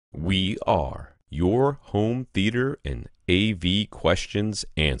We are your home theater and AV questions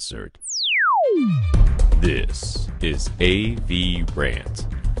answered. This is AVRant.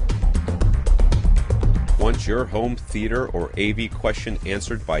 Want your home theater or AV question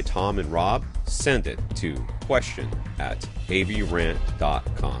answered by Tom and Rob? Send it to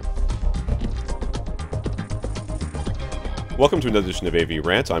question@avrant.com. Welcome to another edition of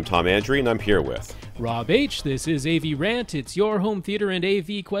AVRant. I'm Tom Andrew, and I'm here with Rob H. This is AVRant. It's your home theater and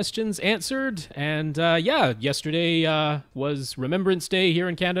AV questions answered. And yesterday was Remembrance Day here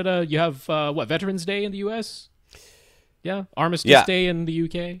in Canada. You have, Veterans Day in the U.S.? Yeah, Armistice Day in the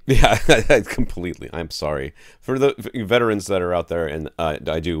UK? Yeah, completely. I'm sorry. For the veterans that are out there, and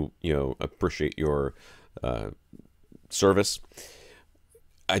I do, appreciate your service.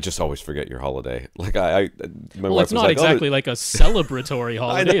 I just always forget your holiday. Like my wife it's not exactly like a celebratory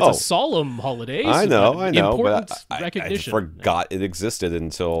holiday. It's a solemn holiday. I know. Important but recognition. I forgot it existed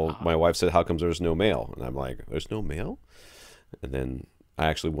until my wife said, "How comes there's no mail?" And I'm like, "There's no mail?" And then I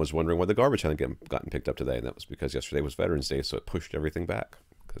actually was wondering why the garbage hadn't gotten picked up today, and that was because yesterday was Veterans Day, so it pushed everything back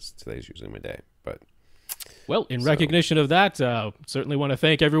because today's usually my day. But well, in recognition of that, certainly want to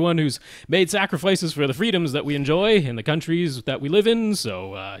thank everyone who's made sacrifices for the freedoms that we enjoy in the countries that we live in.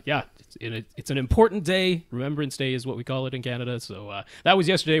 So, it's an important day. Remembrance Day is what we call it in Canada. So that was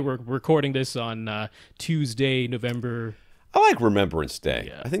yesterday. We're recording this on Tuesday, November. I like Remembrance Day.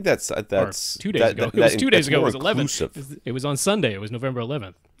 Yeah. I think that's 2 days ago. It was 2 days ago. It was 11th. It was on Sunday. It was November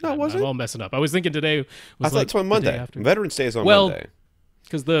 11th. No, was it? I'm all messing up. I was thinking today was I thought it's on Monday. Veterans Day is on Monday.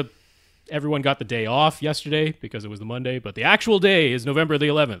 Because everyone got the day off yesterday because it was the Monday, but the actual day is November the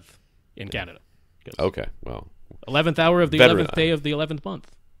 11th in Canada. Okay, well. 11th hour of the 11th day of the 11th month.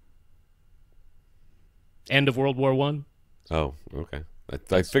 End of World War I. Oh, okay. I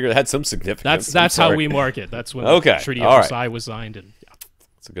figured it had some significance. That's how we mark it. That's when the Treaty of Versailles was signed. And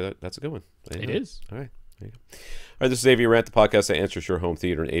That's a good one. It is. All right. There you go. All right, this is AVRant, the podcast that answers your home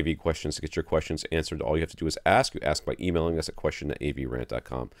theater and AV questions. To get your questions answered, all you have to do is ask. You ask by emailing us at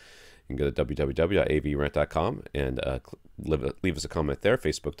question@avrant.com. You can go to www.avrant.com and leave us a comment there.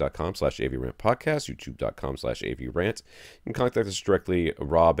 Facebook.com/avrantpodcast, YouTube.com/avrant. You can contact us directly,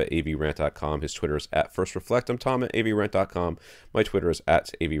 Rob@avrant.com. His Twitter is @FirstReflect. I'm Tom @avrant.com. My Twitter is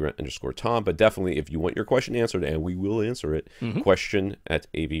 @avrant_Tom. But definitely, if you want your question answered, and we will answer it,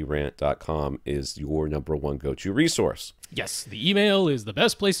 question@avrant.com is your #1 go-to resource. Yes, the email is the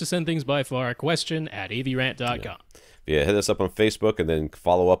best place to send things by far. Question@avrant.com. Yeah. Hit us up on Facebook and then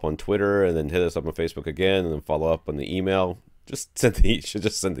follow up on Twitter and then hit us up on Facebook again and then follow up on the email. Just send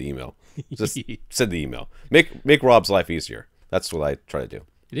the email. Just send the email. Make Rob's life easier. That's what I try to do.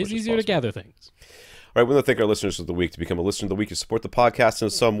 It is easier to gather things. All right, we want to thank our listeners of the week. To become a listener of the week, you support the podcast in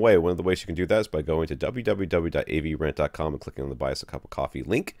some way. One of the ways you can do that is by going to www.avrant.com and clicking on the Buy Us a Cup of Coffee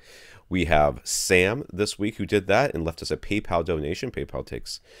link. We have Sam this week who did that and left us a PayPal donation. PayPal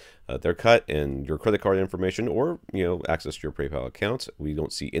takes their cut and your credit card information or, access to your PayPal account. We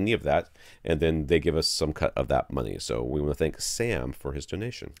don't see any of that. And then they give us some cut of that money. So we want to thank Sam for his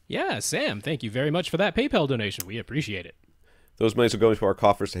donation. Yeah, Sam, thank you very much for that PayPal donation. We appreciate it. Those monies will go into our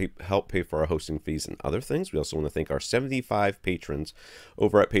coffers to help pay for our hosting fees and other things. We also want to thank our 75 patrons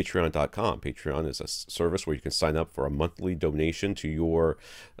over at patreon.com. Patreon is a service where you can sign up for a monthly donation to your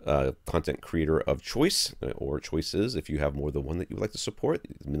content creator of choice or choices if you have more than one that you would like to support.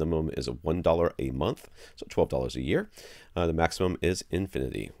 The minimum is $1 a month, so $12 a year. The maximum is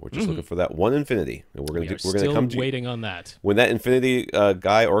infinity. We're just looking for that one infinity, and we're going to come to waiting on that. When that infinity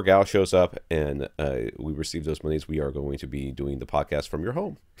guy or gal shows up and we receive those monies, we are going to be doing the podcast from your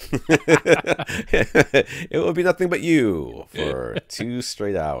home. It will be nothing but you for 2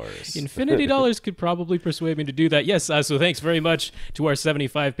 straight hours. Infinity dollars could probably persuade me to do that. Yes, so thanks very much to our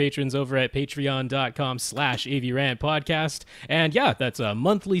 75 patrons over at patreon.com/AVRant podcast. And yeah, that's a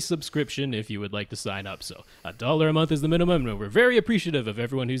monthly subscription if you would like to sign up. So $1 a month is the minimum, and we're very appreciative of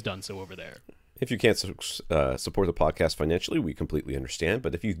everyone who's done so over there. If you can't support the podcast financially, we completely understand.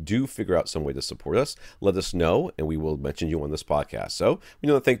 But if you do figure out some way to support us, let us know, and we will mention you on this podcast. So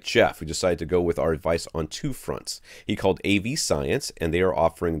we want to thank Jeff, who decided to go with our advice on 2 fronts. He called AV Science, and they are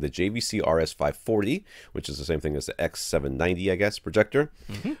offering the JVC RS540, which is the same thing as the X790, I guess, projector,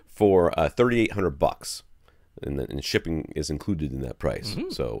 for $3,800. And shipping is included in that price.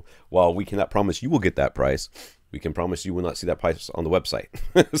 So while we cannot promise you will get that price, we can promise you will not see that price on the website.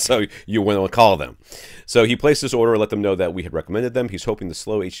 So you want to call them. So he placed this order and let them know that we had recommended them. He's hoping the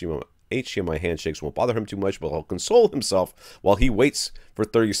slow HDMI handshakes won't bother him too much, but he'll console himself while he waits for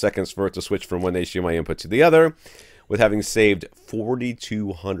 30 seconds for it to switch from one HDMI input to the other. with having saved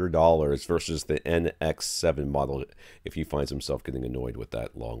 $4,200 versus the NX7 model if he finds himself getting annoyed with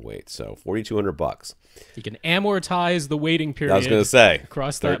that long wait. So $4,200. You can amortize the waiting period. I was going to say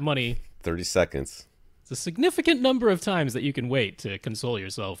across that money. 30 seconds. It's a significant number of times that you can wait to console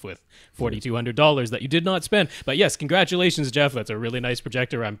yourself with $4,200 that you did not spend. But yes, congratulations, Jeff. That's a really nice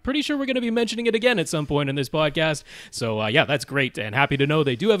projector. I'm pretty sure we're going to be mentioning it again at some point in this podcast. So yeah, that's great, and happy to know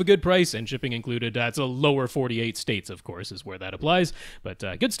they do have a good price and shipping included. It's a lower 48 states, of course, is where that applies. But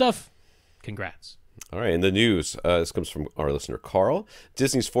good stuff. Congrats. All right, in the news, this comes from our listener, Karl.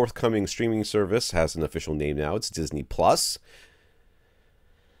 Disney's forthcoming streaming service has an official name now. It's Disney Plus.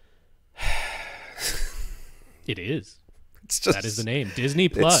 It is. It's just, that is the name, Disney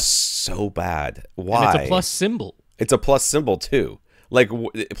Plus. It's so bad. Why? And it's a plus symbol. It's a plus symbol too. Like,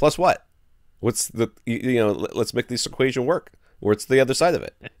 plus what? What's the, let's make this equation work. What's the other side of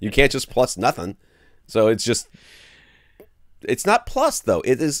it? You can't just plus nothing. So it's just, it's not plus though.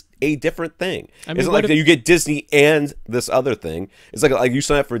 It is a different thing. I mean, it's like you get Disney and this other thing. It's like you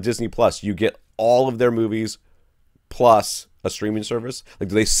sign up for Disney Plus, you get all of their movies plus a streaming service. Like,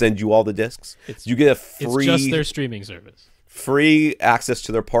 do they send you all the discs? You get a free. It's just their streaming service. Free access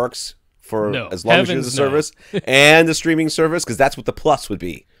to their parks for as long as you use the service and the streaming service, because that's what the plus would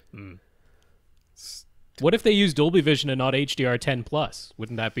be. What if they use Dolby Vision and not HDR10 Plus?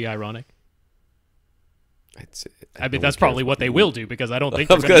 Wouldn't that be ironic? I mean, that's probably what they will do, because I don't think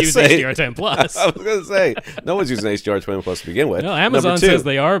they're going to use HDR10 Plus. I was going to say, no one's using HDR10 Plus to begin with. No, Amazon says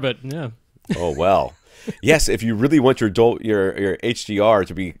they are, but yeah. Oh, well. Yes, if you really want your HDR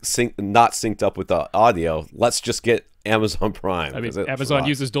to be not synced up with the audio, let's just get Amazon Prime. I mean, Amazon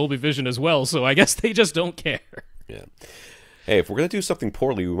uses Dolby Vision as well, so I guess they just don't care. Yeah. Hey, if we're going to do something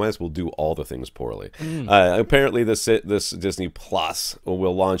poorly, we might as well do all the things poorly. Apparently, this Disney Plus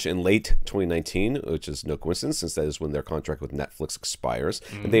will launch in late 2019, which is no coincidence, since that is when their contract with Netflix expires.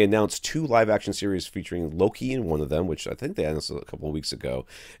 And they announced 2 live-action series featuring Loki in one of them, which I think they announced a couple of weeks ago,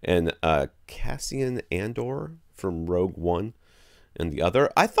 and Cassian Andor from Rogue One and the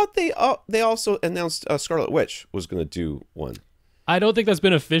other. I thought they also announced Scarlet Witch was going to do one. I don't think that's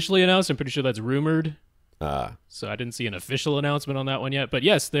been officially announced. I'm pretty sure that's rumored. So I didn't see an official announcement on that one yet. But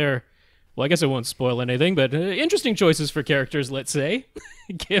yes, well, I guess I won't spoil anything, but interesting choices for characters, let's say,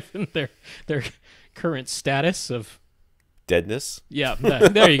 given their current status of deadness. Yeah,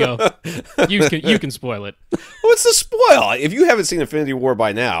 there you go. You can spoil it. What's the spoil? If you haven't seen Infinity War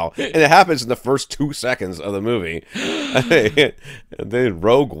by now, and it happens in the first 2 seconds of the movie, and then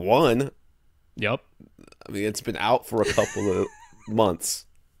Rogue One. Yep. I mean, it's been out for a couple of months.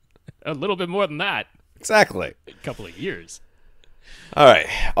 A little bit more than that. Exactly. A couple of years. All right.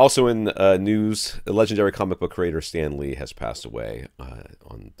 Also in news, the legendary comic book creator Stan Lee has passed away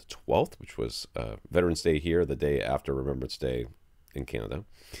on the 12th, which was Veterans Day here, the day after Remembrance Day in Canada.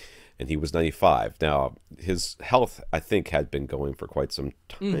 And he was 95. Now, his health, I think, had been going for quite some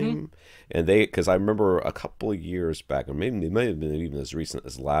time. And because I remember a couple of years back, or maybe it might have been even as recent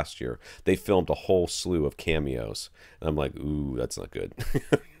as last year, they filmed a whole slew of cameos. And I'm like, ooh, that's not good.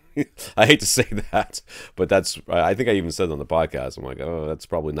 I hate to say that, but I think I even said it on the podcast. I'm like, oh, that's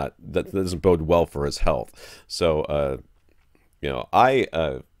probably not, that doesn't bode well for his health. So,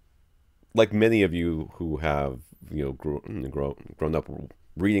 I, like many of you who have, grown up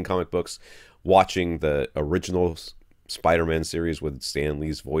reading comic books, watching the original Spider-Man series with Stan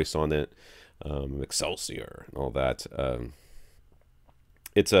Lee's voice on it, Excelsior and all that.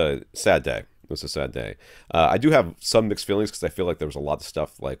 It's a sad day. It's a sad day. I do have some mixed feelings because I feel like there was a lot of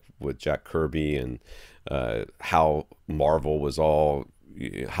stuff like with Jack Kirby and how Marvel was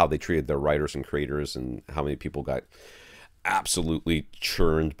how they treated their writers and creators, and how many people got absolutely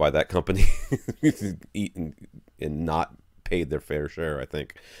churned by that company eaten and not paid their fair share, I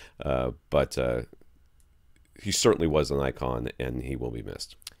think. But he certainly was an icon, and he will be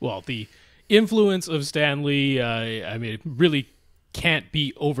missed. Well, the influence of Stan Lee, I mean, it really can't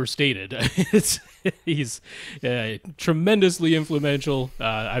be overstated. He's tremendously influential.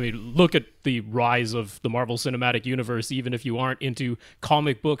 I mean, look at the rise of the Marvel Cinematic Universe, even if you aren't into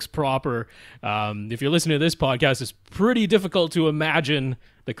comic books proper. If you're listening to this podcast, it's pretty difficult to imagine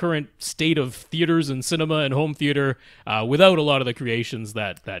the current state of theaters and cinema and home theater without a lot of the creations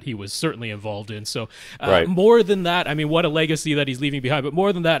that he was certainly involved in. So more than that, I mean, what a legacy that he's leaving behind. But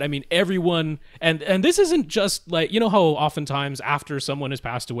more than that, I mean, everyone, and this isn't just like, how oftentimes after someone has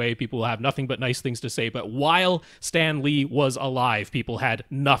passed away, people will have nothing but nice things to say. But while Stan Lee was alive, people had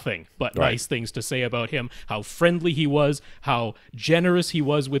nothing but nice things to say about him, how friendly he was, how generous he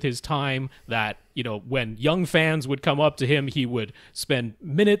was with his time, that when young fans would come up to him, he would spend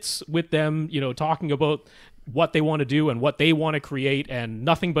minutes with them, talking about what they want to do and what they want to create, and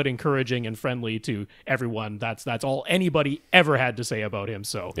nothing but encouraging and friendly to everyone. That's all anybody ever had to say about him.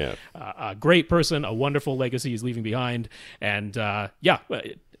 So a great person, a wonderful legacy he's leaving behind, and a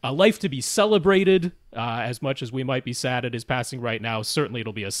life to be celebrated. As much as we might be sad at his passing right now, certainly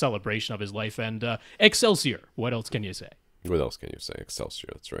it'll be a celebration of his life. And Excelsior, what else can you say? What else can you say? Excelsior,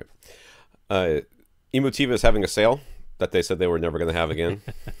 that's right. Emotiva is having a sale that they said they were never going to have again.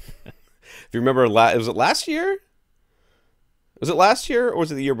 If you remember, was it last year? Was it last year, or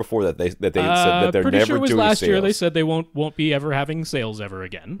was it the year before that they said that they're pretty never sure it was doing last sales? year. They said they won't be ever having sales ever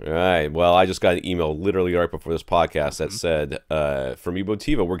again. All right. Well, I just got an email literally right before this podcast that said, from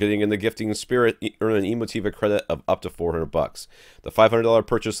Emotiva, we're getting in the gifting spirit, earn an Emotiva credit of up to $400. The $500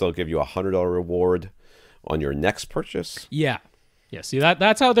 purchase, they'll give you a $100 reward on your next purchase. Yeah. See,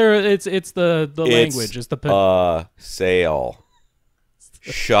 that's how they're. It's the language. It's the sale.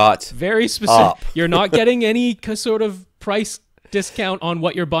 Shut very specific. up. You're not getting any sort of price discount on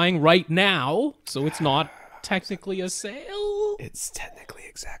what you're buying right now, so it's not technically a sale. It's technically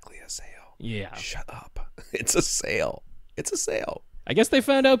exactly a sale. Yeah. Shut up. It's a sale. It's a sale. I guess they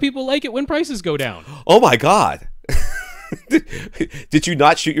found out people like it when prices go down. Oh my God. Did you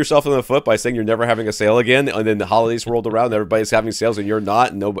not shoot yourself in the foot by saying you're never having a sale again, and then the holidays rolled around and everybody's having sales and you're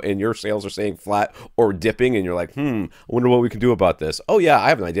not, and your sales are staying flat or dipping, and you're like, I wonder what we can do about this. Oh yeah, I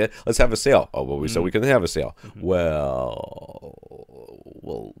have an idea. Let's have a sale. Oh, well, we said we couldn't have a sale. Well,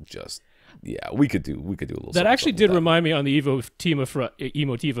 just we could do a little. That actually did remind me on the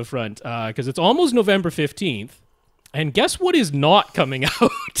Emotiva front, because it's almost November 15th, and guess what is not coming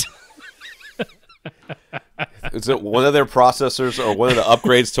out? Is it one of their processors or one of the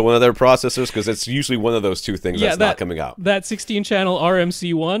upgrades to one of their processors? Because it's usually one of those two things that's not coming out. That 16-channel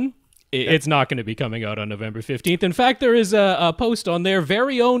RMC-1, it's not going to be coming out on November 15th. In fact, there is a post on their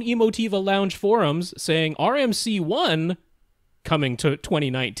very own Emotiva Lounge forums saying RMC-1 coming to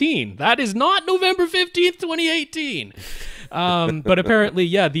 2019. That is not November 15th, 2018. But apparently,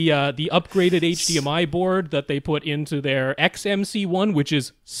 the upgraded HDMI board that they put into their XMC1, which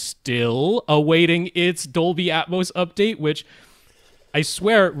is still awaiting its Dolby Atmos update, which I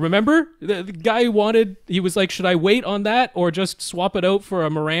swear, remember? The guy he was like, should I wait on that or just swap it out for a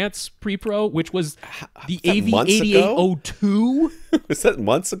Marantz Pre-Pro, which was the AV8802? Was that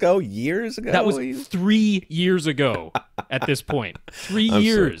months ago? Years ago? That was 3 years ago at this point. 3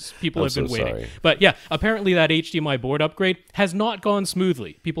 years people have been waiting. Sorry. But yeah, apparently that HDMI board upgrade has not gone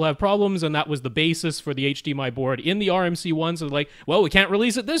smoothly. People have problems, and that was the basis for the HDMI board in the RMC1. So they're like, well, we can't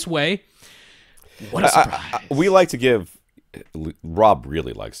release it this way. What a surprise. We like to give... Rob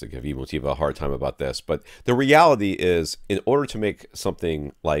really likes to give Emotiva a hard time about this, but the reality is, in order to make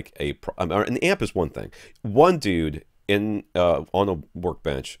something like an amp is one thing. One dude on a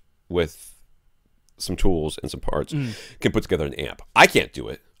workbench with some tools and some parts can put together an amp. I can't do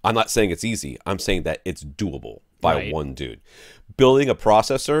it. I'm not saying it's easy. I'm saying that it's doable by one dude. Building a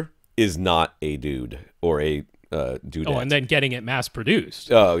processor is not a dude or a dudette. Oh, and then getting it mass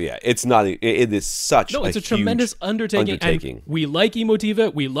produced. Oh yeah, it's not. It is such. No, it's a tremendous undertaking. And we like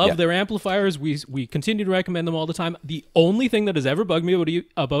Emotiva. We love their amplifiers. We continue to recommend them all the time. The only thing that has ever bugged me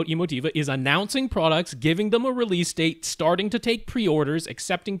about Emotiva is announcing products, giving them a release date, starting to take pre-orders,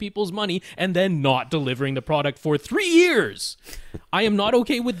 accepting people's money, and then not delivering the product for 3 years. I am not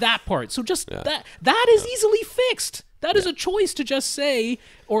okay with that part. So just that is easily fixed. That is a choice to just say,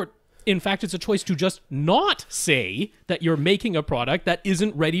 or in fact, it's a choice to just not say that you're making a product that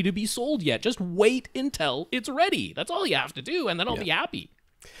isn't ready to be sold yet. Just wait until it's ready. That's all you have to do, and then I'll be happy.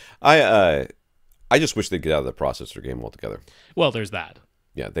 I just wish they'd get out of the processor game altogether. Well, there's that.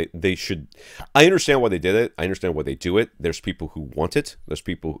 Yeah, they should. I understand why they did it. I understand why they do it. There's people who want it. There's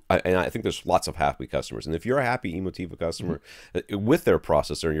people, and I think there's lots of happy customers. And if you're a happy Emotiva customer with their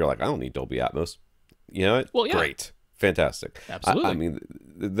processor, and you're like, I don't need Dolby Atmos, you know what? Well, yeah. Great. Fantastic. Absolutely. I mean,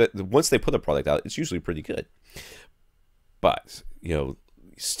 once they put a product out, it's usually pretty good. But,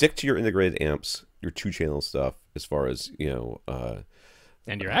 stick to your integrated amps, your 2-channel stuff, as far as,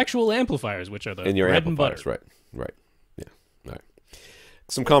 and your actual amplifiers, which are the and your bread and butter. Right. Yeah. All right.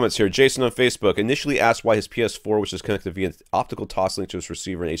 Some comments here. Jason on Facebook initially asked why his PS4, which is connected via optical toss link to his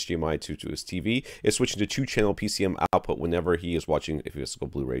receiver and HDMI to his TV, is switching to 2-channel PCM output whenever he is watching a physical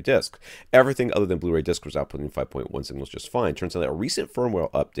Blu-ray disc. Everything other than Blu-ray disc was outputting 5.1 signals just fine. Turns out that a recent firmware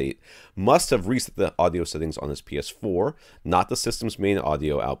update must have reset the audio settings on his PS4, not the system's main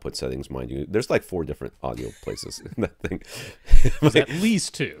audio output settings, mind you. There's like 4 different audio places in that thing. At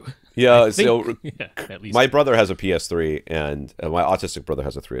least 2. Yeah, at least my brother has a PS3, and my autistic brother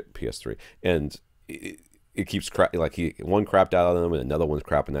has a PS3, and it keeps one crapped out on him, and another one's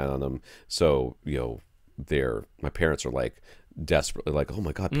crapping out on him. So my parents are like desperately like, oh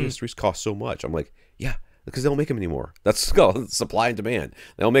my god, PS3s cost so much. I'm like, yeah, because they don't make them anymore. That's called supply and demand.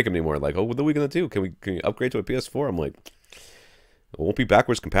 They don't make them anymore. Like, oh, what are we gonna do? Can we upgrade to a PS4? I'm like, it won't be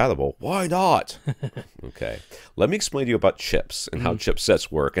backwards compatible. Why not? Okay. Let me explain to you about chips and how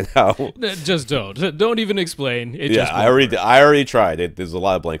chipsets work and how. Just don't. Don't even explain. I already tried. There's a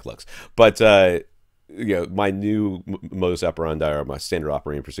lot of blank looks. But my new modus operandi, or my standard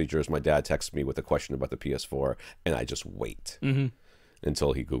operating procedure, is my dad texts me with a question about the PS4, and I just wait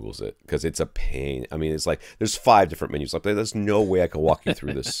until he Googles it, because it's a pain. I mean, it's like there's 5 different menus up there. There's no way I can walk you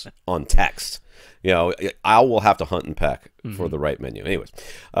through this on text. I will have to hunt and peck for the right menu. Anyways,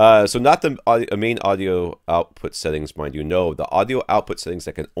 so not the main audio output settings, mind you. No, the audio output settings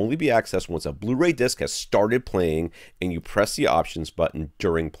that can only be accessed once a Blu-ray disc has started playing and you press the options button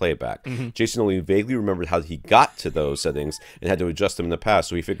during playback. Jason only vaguely remembered how he got to those settings and had to adjust them in the past,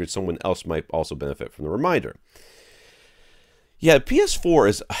 so he figured someone else might also benefit from the reminder. Yeah, PS4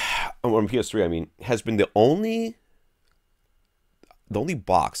 is, on PS3, I mean, has been the only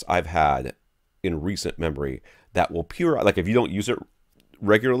box I've had in recent memory that will like, if you don't use it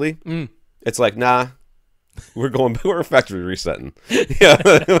regularly, it's like, nah, we're factory resetting. Yeah.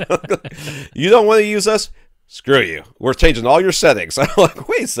 You don't want to use us? Screw you. We're changing all your settings. I'm like,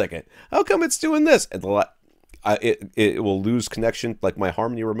 wait a second. How come it's doing this? And it will lose connection, like my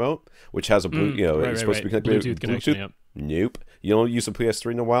Harmony remote, which has a it's supposed to be connected Bluetooth connection. Yep. Nope. You don't use a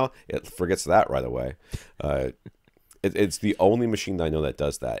PS3 in a while, it forgets that right away. It's the only machine that I know that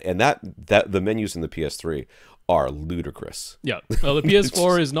does that, and that the menus in the PS3 are ludicrous. Yeah, well, the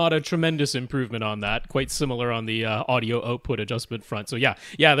PS4 is not a tremendous improvement on that. Quite similar on the audio output adjustment front. So yeah,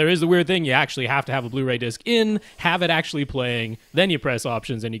 there is the weird thing. You actually have to have a Blu-ray disc in, have it actually playing, then you press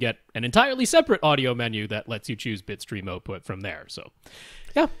options, and you get an entirely separate audio menu that lets you choose bitstream output from there. So,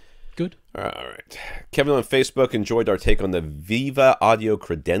 yeah. Good. All right. Kevin on Facebook enjoyed our take on the Viva Audio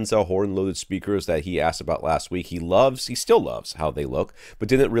Credenza horn-loaded speakers that he asked about last week. He still loves how they look, but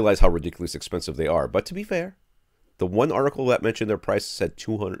didn't realize how ridiculously expensive they are. But to be fair, the one article that mentioned their price said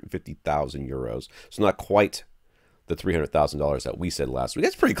 250,000 euros, so not quite the $300,000 that we said last week.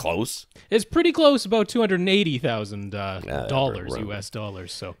 That's pretty close. It's pretty close, about $280,000 US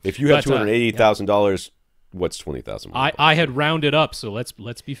dollars. So if you have $280,000. What's 20,000? I had rounded up, so let's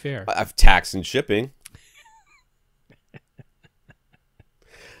be fair. I've tax and shipping.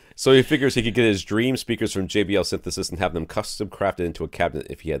 So he figures he could get his dream speakers from JBL Synthesis and have them custom crafted into a cabinet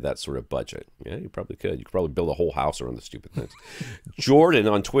if he had that sort of budget. Yeah, you probably could. You could probably build a whole house around the stupid things. Jordan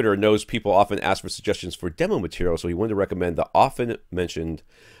on Twitter knows people often ask for suggestions for demo material, so he wanted to recommend the often mentioned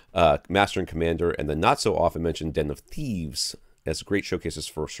Master and Commander and the not so often mentioned Den of Thieves as great showcases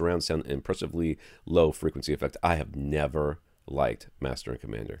for surround sound and impressively low frequency effect. I have never liked Master and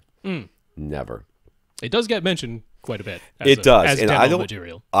Commander. Never. It does get mentioned quite a bit. It does, as and demo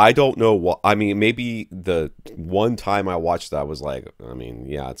material. I don't know what. I mean, maybe the one time I watched that, I was like, I mean,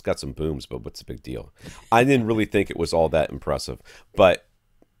 yeah, it's got some booms, but what's the big deal? I didn't really think it was all that impressive, but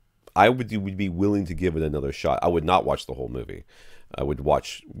I would be willing to give it another shot. I would not watch the whole movie. I would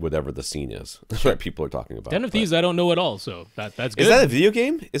watch whatever the scene is that people are talking about. Den of Thieves, I don't know at all, so that's good. Is that a video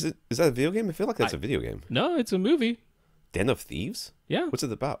game? Is that a video game? I feel like that's a video game. No, it's a movie. Den of Thieves? Yeah. What's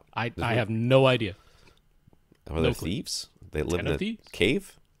it about? I have no idea. Are there thieves? They live in a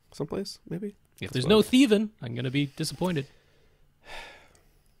cave someplace, maybe? If there's no thieving, I'm going to be disappointed.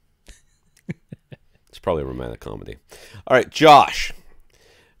 It's probably a romantic comedy. All right, Josh.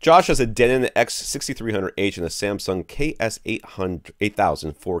 Josh has a Denon X6300H and a Samsung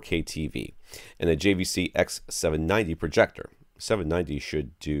KS8000 4K TV and a JVC X790 projector. 790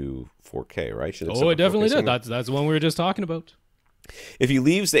 should do 4K, right? It definitely did. That's the one we were just talking about. If he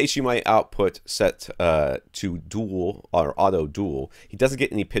leaves the HDMI output set to dual or auto dual, he doesn't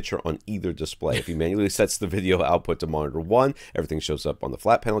get any picture on either display. If he manually sets the video output to monitor 1, everything shows up on the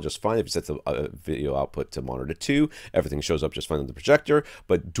flat panel just fine. If he sets the video output to monitor 2, everything shows up just fine on the projector.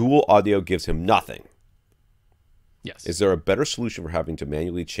 But dual audio gives him nothing. Yes. Is there a better solution for having to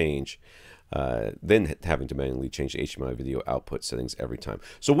manually change than having to manually change the HDMI video output settings every time?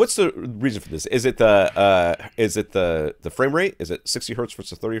 So what's the reason for this? Is it the frame rate? Is it 60 hertz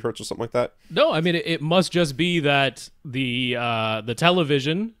versus 30 hertz or something like that? No, I mean it must just be that the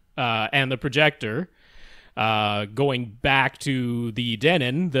television and the projector going back to the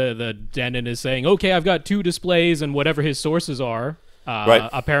Denon, the Denon is saying, okay, I've got 2 displays and whatever his sources are. Right.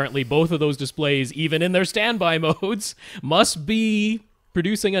 Apparently both of those displays, even in their standby modes, must be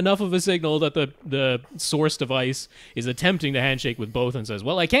producing enough of a signal that the source device is attempting to handshake with both and says,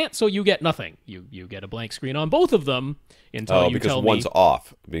 well, I can't, so you get nothing. You get a blank screen on both of them until you tell me. Because one's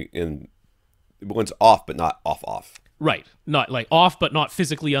off. one's off but not off. Right. Not like off, but not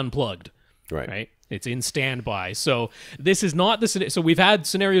physically unplugged. Right. It's in standby. So this is not the... So we've had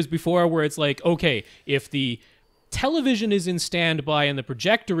scenarios before where it's like, okay, if the television is in standby and the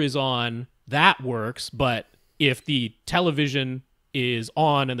projector is on, that works. But if the television is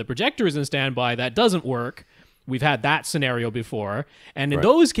on and the projector is in standby, that doesn't work. We've had that scenario before. And in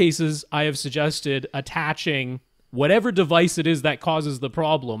those cases, I have suggested attaching whatever device it is that causes the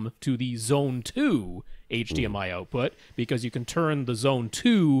problem to the Zone 2 HDMI output, because you can turn the Zone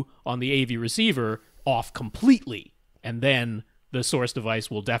 2 on the AV receiver off completely, and then the source device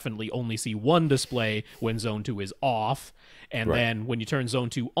will definitely only see one display when Zone 2 is off, and then when you turn Zone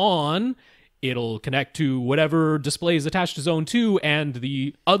 2 on, it'll connect to whatever display is attached to Zone 2, and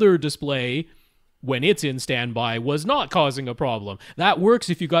the other display, when it's in standby, was not causing a problem. That works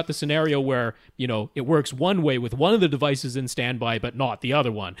if you got the scenario where, you know, it works one way with one of the devices in standby, but not the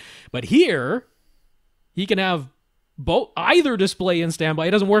other one. But here, he can have either display in standby.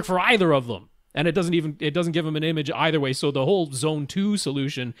 It doesn't work for either of them. And it doesn't give him an image either way. So the whole Zone 2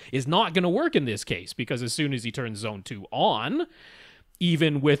 solution is not going to work in this case, because as soon as he turns Zone 2 on,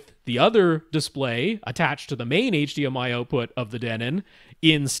 even with the other display attached to the main HDMI output of the Denon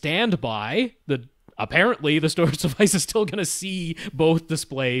in standby, apparently the storage device is still going to see both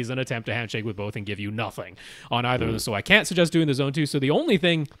displays and attempt to handshake with both and give you nothing on either of them. So I can't suggest doing the Zone 2. So the only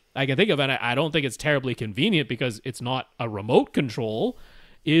thing I can think of, and I don't think it's terribly convenient because it's not a remote control,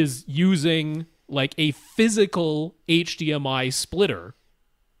 is using like a physical HDMI splitter.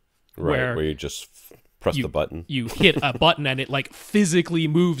 Where you just press the button. You hit a button and it like physically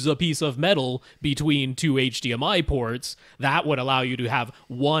moves a piece of metal between two HDMI ports. That would allow you to have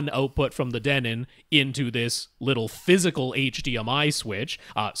one output from the Denon into this little physical HDMI switch.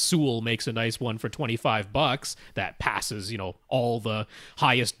 Sewell makes a nice one for $25 that passes, you know, all the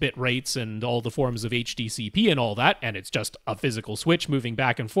highest bit rates and all the forms of HDCP and all that, and it's just a physical switch moving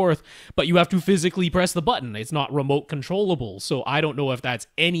back and forth, but you have to physically press the button. It's not remote controllable, so I don't know if that's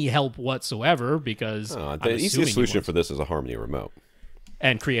any help whatsoever, because the easiest solution for this is a Harmony remote.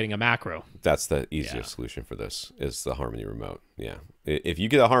 And creating a macro. That's the easiest solution for this, is the Harmony remote. Yeah. If you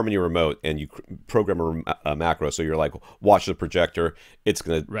get a Harmony remote and you program a macro, so you're like, watch the projector, it's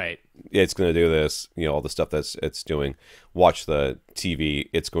going to do this, you know, all the stuff that's it's doing. Watch the TV,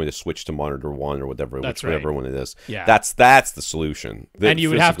 it's going to switch to monitor 1 or whatever, whichever one it is. Yeah. That's the solution. And you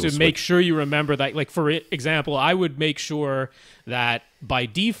would have to make sure you remember that. Like, for example, I would make sure that by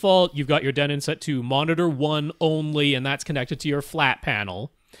default, you've got your Denon set to monitor 1 only, and that's connected to your flat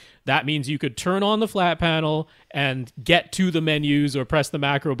panel. That means you could turn on the flat panel and get to the menus or press the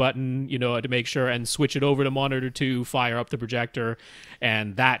macro button, you know, to make sure, and switch it over to monitor 2, fire up the projector,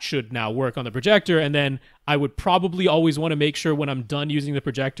 and that should now work on the projector. And then I would probably always want to make sure when I'm done using the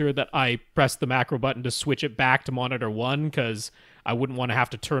projector that I press the macro button to switch it back to monitor 1, because I wouldn't want to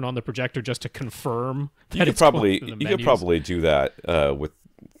have to turn on the projector just to confirm that you could probably do that with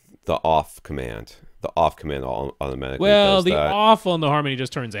the off command. The off command automatically does the that. Off on the Harmony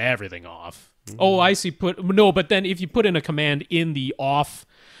just turns everything off. Oh, I see. But then if you put in a command in the off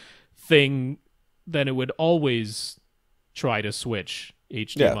thing, then it would always try to switch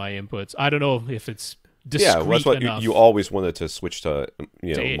HDMI inputs. I don't know if it's discrete that's what enough. You always wanted to switch to,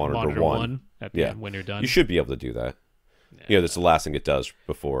 you know, monitor 1 at the end when you're done. You should be able to do that. Yeah. You know, that's the last thing it does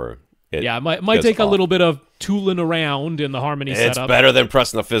before it might take a little bit of tooling around in the Harmony setup. It's better than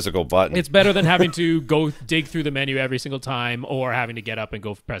pressing a physical button. It's better than having to go dig through the menu every single time, or having to get up and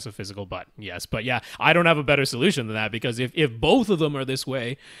go press a physical button. Yes, but yeah, I don't have a better solution than that, because if both of them are this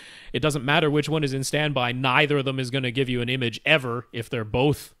way, it doesn't matter which one is in standby. Neither of them is going to give you an image ever if they're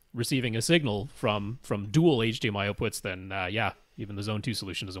both receiving a signal from dual HDMI outputs. Then even the Zone 2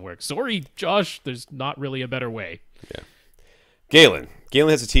 solution doesn't work. Sorry, Josh, there's not really a better way. Yeah. Galen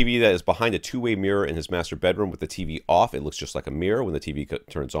has a TV that is behind a two-way mirror in his master bedroom with the TV off. It looks just like a mirror when the TV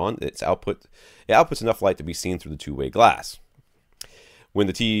turns on. It outputs enough light to be seen through the two-way glass. When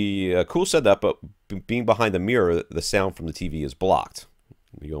the TV cool setup, but being behind the mirror, the sound from the TV is blocked.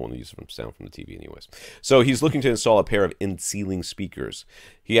 You don't want to use sound from the TV anyways. So he's looking to install a pair of in-ceiling speakers.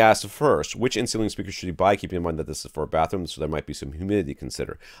 He asks first, which in-ceiling speakers should he buy, keeping in mind that this is for a bathroom, so there might be some humidity to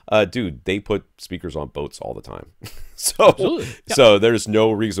consider. Dude, they put speakers on boats all the time. So there's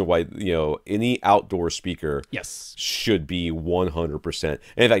no reason why, you know, any outdoor speaker should be 100%. And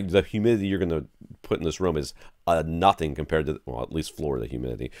in fact, the humidity you're going to put in this room is nothing compared to, well, at least Florida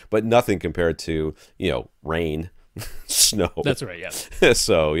humidity, but nothing compared to, you know, rain, snow. That's right, yeah.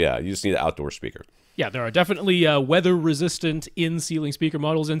 So, yeah, you just need an outdoor speaker. Yeah, there are definitely weather-resistant in-ceiling speaker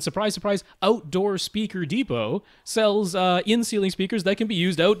models, and surprise, surprise, Outdoor Speaker Depot sells in-ceiling speakers that can be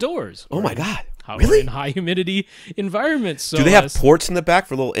used outdoors. Oh my God. how Really? in high humidity environments. So Do they have ports in the back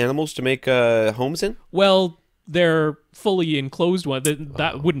for little animals to make homes in? Well, they're fully enclosed one.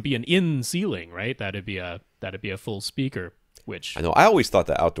 That wouldn't be an in ceiling, right? That'd be a full speaker. Which I know. I always thought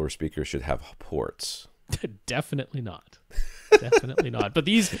that outdoor speakers should have ports. Definitely not. Definitely not. But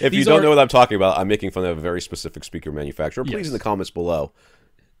these If you don't know what I'm talking about, I'm making fun of a very specific speaker manufacturer. Please, in the comments below,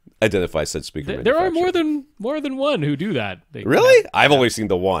 identify said speaker manufacturer. There are more than one who do that. Really? I've only seen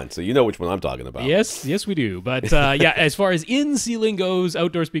the one, so you know which one I'm talking about. Yes, we do. But yeah, as far as in ceiling goes,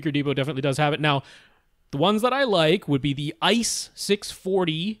 Outdoor Speaker Depot definitely does have it. Now, the ones that I like would be the ICE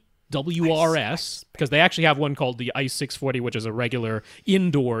 640 WRS, because they actually have one called the ICE 640, which is a regular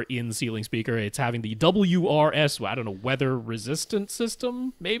indoor in-ceiling speaker. It's having the WRS, I don't know, weather resistant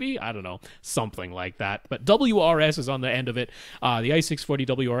system, maybe? I don't know, something like that. But WRS is on the end of it. The ICE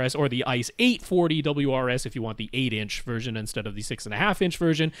 640 WRS or the ICE 840 WRS if you want the 8-inch version instead of the 6.5-inch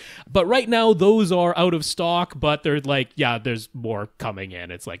version. But right now, those are out of stock, but they're like, yeah, there's more coming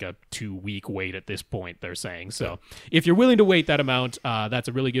in. It's like a 2-week wait at this point, they're saying. So if you're willing to wait that amount, that's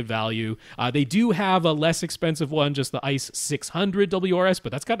a really good value. They do have a less expensive one, just the ICE 600 WRS,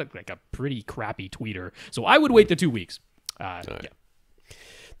 but that's got like a pretty crappy tweeter. So I would wait the 2 weeks. Yeah.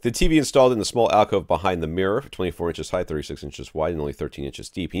 The TV installed in the small alcove behind the mirror, 24 inches high, 36 inches wide, and only 13 inches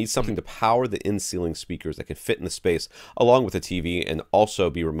deep. He needs something to power the in-ceiling speakers that can fit in the space along with the TV and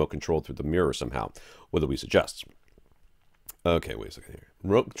also be remote controlled through the mirror somehow. What do we suggest? Okay, wait a second here.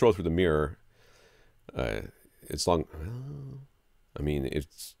 Remote control through the mirror. It's long. I mean, it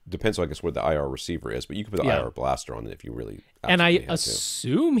depends, I guess, where the IR receiver is, but you can put the IR blaster on it if you really. And I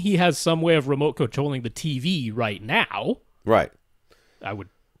assume he has some way of remote controlling the TV right now. Right. I would.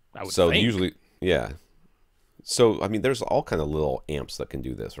 So think. Usually, yeah. So I mean, there's all kind of little amps that can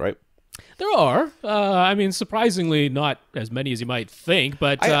do this, right? There are. I mean, surprisingly, not as many as you might think,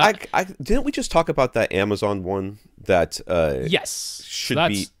 but didn't we just talk about that Amazon one that? Yes.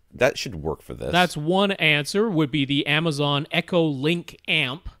 That should work for this. That's one answer, would be the Amazon Echo Link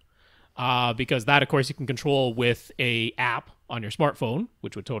amp, because that, of course, you can control with a app on your smartphone,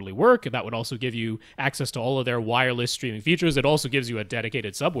 which would totally work. That would also give you access to all of their wireless streaming features. It also gives you a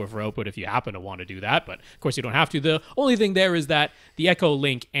dedicated subwoofer output if you happen to want to do that, but of course you don't have to. The only thing there is that the Echo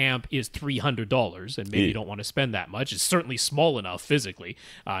Link amp is $300, and maybe you don't want to spend that much. It's certainly small enough physically.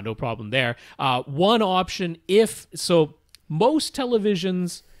 No problem there. One option, most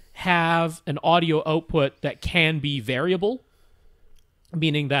televisions have an audio output that can be variable,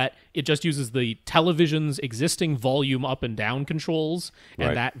 meaning that it just uses the television's existing volume up and down controls,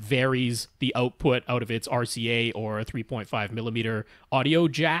 and that varies the output out of its RCA or a 3.5 millimeter audio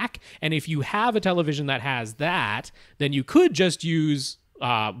jack. And if you have a television that has that, then you could just use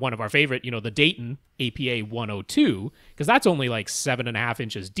one of our favorite, the Dayton APA 102, because that's only like 7.5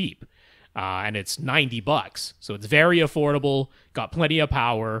 inches deep. And it's $90, so it's very affordable, got plenty of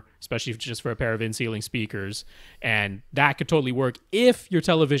power, especially just for a pair of in-ceiling speakers, and that could totally work if your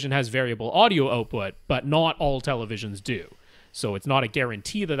television has variable audio output, but not all televisions do. So it's not a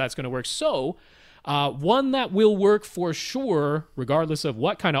guarantee that that's going to work. So one that will work for sure, regardless of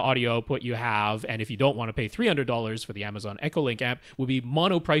what kind of audio output you have, and if you don't want to pay $300 for the Amazon Echo Link amp, will be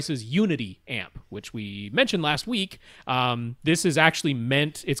Monoprice's Unity amp, which we mentioned last week. This is actually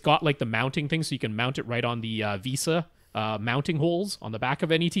it's got like the mounting thing, so you can mount it right on the Visa mounting holes on the back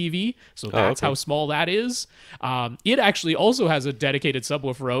of any TV. So that's how small that is. It actually also has a dedicated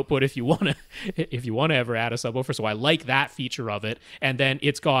subwoofer output if you want to ever add a subwoofer. So I like that feature of it. And then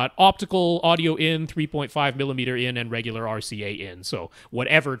it's got optical audio in, 3.5 millimeter in, and regular RCA in. So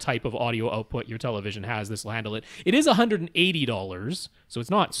whatever type of audio output your television has, this will handle it. It is $180, so it's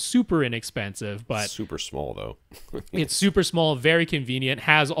not super inexpensive, but super small though. It's super small, very convenient,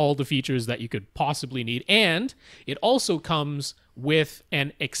 has all the features that you could possibly need, and it also comes with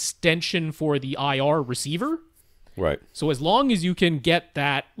an extension for the IR receiver. Right. So as long as you can get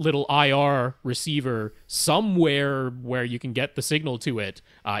that little IR receiver somewhere where you can get the signal to it,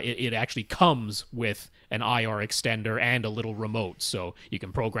 it actually comes with an IR extender and a little remote. So you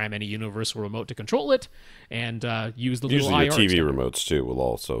can program any universal remote to control it and use the little IR Usually the TV extender. remotes too will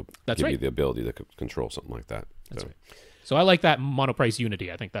also give you the ability to control something like that. That's right. So I like that Monoprice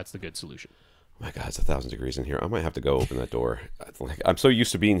Unity. I think that's the good solution. My God, it's 1,000 degrees in here. I might have to go open that door. I'm so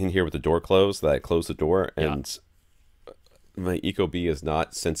used to being in here with the door closed that I close the door, and my Ecobee is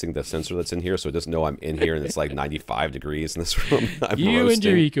not sensing the sensor that's in here, so it doesn't know I'm in here, and it's like 95 degrees in this room. You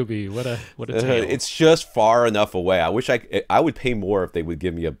roasting. And your Ecobee, what a tale. It's just far enough away. I wish I would pay more if they would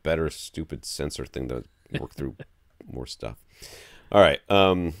give me a better stupid sensor thing to work through more stuff. All right,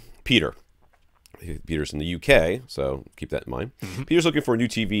 Peter. Peter's in the UK, so keep that in mind. Peter's looking for a new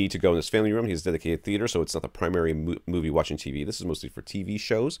TV to go in his family room. He has a dedicated theater, so it's not the primary movie watching TV. This is mostly for TV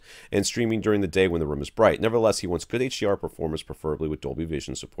shows and streaming during the day when the room is bright. Nevertheless, he wants good HDR performance, preferably with Dolby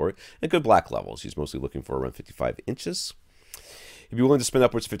Vision support, and good black levels. He's mostly looking for around 55 inches. He'd be willing to spend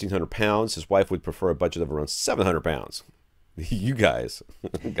upwards of £1,500. His wife would prefer a budget of around £700. You guys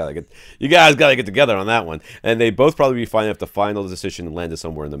gotta get together on that one, and they both probably be fine if the final decision landed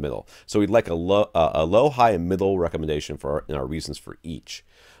somewhere in the middle. So we'd like a low, high, and middle recommendation for our reasons for each.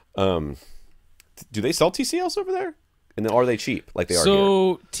 Do they sell TCLs over there? And are they cheap like they are here?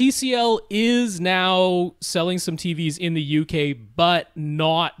 So TCL is now selling some TVs in the UK, but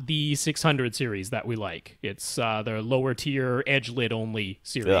not the 600 series that we like. It's their lower tier edge-lit only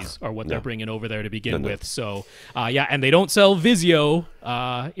series are what they're bringing over there to begin with. So yeah, and they don't sell Vizio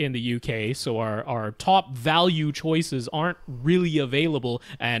in the UK, so our top value choices aren't really available,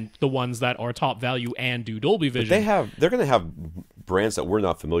 and the ones that are top value and do Dolby Vision. They're going to have brands that we're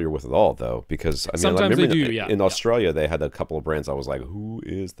not familiar with at all, though, because I mean, sometimes like, they do. Yeah, in Australia, they had a couple of brands. I was like, "Who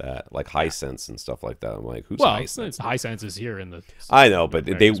is that?" Like Hisense and stuff like that. I'm like, "Who's Hisense?" Hisense is here in the. I know, but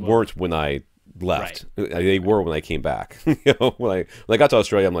they weren't when I left. Right. They were when I came back. You know, when I got to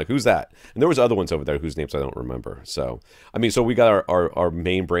Australia, I'm like, "Who's that?" And there was other ones over there whose names I don't remember. So, I mean, so we got our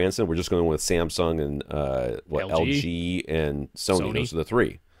main brands, and we're just going with Samsung and LG and Sony. Those are the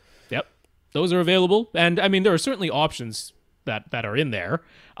three. Yep, those are available, and I mean, there are certainly options that are in there.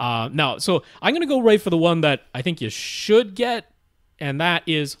 Now, so I'm going to go right for the one that I think you should get, and that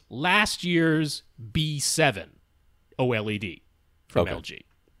is last year's B7 OLED from LG.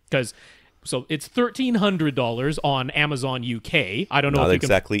 Because so it's $1,300 on Amazon UK. I don't know if you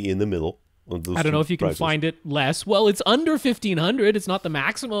exactly in the middle. I don't know if you can find it less. Well, it's under $1,500. It's not the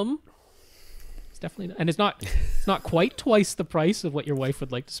maximum. It's definitely not, and it's not quite twice the price of what your wife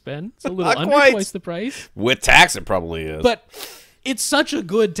would like to spend. It's a little under twice the price. With tax, it probably is. But it's such a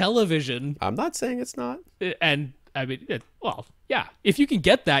good television. I'm not saying it's not. And I mean, well, yeah. If you can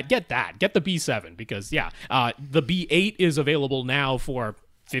get that. Get the B7 because the B8 is available now for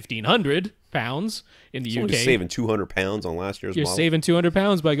 £1,500 in the UK. You're saving £200 on last year's model. You're saving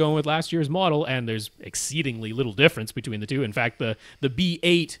 £200 by going with last year's model, and there's exceedingly little difference between the two. In fact, the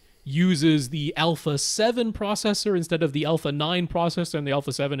B8 uses the Alpha 7 processor instead of the Alpha 9 processor, and the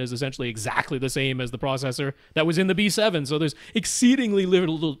Alpha 7 is essentially exactly the same as the processor that was in the B7. So there's exceedingly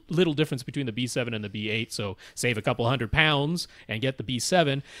little difference between the B7 and the B8. So save a couple £100 and get the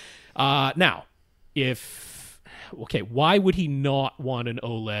B7. Now, why would he not want an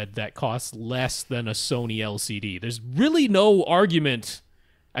OLED that costs less than a Sony LCD? There's really no argument.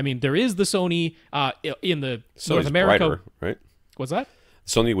 I mean, there is the Sony in the North America. Brighter, right? What's that?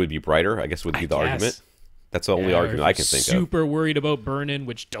 Sony would be brighter, I guess would be the argument. That's the only argument I can think of. Super worried about burn-in,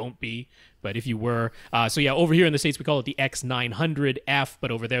 which don't be. But if you were... so yeah, over here in the States, we call it the X900F,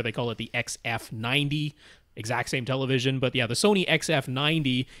 but over there they call it the XF90. Exact same television. But yeah, the Sony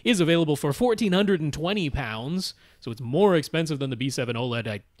XF90 is available for £1,420. So it's more expensive than the B7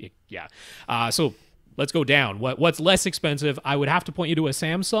 OLED. So let's go down. What's less expensive? I would have to point you to a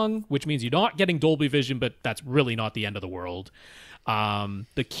Samsung, which means you're not getting Dolby Vision, but that's really not the end of the world.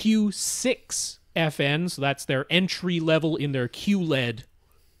 The Q6 FN, so that's their entry level in their QLED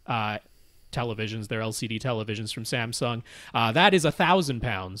televisions, their LCD televisions from Samsung. That is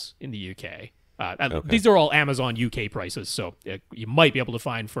 £1,000 in the UK. These are all Amazon UK prices, so you might be able to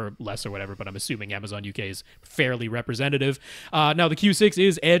find for less or whatever, but I'm assuming Amazon UK is fairly representative. Now, the Q6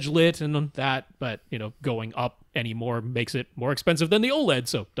 is edge-lit and that, but going up anymore makes it more expensive than the OLED,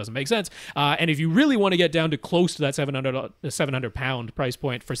 so it doesn't make sense. And if you really want to get down to close to that £700 price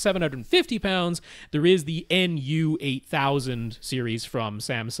point, for £750, there is the NU8000 series from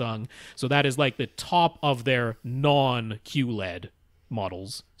Samsung. So that is like the top of their non-QLED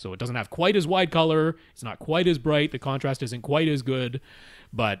models. So it doesn't have quite as wide color, it's not quite as bright, the contrast isn't quite as good,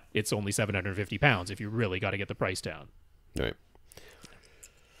 but it's only £750 if you really got to get the price down. Right.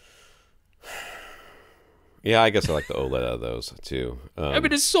 Yeah, I guess I like the OLED out of those too. I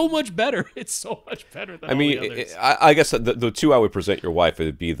mean, it's so much better. It's so much better than all the others. I guess the two I would present your wife, it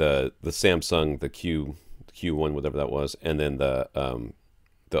would be the Samsung, the Q1, whatever that was, and then the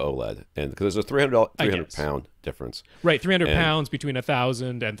OLED, and because there's a £300 difference, right? £300 between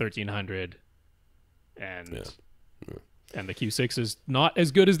 £1,000 and £1,300, and the Q6 is not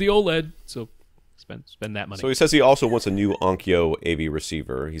as good as the OLED, so spend that money. So he says he also wants a new Onkyo AV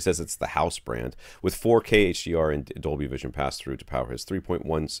receiver. He says it's the house brand with 4K HDR and Dolby Vision pass through to power his 3.1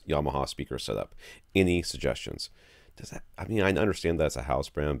 Yamaha speaker setup. Any suggestions? does that? I mean, I understand that's a house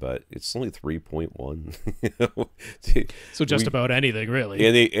brand, but it's only 3.1. So just about anything,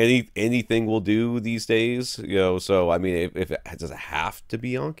 really. Anything will do these days. So I mean, if it does it have to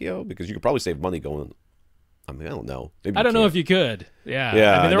be Onkyo? Because you could probably save money going. I mean, I don't know. Maybe I don't know if you could. Yeah.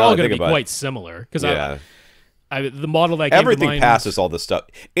 Yeah. I mean, they're all going to be quite similar because the model that came everything to mind, passes all this stuff.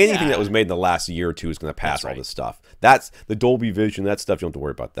 Anything that was made in the last year or two is going to pass all this stuff. That's the Dolby Vision. That stuff, you don't have to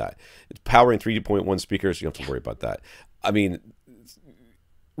worry about that. It's powering 3.1 speakers. You don't have to worry about that. I mean,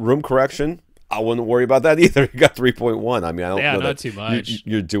 room correction, I wouldn't worry about that either. You got 3.1. I mean, I don't know not too much.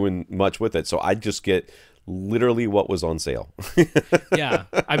 You're doing much with it. So I just get literally what was on sale. Yeah.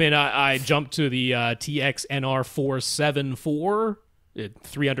 I mean, I jumped to the TXNR474.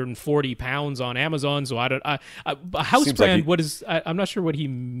 340 pounds on Amazon. So a house Seems brand. like What is? I'm not sure what he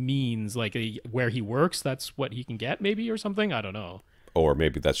means. Like where he works, that's what he can get, maybe, or something. I don't know. Or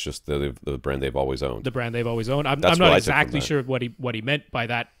maybe that's just the brand they've always owned. The brand they've always owned. I'm not exactly sure what he meant by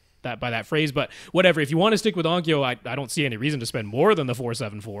that phrase, but whatever. If you want to stick with Onkyo, I don't see any reason to spend more than the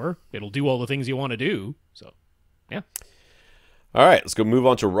 474. It'll do all the things you want to do. So, yeah. All right, let's go move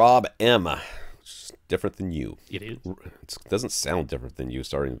on to Rob M. It's different than you. It is. It doesn't sound different than you.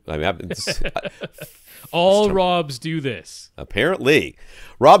 All Robs do this. Apparently.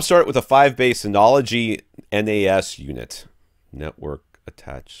 Rob started with a 5-bay Synology NAS unit. Network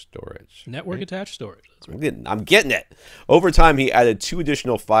attached storage. Network attached storage. That's right. I'm getting it. Over time, he added 2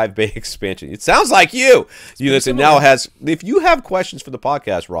 additional 5-bay expansion. It sounds like you. Units, and now has. If you have questions for the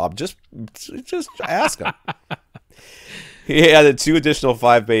podcast, Rob, just ask them. He added 2 additional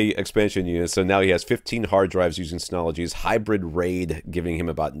 5-bay expansion units, so now he has 15 hard drives using Synology's hybrid RAID, giving him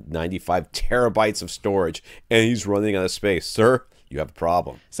about 95 terabytes of storage, and he's running out of space. Sir, you have a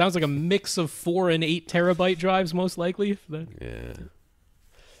problem. Sounds like a mix of 4 and 8 terabyte drives, most likely. Yeah.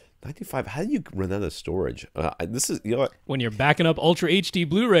 95. How do you run out of storage? This is, you know what? When you're backing up Ultra HD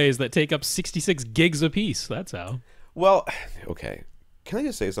Blu-rays that take up 66 gigs apiece. That's how. Well, okay. Can I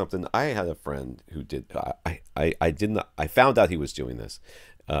just say something? I had a friend who did. I found out he was doing this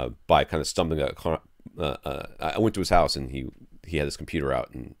by kind of stumbling. I went to his house and he had his computer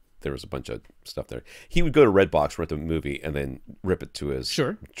out and there was a bunch of stuff there. He would go to Redbox, rent a movie, and then rip it to his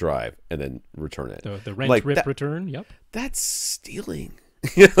drive and then return it. The rent, rip, return. Yep. That's stealing.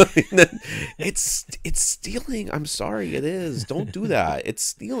 It's stealing. I'm sorry, it is. Don't do that. It's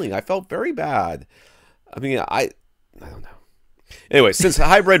stealing. I felt very bad. I mean, I don't know. Anyway, since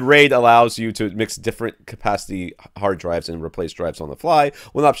hybrid RAID allows you to mix different capacity hard drives and replace drives on the fly,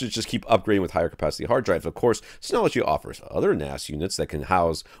 one option is just keep upgrading with higher capacity hard drives. Of course, Synology offers other NAS units that can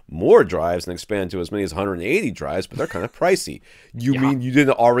house more drives and expand to as many as 180 drives, but they're kind of pricey. You mean you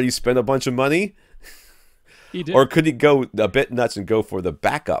didn't already spend a bunch of money? He did. Or could he go a bit nuts and go for the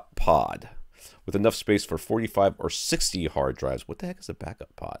backup pod with enough space for 45 or 60 hard drives? What the heck is a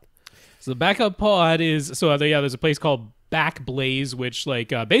backup pod? So the backup pod is there's a place called Backblaze, which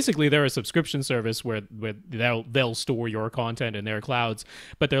basically they're a subscription service where they'll store your content in their clouds.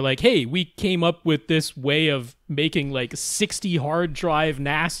 But they're like, hey, we came up with this way of making 60 hard drive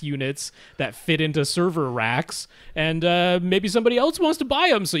NAS units that fit into server racks, and maybe somebody else wants to buy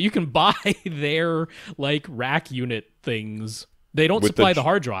them, so you can buy their rack unit things. They don't supply the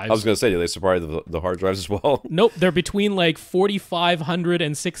hard drives. I was going to say, do they supply the hard drives as well? Nope, they're between $4,500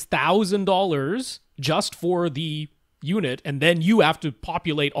 and $6,000 just for the unit, and then you have to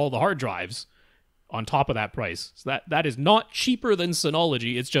populate all the hard drives on top of that price. So that is not cheaper than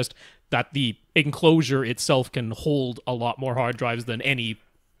Synology. It's just that the enclosure itself can hold a lot more hard drives than any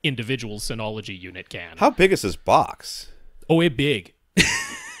individual Synology unit can. How big is this box? Oh, it's big.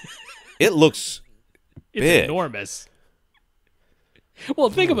 It looks big. It's enormous. Well,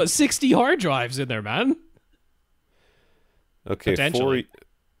 think about 60 hard drives in there, man. Okay,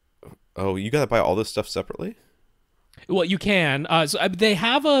 Oh, you got to buy all this stuff separately? Well, you can. So they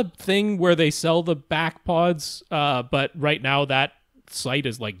have a thing where they sell the back pods, but right now that site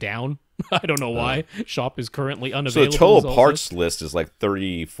is down. I don't know why. Shop is currently unavailable. So the total parts list is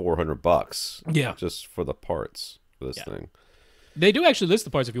 $3,400. Yeah, just for the parts for this thing. They do actually list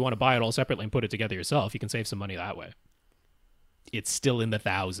the parts if you want to buy it all separately and put it together yourself. You can save some money that way. It's still in the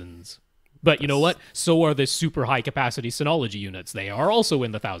thousands. But you know what? So are the super high capacity Synology units. They are also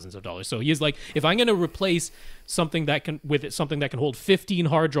in the thousands of dollars. So he is like, if I'm going to replace something that can hold 15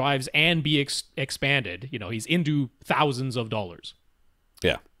 hard drives and be expanded, he's into thousands of dollars.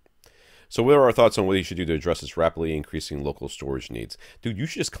 Yeah. So what are our thoughts on what he should do to address his rapidly increasing local storage needs? Dude, you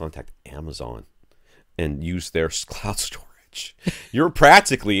should just contact Amazon and use their cloud storage. You're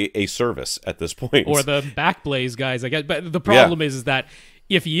practically a service at this point. Or the Backblaze guys, I guess. But the problem is that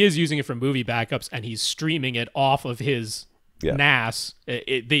if he is using it for movie backups and he's streaming it off of his NAS,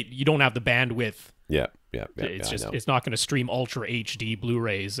 you don't have the bandwidth. It's not going to stream Ultra HD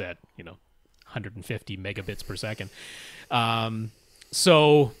Blu-rays at 150 megabits per second.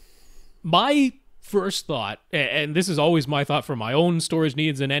 So my first thought, and this is always my thought for my own storage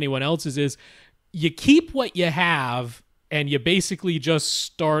needs and anyone else's, is you keep what you have and you basically just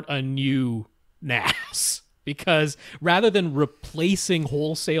start a new NAS. Because rather than replacing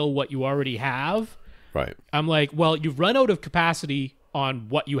wholesale what you already have, right? I'm like, well, you've run out of capacity on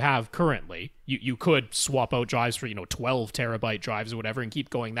what you have currently. You could swap out drives for 12 terabyte drives or whatever and keep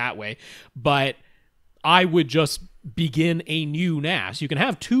going that way. But I would just begin a new NAS. You can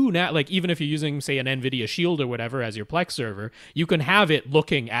have two NAS, like even if you're using, say, an NVIDIA Shield or whatever as your Plex server, you can have it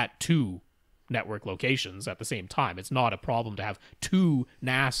looking at two network locations at the same time. It's not a problem to have two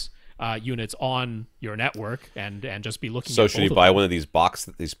NAS units on your network and just be looking. So at should you buy one of these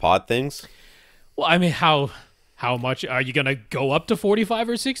these pod things? Well, I mean, how much are you gonna go up to 45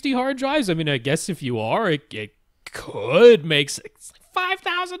 or 60 hard drives? I mean, I guess if you are, it could make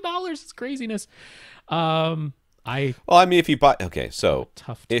 $5,000. It's craziness. Well, I mean, if you buy, so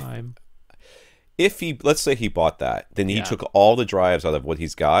tough time. If he, let's say he bought that, then he took all the drives out of what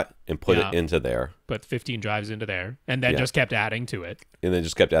he's got and put it into there. Put 15 drives into there, and then just kept adding to it. And then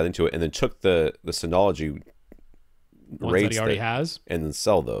took the Synology ones that he already has, and then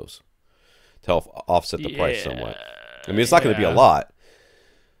sell those to help offset the price somewhat. I mean, it's not going to be a lot.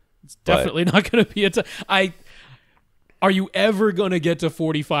 It's definitely not going to be Are you ever going to get to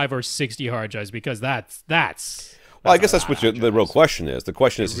 45 or 60 hard drives? Because that's well, I guess that's what the real question is. The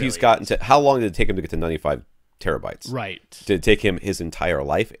question is, he's gotten to, how long did it take him to get to 95 terabytes? Right. Did it take him his entire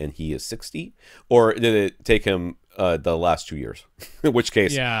life and he is 60? Or did it take him the last 2 years? In which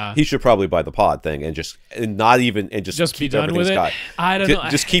case, he should probably buy the pod thing and just be done with it. I don't know.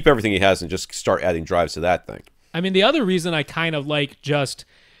 Just keep everything he has and just start adding drives to that thing. I mean, the other reason I kind of like just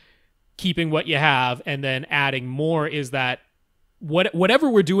keeping what you have and then adding more is that whatever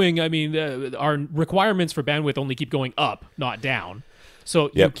we're doing, I mean, our requirements for bandwidth only keep going up, not down. So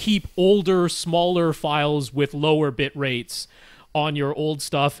you keep older, smaller files with lower bit rates on your old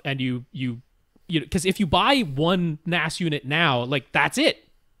stuff, and you because if you buy one NAS unit now, like that's it.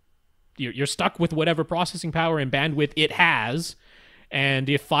 You're stuck with whatever processing power and bandwidth it has, and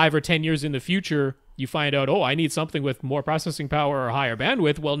if 5 or 10 years in the future you find out, I need something with more processing power or higher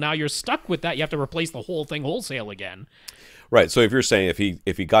bandwidth, well, now you're stuck with that. You have to replace the whole thing wholesale again. Right. So if you're saying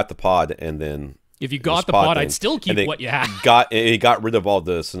if he got the pod and then if you got the pod, I'd still keep what you have. He got rid of all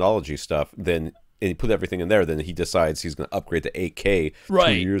the Synology stuff, then and he put everything in there. Then he decides he's going to upgrade to 8K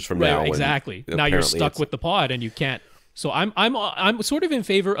 2 years from now. Exactly. Now you're stuck with the pod and you can't. So I'm sort of in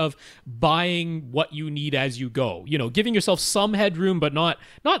favor of buying what you need as you go. Giving yourself some headroom, but not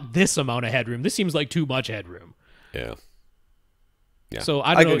this amount of headroom. This seems like too much headroom. Yeah. Yeah. So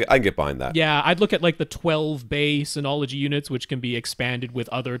I can get behind that. Yeah, I'd look at like the 12 bay Synology units, which can be expanded with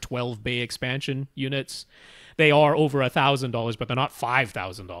other 12 bay expansion units. They are over $1,000, but they're not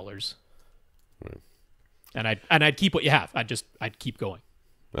 $5,000. Right. And I'd keep what you have. I'd keep going.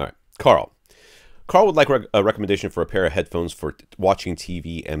 All right, Karl. Karl would like a recommendation for a pair of headphones for watching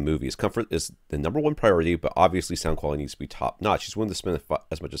TV and movies. Comfort is the #1 priority, but obviously sound quality needs to be top notch. He's willing to spend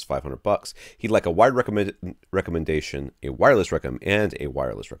as much as $500. He'd like a wide recommendation, a wireless and a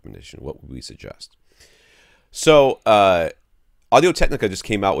wireless recommendation. What would we suggest? So, Audio-Technica just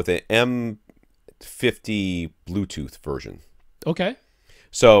came out with an M50 Bluetooth version. Okay.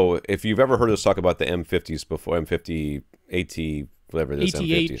 So, if you've ever heard us talk about the M50s before, M50 AT, whatever it is,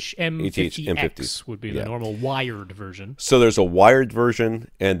 ATH-M50X would be the normal wired version. So there's a wired version,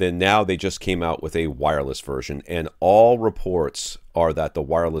 and then now they just came out with a wireless version, and all reports are that the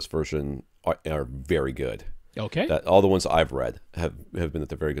wireless version are very good. Okay. That all the ones I've read have been that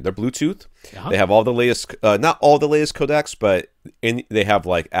they're very good. They're Bluetooth. They have all the latest, not all the latest codecs, but they have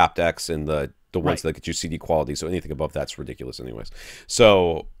like aptX and the ones that get you CD quality. So anything above that's ridiculous, anyways.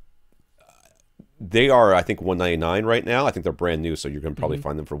 So they are, I think, $199 right now. I think they're brand new, so you're going to probably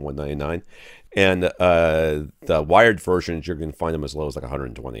find them for $199. And the wired versions, you're going to find them as low as like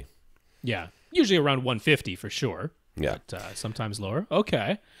 $120. Yeah, usually around $150 for sure. Yeah, but, sometimes lower.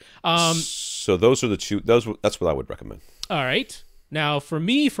 Okay. So those are the two. That's what I would recommend. All right. Now, for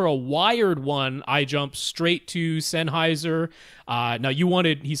me, for a wired one, I jump straight to Sennheiser. Now,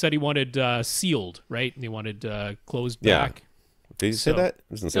 he said he wanted sealed, right? He wanted closed back. Did he say that?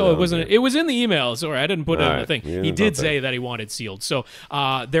 No, it wasn't. It was in the email. Sorry, I didn't put it in the thing. He did say that he wanted sealed. So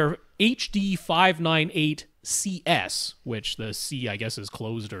their HD 598 CS, which the C, I guess, is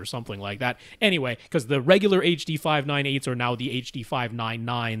closed or something like that. Anyway, because the regular HD 598s are now the HD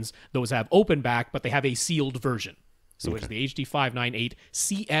 599s. Those have open back, but they have a sealed version. So it's the HD 598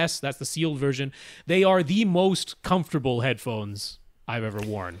 CS. That's the sealed version. They are the most comfortable headphones I've ever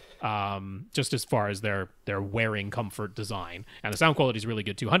worn, just as far as their wearing comfort design. And the sound quality is really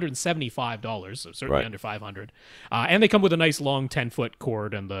good, too. $175, so certainly under $500. And they come with a nice long 10-foot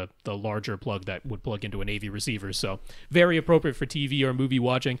cord and the larger plug that would plug into an AV receiver. So very appropriate for TV or movie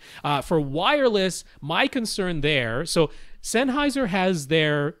watching. For wireless, my concern there, so Sennheiser has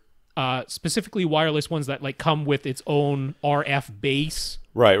their specifically wireless ones that like come with its own RF base.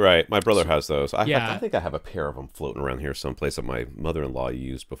 Right. My brother has those. I think I have a pair of them floating around here someplace that my mother-in-law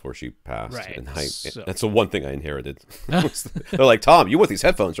used before she passed. Right. And that's the one thing I inherited. They're like, Tom, you want these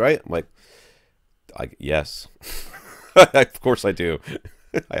headphones, right? I'm like, yes. Of course I do.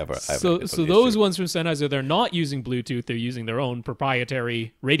 So those ones from Sennheiser, they're not using Bluetooth. They're using their own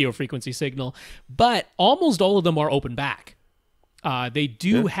proprietary radio frequency signal. But almost all of them are open back. They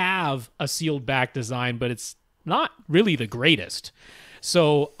do have a sealed back design, but it's not really the greatest.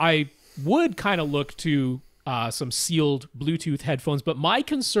 So I would kind of look to some sealed Bluetooth headphones, but my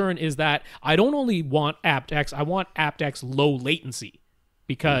concern is that I don't only want aptX, I want aptX low latency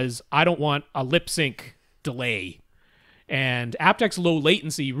because I don't want a lip sync delay. And aptX low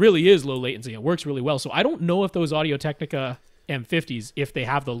latency really is low latency. It works really well. So I don't know if those Audio-Technica M50s, if they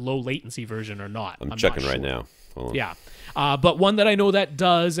have the low latency version or not. I'm checking right now. Yeah. But one that I know that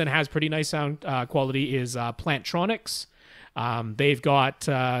does and has pretty nice sound quality is Plantronics. They've got,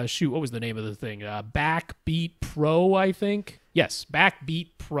 what was the name of the thing? Backbeat Pro, I think. Yes,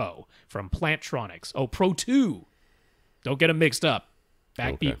 Backbeat Pro from Plantronics. Oh, Pro 2. Don't get them mixed up.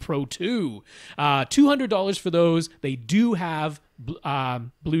 Backbeat Pro 2. $200 for those. They do have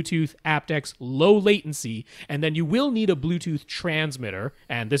Bluetooth aptX low latency, and then you will need a Bluetooth transmitter,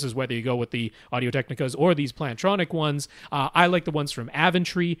 and this is whether you go with the Audio-Technicas or these Plantronic ones. I like the ones from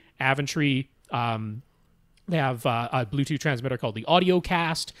AVRant. They have a Bluetooth transmitter called the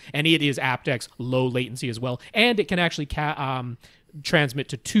AudioCast, and it is aptX low latency as well, and it can actually transmit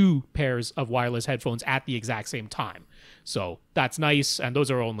to 2 pairs of wireless headphones at the exact same time. So that's nice, and those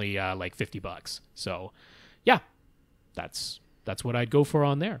are only like $50. So yeah, that's what I'd go for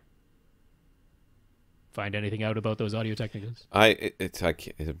on there. Find anything out about those Audio-Technicas?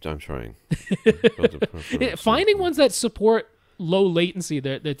 I'm trying. Finding ones that support low latency,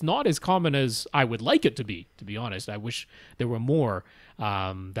 that's not as common as I would like it to be honest. I wish there were more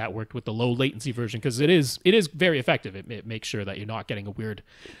that worked with the low latency version, because it is very effective. It makes sure that you're not getting a weird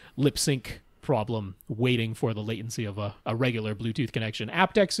lip sync problem waiting for the latency of a regular Bluetooth connection.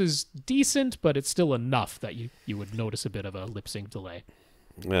 aptX is decent, but it's still enough that you would notice a bit of a lip sync delay.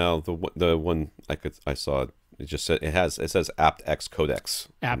 Well, the one I saw, it just said it says aptX codecs.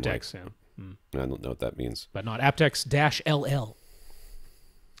 aptX, yeah. I don't know what that means. But not aptX-LL.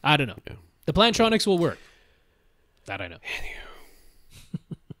 I don't know. Yeah. The Plantronics will work. That I know.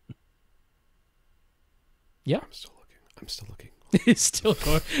 Yeah. I'm still looking. It's still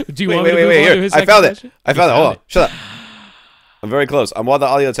going. Do you want me to move on to his second question? I found it. Hold on. Shut up. I'm very close. I'm on the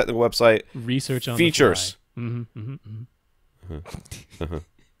Audio-Technica website. Research on features.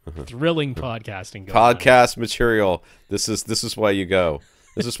 Thrilling podcasting. Podcast material. This is why you go.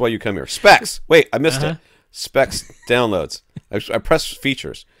 This is why you come here. Specs. Wait, I missed it. Specs downloads. I pressed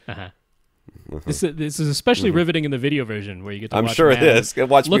features. This is especially riveting in the video version where you get to watch I'm sure it is.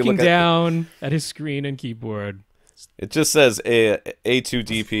 Watch me looking down at his screen and keyboard. It just says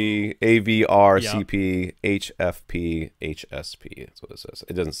A2DP, AVRCP, HFP, HSP. That's what it says.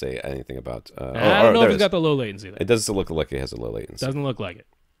 It doesn't say anything about... I don't know if it's got the low latency there. It doesn't look like it has a low latency. Doesn't look like it.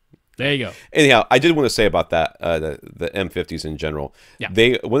 There you go. Anyhow, I did want to say about that, the M50s in general. Yeah.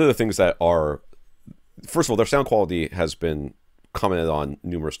 One of the things that are... First of all, their sound quality has been commented on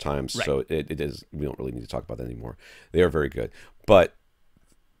numerous times, right. So it is... We don't really need to talk about that anymore. They are very good. But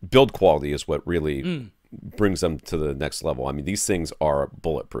build quality is what really... brings them to the next level. I mean, these things are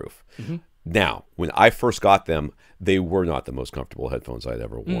bulletproof. Now, when I first got them, they were not the most comfortable headphones I'd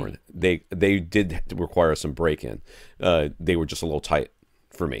ever worn. They did require some break-in. They were just a little tight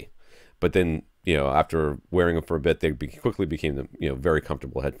for me. But then, after wearing them for a bit, they quickly became, very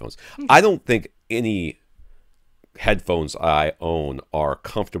comfortable headphones. I don't think any headphones I own are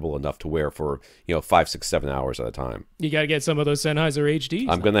comfortable enough to wear for 5, 6, 7 hours at a time. You got to get some of those Sennheiser HDs.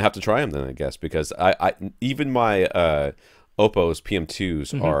 I'm gonna have to try them then, I guess, because I even my Oppo's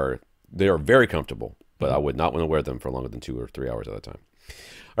PM2s are very comfortable, but I would not want to wear them for longer than 2 or 3 hours at a time.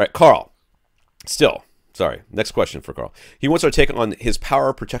 All right, Karl. Still, Sorry. Next question for Karl. He wants our take on his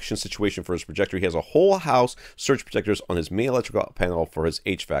power protection situation for his projector. He has a whole house surge protectors on his main electrical panel for his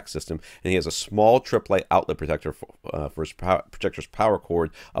HVAC system, and he has a small trip light outlet protector for his projector's power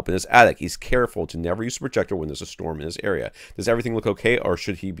cord up in his attic. He's careful to never use a projector when there's a storm in his area. Does everything look okay, or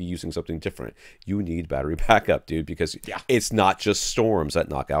should he be using something different? You need battery backup, dude, because it's not just storms that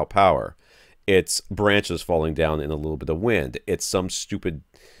knock out power. It's branches falling down in a little bit of wind. It's some stupid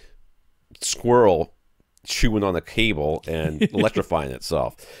squirrel chewing on a cable and electrifying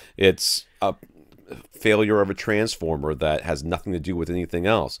itself. It's a failure of a transformer that has nothing to do with anything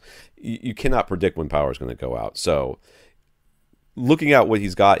else. You cannot predict when power is going to go out. So looking at what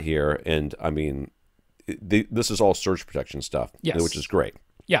he's got here, and I mean, this is all surge protection stuff, which is great.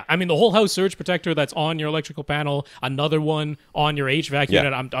 Yeah, I mean, the whole house surge protector that's on your electrical panel, another one on your HVAC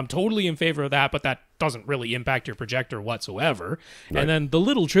unit, I'm totally in favor of that, but that doesn't really impact your projector whatsoever. Right. And then the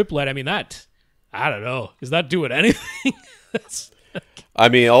little triplet, I mean, that, I don't know, is that doing anything? I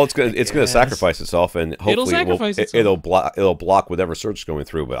mean, all it's going to sacrifice itself, and hopefully it'll block whatever surge is going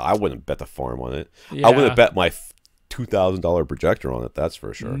through. But I wouldn't bet the farm on it. Yeah. I wouldn't bet my $2,000 projector on it. That's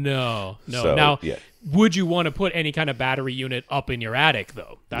for sure. No. So, now, would you want to put any kind of battery unit up in your attic,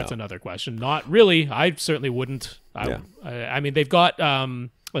 though? That's another question. Not really. I certainly wouldn't. I mean, they've got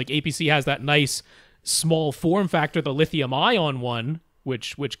like APC has that nice small form factor, the lithium ion one,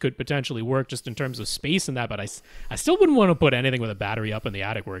 which could potentially work just in terms of space and that, but I still wouldn't want to put anything with a battery up in the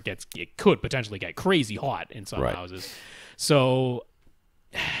attic where it could potentially get crazy hot in some houses. So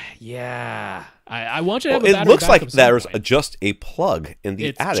I want you to have a battery. It looks like there's just a plug in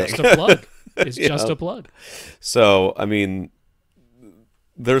the attic. It's just a plug. It's just a plug. So I mean,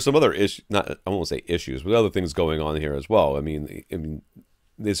 there's some other issues. I won't say issues, but other things going on here as well. I mean,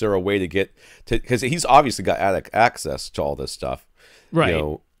 is there a way to get to? Because he's obviously got attic access to all this stuff. Right. You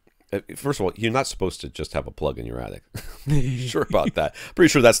know, first of all, you're not supposed to just have a plug in your attic. Sure about that. Pretty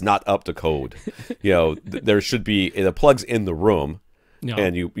sure that's not up to code. You know, there should be the plug's in the room,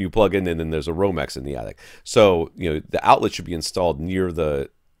 and you plug in, and then there's a Romex in the attic. So you know the outlet should be installed near the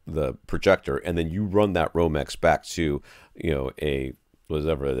projector, and then you run that Romex back to a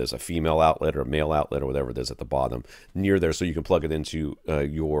whatever it is, a female outlet or a male outlet or whatever it is at the bottom near there, so you can plug it into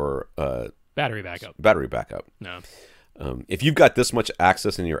your battery backup. No. If you've got this much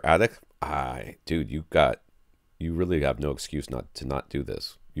access in your attic, dude, you really have no excuse not to do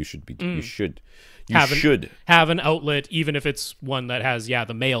this. You should be. You should have an outlet, even if it's one that has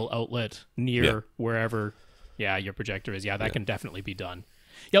the male outlet near wherever your projector is. That can definitely be done.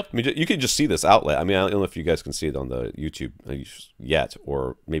 Yep. I mean, you can just see this outlet. I mean, I don't know if you guys can see it on the YouTube yet,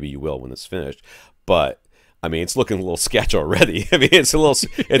 or maybe you will when it's finished. But I mean, it's looking a little sketch already. I mean, it's a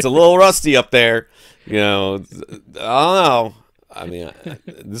little rusty up there. You know, I don't know. I mean,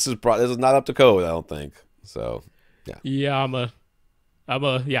 this is not up to code, I don't think. So, yeah. Yeah,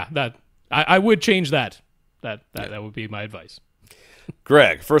 I would change that. That would be my advice.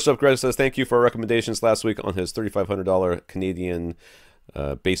 Greg, first up, Greg says thank you for our recommendations last week on his $3,500 Canadian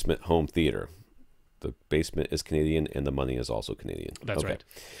basement home theater. The basement is Canadian, and the money is also Canadian. That's right.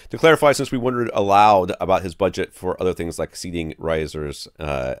 To clarify, since we wondered aloud about his budget for other things like seating risers,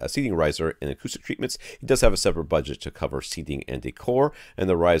 a seating riser, and acoustic treatments, he does have a separate budget to cover seating and decor, and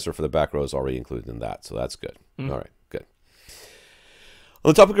the riser for the back row is already included in that, so that's good. All right, good. On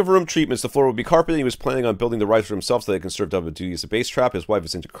the topic of room treatments, the floor will be carpeted. He was planning on building the riser himself so that it can serve double duty as a base trap. His wife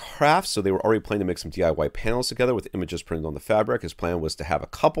is into crafts, so they were already planning to make some DIY panels together with images printed on the fabric. His plan was to have a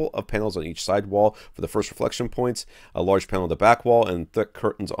couple of panels on each side wall for the first reflection points, a large panel on the back wall, and thick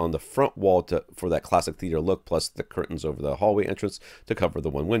curtains on the front wall for that classic theater look, plus the curtains over the hallway entrance to cover the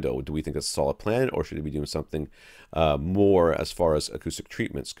one window. Do we think it's a solid plan, or should he be doing something more as far as acoustic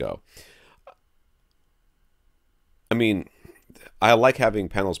treatments go? I mean, I like having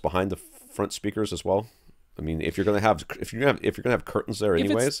panels behind the front speakers as well. I mean, if you're gonna have curtains there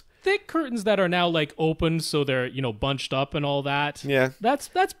anyways, it's thick curtains that are now like open, so they're bunched up and all that. Yeah, that's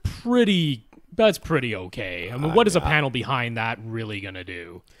pretty okay. I mean, what is a panel behind that really gonna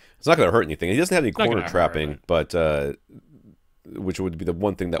do? It's not gonna hurt anything. He doesn't have any corner trapping, but which would be the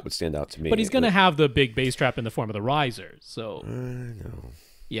one thing that would stand out to me. But he's gonna have the big bass trap in the form of the riser. So I know.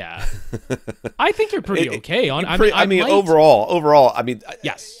 Yeah, I think you're pretty okay on. Overall, I mean,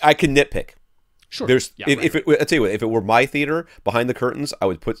 yes, I can nitpick. Sure. I'll tell you what, if it were my theater behind the curtains, I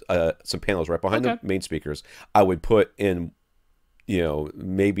would put some panels right behind the main speakers. I would put in,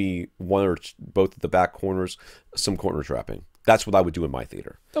 maybe one or both of the back corners, some corner trapping. That's what I would do in my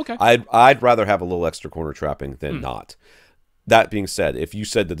theater. Okay. I'd rather have a little extra corner trapping than not. that being said, if you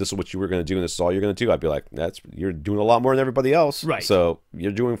said that this is what you were going to do and this is all you're going to do, I'd be like, you're doing a lot more than everybody else. Right. So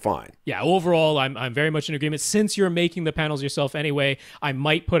you're doing fine. Yeah, overall, I'm very much in agreement. Since you're making the panels yourself anyway, I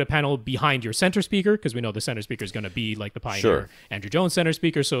might put a panel behind your center speaker, because we know the center speaker is going to be like the Pioneer Andrew Jones center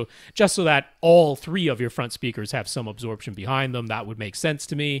speaker. So just so that all three of your front speakers have some absorption behind them, that would make sense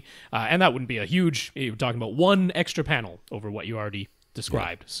to me. And that wouldn't be a huge, you're talking about one extra panel over what you already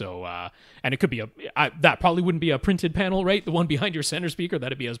described. So and it could be that probably wouldn't be a printed panel, right? The one behind your center speaker,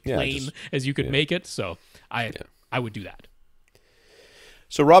 that'd be as plain as you could make it. So I would do that.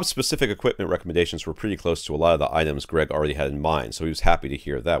 So Rob's specific equipment recommendations were pretty close to a lot of the items Greg already had in mind, so he was happy to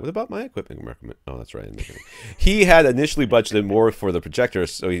hear that. What about my equipment recommend? Oh, that's right. He had initially budgeted more for the projector,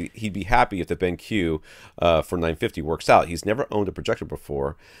 so he'd be happy if the BenQ for 950 works out. He's never owned a projector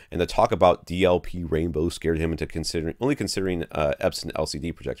before, and the talk about DLP Rainbow scared him into only considering Epson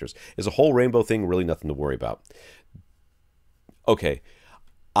LCD projectors. Is a whole rainbow thing really nothing to worry about? Okay,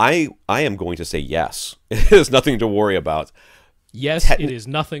 I am going to say yes. It is nothing to worry about. Yes, it is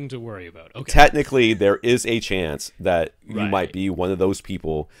nothing to worry about. Okay. Technically, there is a chance that you might be one of those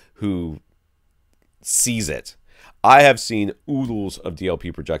people who sees it. I have seen oodles of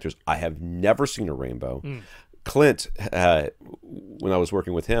DLP projectors. I have never seen a rainbow. Clint, when I was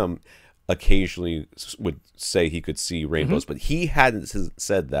working with him, occasionally would say he could see rainbows, but he hadn't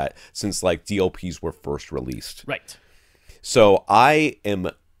said that since like DLPs were first released. Right. So I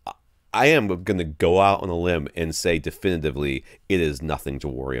am going to go out on a limb and say definitively it is nothing to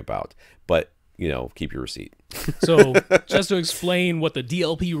worry about. But, you know, keep your receipt. So just to explain what the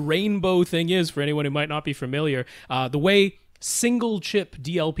DLP rainbow thing is for anyone who might not be familiar, the way single chip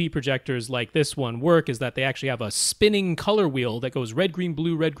DLP projectors like this one work is that they actually have a spinning color wheel that goes red, green,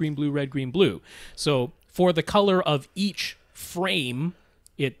 blue, red, green, blue, red, green, blue. So for the color of each frame,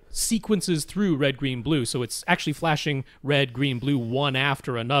 it sequences through red, green, blue. So it's actually flashing red, green, blue one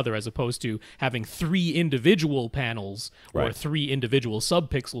after another, as opposed to having three individual panels or three individual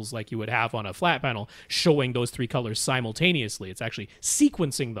subpixels like you would have on a flat panel showing those three colors simultaneously. It's actually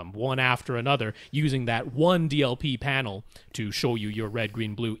sequencing them one after another using that one DLP panel to show you your red,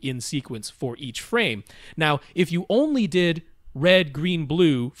 green, blue in sequence for each frame. Now, if you only did red, green,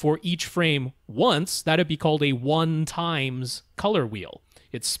 blue for each frame once, that'd be called a one times color wheel.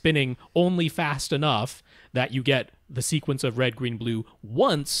 It's spinning only fast enough that you get the sequence of red, green, blue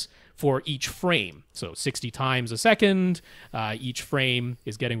once for each frame. So 60 times a second, each frame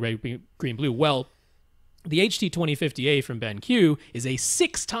is getting red, green, blue. Well, the HT2050A from BenQ is a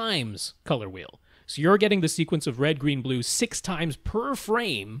 6 times color wheel. So you're getting the sequence of red, green, blue 6 times per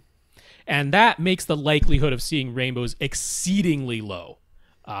frame, and that makes the likelihood of seeing rainbows exceedingly low.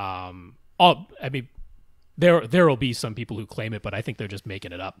 I mean, there will be some people who claim it, but I think they're just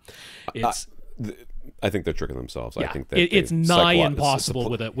making it up. I think they're tricking themselves. Yeah, I think that it's nigh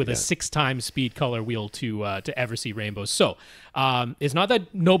impossible with a 6 times speed color wheel to ever see rainbows. So it's not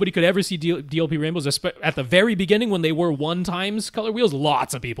that nobody could ever see DLP rainbows. At the very beginning, when they were 1 times color wheels,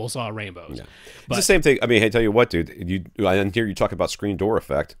 lots of people saw rainbows. Yeah. It's the same thing. I mean, hey, tell you what, dude. I hear you talk about screen door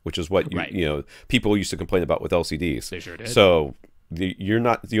effect, which is what you know people used to complain about with LCDs. They sure did. So you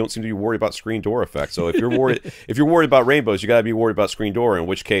don't seem to be worried about screen door effect. So if you're worried about rainbows, you got to be worried about screen door, in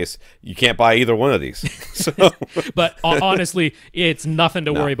which case you can't buy either one of these. So. But honestly, it's nothing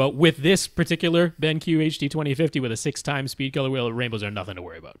to worry about with this particular BenQ HT2050 with a 6 times speed color wheel. Rainbows are nothing to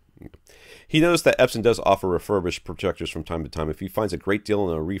worry about. He noticed that Epson does offer refurbished projectors from time to time. If he finds a great deal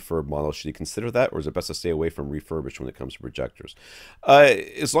on a refurb model, should he consider that, or is it best to stay away from refurbished when it comes to projectors?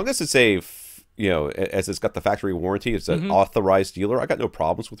 As long as it's as it's got the factory warranty, it's an authorized dealer, I got no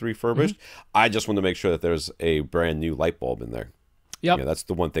problems with refurbished. I just want to make sure that there's a brand new light bulb in there. Yep. Yeah, that's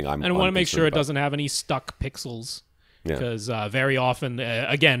the one thing I'm. And I want to make sure it doesn't have any stuck pixels. Because very often,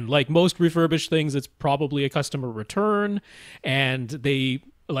 again, like most refurbished things, it's probably a customer return, and they,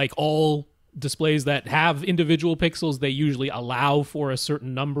 like all displays that have individual pixels, they usually allow for a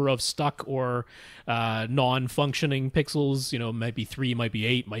certain number of stuck or non-functioning pixels. You know, might be 3, might be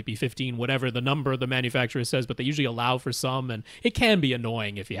 8, might be 15, whatever the number the manufacturer says, but they usually allow for some, and it can be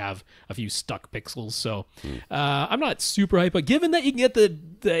annoying if you have a few stuck pixels. So I'm not super hyped, but given that you can get the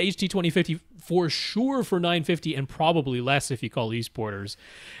HT2050 for sure for $950 and probably less if you call these porters,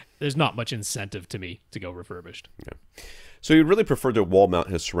 there's not much incentive to me to go refurbished. Yeah. So he really preferred to wall mount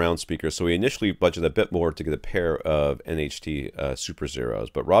his surround speakers, so he initially budgeted a bit more to get a pair of NHT Super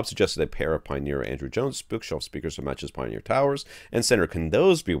Zeros, but Rob suggested a pair of Pioneer Andrew Jones bookshelf speakers to match his Pioneer towers and center. Can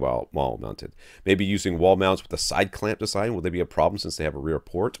those be wall mounted? Maybe using wall mounts with a side clamp design, will they be a problem since they have a rear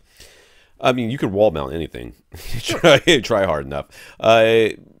port? I mean, you can wall mount anything. Try hard enough.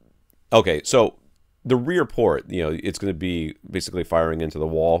 Okay, so the rear port, it's going to be basically firing into the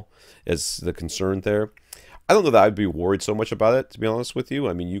wall is the concern there. I don't know that I'd be worried so much about it, to be honest with you.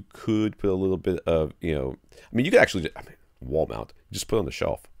 I mean, you could put a little bit of, you could actually, wall mount, just put it on the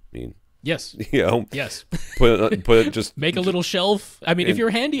shelf. I mean, yes. Yes. Put it just make a little shelf. I mean, if you're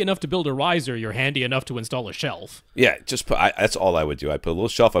handy enough to build a riser, you're handy enough to install a shelf. Yeah, just that's all I would do. I put a little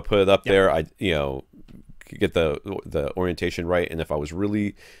shelf, I put it up there. I get the orientation right, and if I was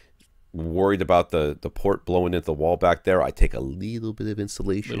really worried about the port blowing into the wall back there, I take a little bit of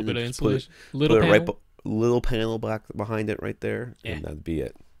insulation. Little panel back behind it right there, and that'd be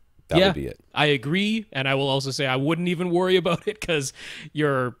it. That would be it. I agree, and I will also say I wouldn't even worry about it because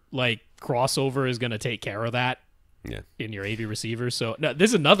your crossover is going to take care of that. Yeah. In your AV receiver. So no,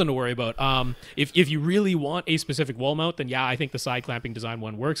 this is nothing to worry about. If you really want a specific wall mount, then I think the side clamping design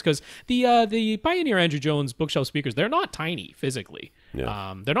one works because the Pioneer Andrew Jones bookshelf speakers, they're not tiny physically.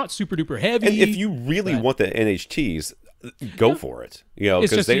 Yeah. They're not super duper heavy. And if you really want the NHTs, go for it.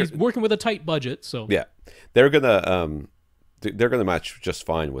 It's just he's working with a tight budget. So yeah, they're gonna match just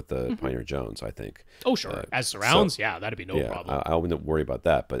fine with the Pioneer Jones, I think. Oh sure, as surrounds, that'd be no problem. I wouldn't worry about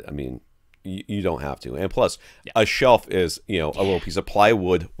that, but I mean, you don't have to. And plus, a shelf is a little piece of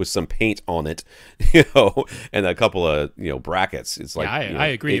plywood with some paint on it, and a couple of brackets. It's like I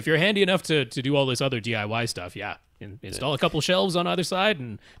agree. If you're handy enough to do all this other DIY stuff, install a couple shelves on either side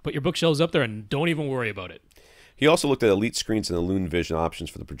and put your bookshelves up there, and don't even worry about it. He also looked at Elite screens and the Loon Vision options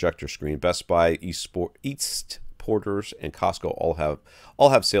for the projector screen. Best Buy, East Porters, and Costco all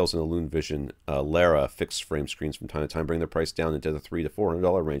have sales in the Loon Vision Lara fixed frame screens from time to time, bring their price down into the $300 to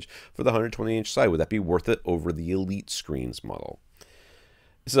 $400 range for the 120-inch side. Would that be worth it over the Elite screens model?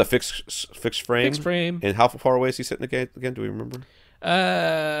 This is a fixed frame. Fixed frame. And how far away is he sitting again? Do we remember?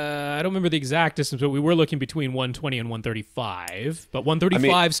 I don't remember the exact distance, but we were looking between 120 and 135. But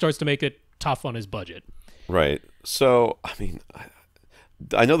 135 starts to make it tough on his budget. Right. So, I mean,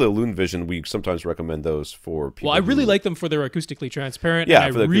 I know the Loon Vision, we sometimes recommend those for people. Well, I really like them for their acoustically transparent. Yeah,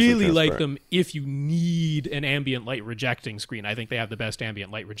 and I really like them if you need an ambient light rejecting screen. I think they have the best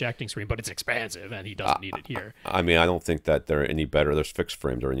ambient light rejecting screen, but it's expensive, and he doesn't need it here. I mean, I don't think that they're any better. Those fixed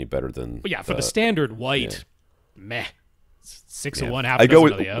frames are any better than... But yeah, for the standard white, meh. 6 of one, half a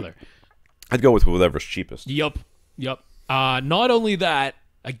dozen of the other. I'd go with whatever's cheapest. Yup. Not only that,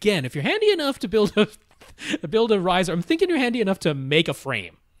 again, if you're handy enough to build a riser, I'm thinking you're handy enough to make a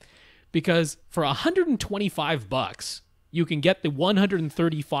frame, because for $125 you can get the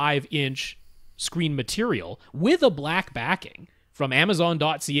 135-inch screen material with a black backing from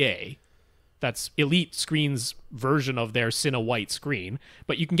Amazon.ca. That's Elite Screen's version of their Cine White screen,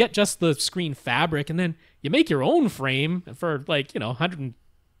 but you can get just the screen fabric, and then you make your own frame for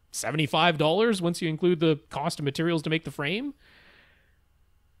 $175 once you include the cost of materials to make the frame.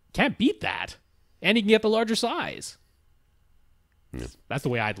 Can't beat that. And you can get the larger size. Yeah. That's the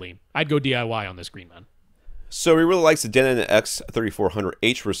way I'd lean. I'd go DIY on this screen, man. So he really likes the Denon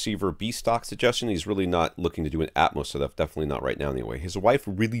X6300H receiver B-stock suggestion. He's really not looking to do an Atmos setup, definitely not right now anyway. His wife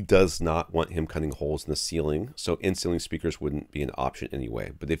really does not want him cutting holes in the ceiling, so in-ceiling speakers wouldn't be an option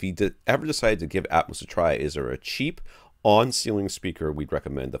anyway. But if he ever decided to give Atmos a try, is there a cheap on-ceiling speaker we'd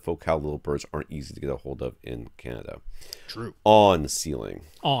recommend? The Focal Little Birds aren't easy to get a hold of in Canada. True. On-ceiling.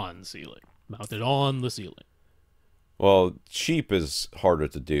 On-ceiling. Mounted on the ceiling. Well, cheap is harder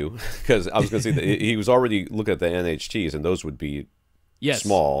to do, because I was going to say that he was already looking at the NHTs, and those would be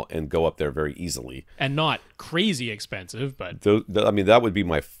small and go up there very easily. And not crazy expensive, but... I mean, that would be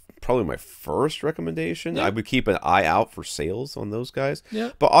probably my first recommendation. Yeah. I would keep an eye out for sales on those guys.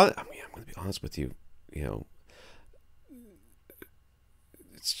 Yeah. But I'm going to be honest with you,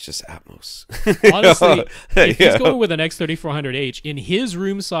 it's just Atmos. Honestly, if he's going with an X3400H, in his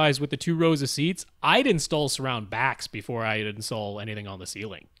room size with the 2 rows of seats, I'd install surround backs before I'd install anything on the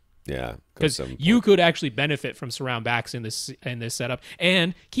ceiling. Yeah. Because you could actually benefit from surround backs in this setup.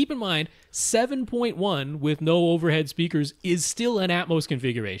 And keep in mind, 7.1 with no overhead speakers is still an Atmos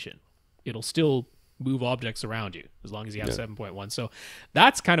configuration. It'll still move objects around you as long as you have 7.1. So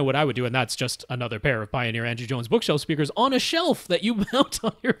that's kind of what I would do, and that's just another pair of Pioneer Andrew Jones bookshelf speakers on a shelf that you mount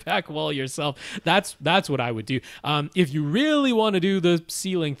on your back wall yourself. That's what I would do. If you really want to do the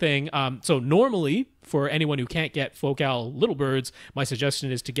ceiling thing, so normally for anyone who can't get Focal Little Birds, my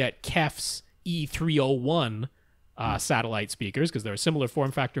suggestion is to get Kef's E301 satellite speakers, because they're a similar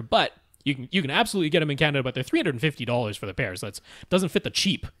form factor, but you can absolutely get them in Canada, but they're $350 for the pair, so that doesn't fit the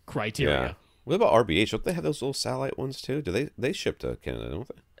cheap criteria. Yeah. What about RBH? Don't they have those little satellite ones too? Do they ship to Canada, don't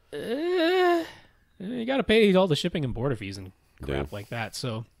they? You got to pay all the shipping and border fees and crap like that.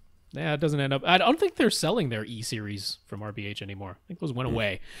 So Yeah, it doesn't end up. I don't think they're selling their E series from RBH anymore. I think those went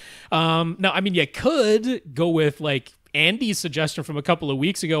away. Now, I mean, you could go with like Andy's suggestion from a couple of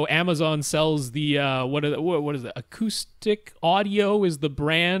weeks ago. Amazon sells the what is it? Acoustic Audio is the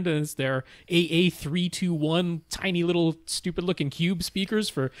brand, and it's their AA321 tiny little stupid looking cube speakers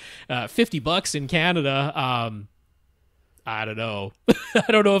for $50 in Canada. I don't know.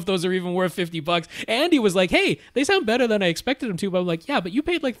 I don't know if those are even worth $50. Andy was like, hey, they sound better than I expected them to. But I'm like, yeah, but you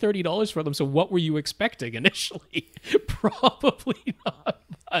paid like $30 for them. So what were you expecting initially? Probably not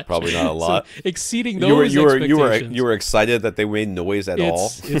much. Probably not a lot. So exceeding those expectations. You were excited that they made noise at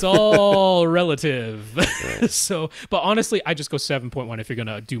all? It's all relative. Right. So, but honestly, I just go 7.1 if you're going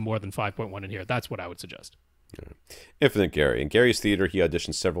to do more than 5.1 in here. That's what I would suggest. Infinite Gary. In Gary's theater, he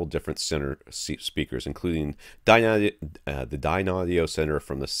auditioned several different center speakers, including the Denon Audio Center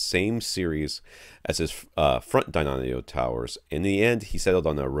from the same series as his front Denon Audio towers. In the end, he settled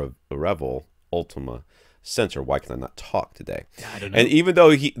on a Revel Ultima Center. Why can I not talk today? I don't know. And even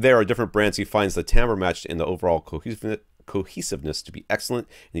though there are different brands, he finds the timbre matched in the overall cohesiveness to be excellent,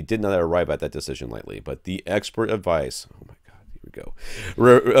 and he did not arrive at that decision lightly. But the expert advice, oh my go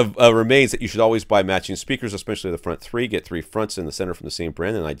remains that you should always buy matching speakers, especially the front three. Get 3 fronts in the center from the same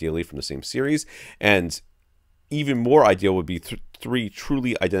brand and ideally from the same series, and even more ideal would be 3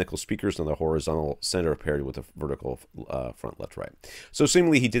 truly identical speakers on the horizontal center paired with a vertical front left right. So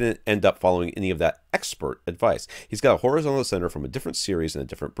seemingly he didn't end up following any of that expert advice. He's got a horizontal center from a different series and a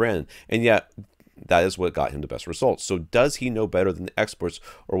different brand, and yet that is what got him the best results. So does he know better than the experts,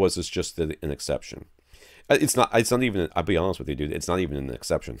 or was this just an exception? It's not even. I'll be honest with you, dude. It's not even an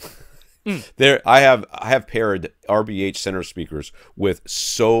exception. I have paired RBH center speakers with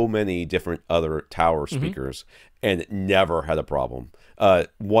so many different other tower speakers, and never had a problem.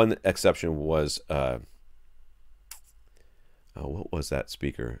 One exception was what was that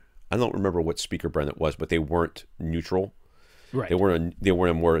speaker? I don't remember what speaker brand it was, but they weren't neutral. Right. They weren't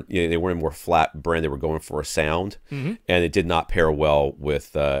a more flat brand. They were going for a sound, and it did not pair well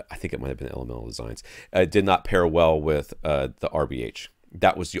with. I think it might have been Elemental Designs. It did not pair well with the RBH.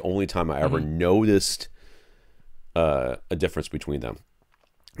 That was the only time I ever noticed a difference between them.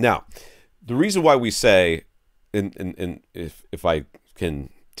 Now, the reason why we say, and if I can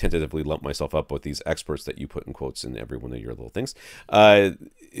tentatively lump myself up with these experts that you put in quotes in every one of your little things,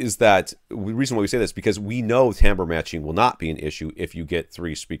 is that the reason why we say this, because we know timbre matching will not be an issue if you get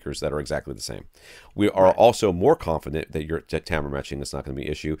 3 speakers that are exactly the same. We are also more confident that your timbre matching is not going to be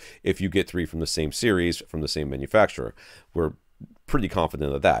an issue if you get 3 from the same series, from the same manufacturer. We're pretty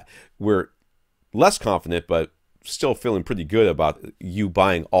confident of that. We're less confident, but still feeling pretty good about you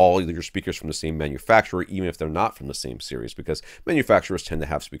buying all your speakers from the same manufacturer, even if they're not from the same series, because manufacturers tend to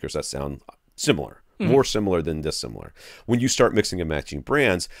have speakers that sound similar, more similar than dissimilar. When you start mixing and matching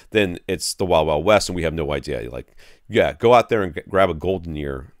brands, then it's the Wild Wild West, and we have no idea. Like, yeah, go out there and grab a Golden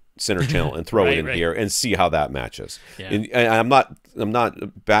Ear center channel and throw it in here and see how that matches. Yeah. And I'm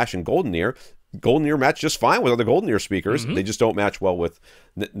not bashing Golden Ear. Golden Ear match just fine with other Golden Ear speakers. They just don't match well with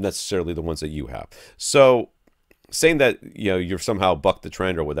necessarily the ones that you have. So saying that, you know, you're somehow bucked the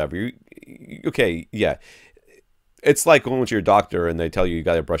trend or whatever, okay, yeah. It's like going to your doctor and they tell you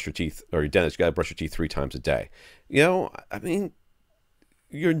got to brush your teeth, or your dentist, you got to brush your teeth 3 times a day. You know, I mean,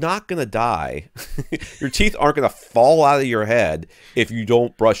 you're not going to die. Your teeth aren't going to fall out of your head if you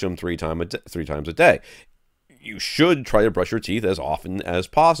don't brush them 3 times a day. You should try to brush your teeth as often as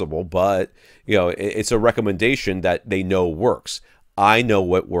possible, but, you know, it's a recommendation that they know works. I know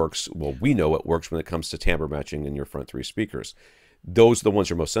what works. Well, we know what works when it comes to timbre matching in your front 3 speakers. Those are the ones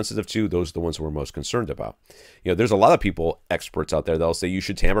you're most sensitive to. Those are the ones we're most concerned about. You know, there's a lot of people, experts out there, that'll say you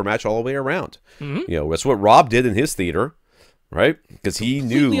should timbre match all the way around. You know, that's what Rob did in his theater, right? Because he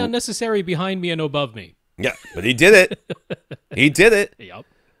knew. Completely unnecessary behind me and above me. Yeah, but he did it. He did it. Yep.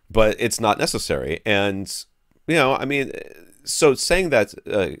 But it's not necessary. And, you know, I mean, so saying that,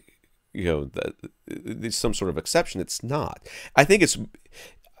 you know, that there's some sort of exception, it's not. I think it's,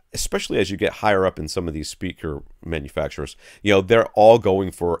 especially as you get higher up in some of these speaker manufacturers, you know, they're all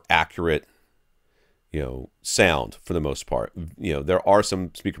going for accurate, you know, sound for the most part. You know, there are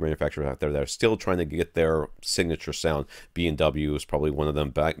some speaker manufacturers out there that are still trying to get their signature sound. B&W is probably one of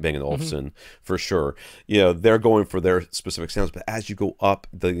them, Bang & Olufsen for sure. You know, they're going for their specific sounds, but as you go up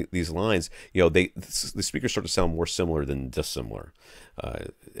these lines, you know, the speakers start to sound more similar than dissimilar.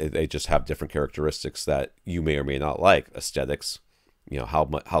 They just have different characteristics that you may or may not like. Aesthetics, you know,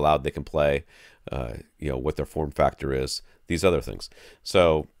 how loud they can play, you know, what their form factor is, these other things.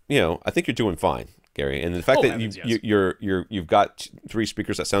 So, you know, I think you're doing fine, Gary. And the fact that you've got 3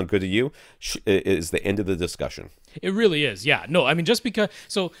 speakers that sound good to you is the end of the discussion. It really is. Yeah. No, I mean, just because,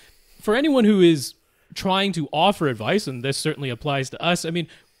 so for anyone who is trying to offer advice, and this certainly applies to us, I mean,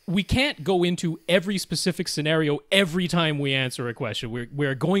 we can't go into every specific scenario every time we answer a question.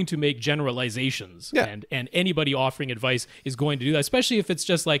 We're going to make generalizations, and anybody offering advice is going to do that, especially if it's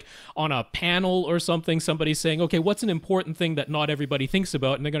just like on a panel or something, somebody's saying, okay, what's an important thing that not everybody thinks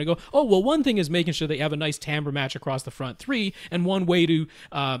about? And they're going to go, oh, well, one thing is making sure that you have a nice timbre match across the front three, and one way to,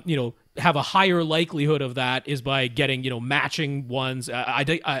 have a higher likelihood of that is by getting, matching ones.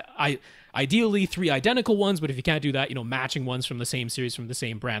 Ideally 3 identical ones, but if you can't do that, matching ones from the same series from the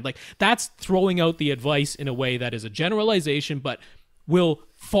same brand. Like, that's throwing out the advice in a way that is a generalization, but will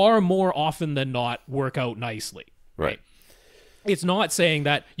far more often than not work out nicely. Right. It's not saying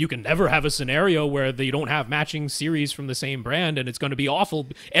that you can never have a scenario where you don't have matching series from the same brand and it's going to be awful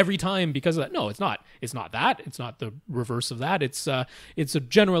every time because of that. No, it's not. It's not that. It's not the reverse of that. It's a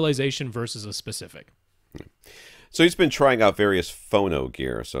generalization versus a specific. So he's been trying out various phono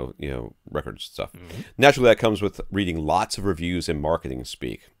gear, so, record stuff. Naturally, that comes with reading lots of reviews and marketing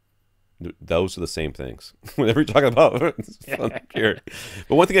speak. Those are the same things whenever you're talking about phono gear.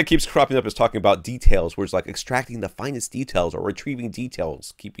 But one thing that keeps cropping up is talking about details, where it's like extracting the finest details or retrieving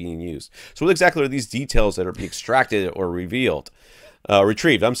details keep being used. So what exactly are these details that are being extracted or retrieved?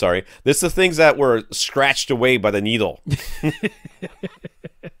 This is the things that were scratched away by the needle.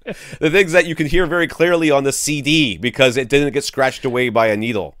 The things that you can hear very clearly on the CD because it didn't get scratched away by a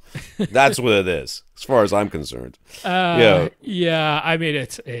needle. That's what it is, as far as I'm concerned. Yeah, I mean,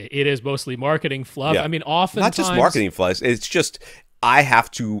 it is mostly marketing fluff. Yeah. I mean, oftentimes... Not just marketing fluff. It's just, I have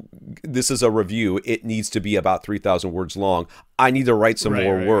to... This is a review. It needs to be about 3,000 words long. I need to write some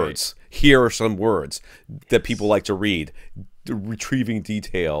more words. Right. Here are some words that people like to read. Retrieving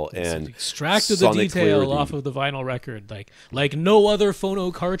detail and extracted the detail clarity off of the vinyl record like no other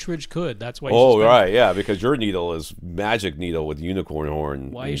phono cartridge could. That's why because your needle is magic needle with unicorn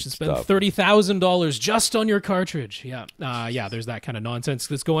horn. Why you should spend $30,000 just on your cartridge. There's that kind of nonsense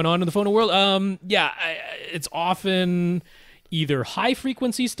that's going on in the phono world. It's often either high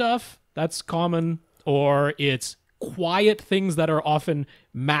frequency stuff that's common, or it's quiet things that are often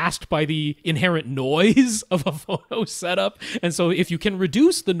masked by the inherent noise of a phono setup. And so if you can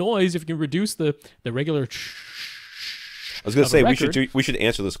reduce the noise, if you can reduce the regular I was going to say we should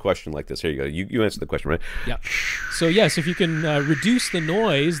answer this question like this. Here you go. You answer the question, right? Yeah. So yes, if you can reduce the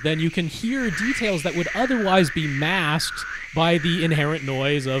noise, then you can hear details that would otherwise be masked by the inherent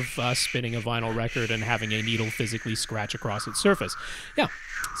noise of spinning a vinyl record and having a needle physically scratch across its surface. Yeah.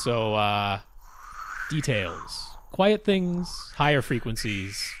 So details. Quiet things, higher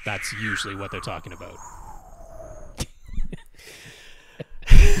frequencies, that's usually what they're talking about.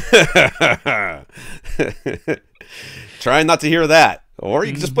 Trying not to hear that. Or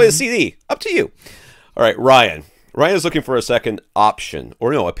you can just play the CD. Up to you. All right, Ryan. Ryan is looking for a second option.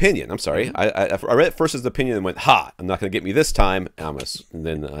 Or no, opinion. I'm sorry. I read it first as opinion and went, I'm not going to get me this time. And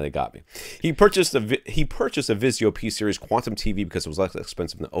then they got me. He purchased a Vizio P-Series Quantum TV because it was less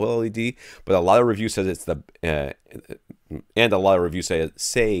expensive than OLED, but a lot of reviews says it's the... and a lot of reviews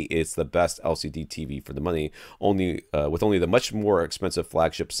say it's the best LCD TV for the money, with only the much more expensive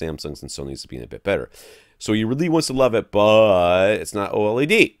flagship Samsungs and Sony's being a bit better. So he really wants to love it, but it's not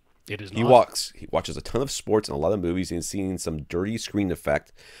OLED. It is not. He watches a ton of sports and a lot of movies, and he's seen some dirty screen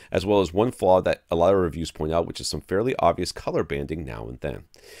effect, as well as one flaw that a lot of reviews point out, which is some fairly obvious color banding now and then.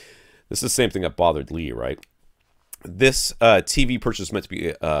 This is the same thing that bothered Lee, right? This TV purchase is meant to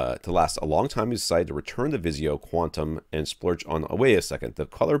be to last a long time. He decided to return the Vizio Quantum and splurge on. Oh, wait a second. The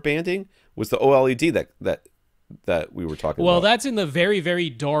color banding was the OLED that we were talking about. Well, that's in the very, very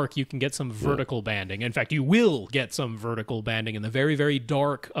dark. You can get some vertical banding. In fact, you will get some vertical banding in the very, very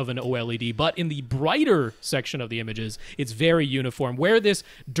dark of an OLED. But in the brighter section of the images, it's very uniform. Where this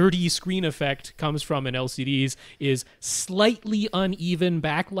dirty screen effect comes from in LCDs is slightly uneven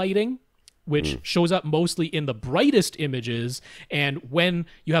backlighting, which shows up mostly in the brightest images. And when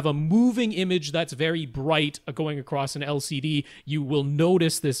you have a moving image that's very bright going across an LCD, you will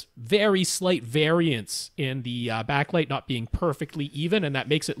notice this very slight variance in the backlight not being perfectly even, and that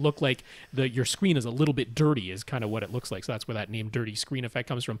makes it look like your screen is a little bit dirty, is kind of what it looks like. So that's where that name dirty screen effect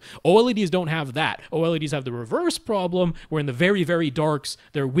comes from. OLEDs don't have that. OLEDs have the reverse problem, where in the very, very darks,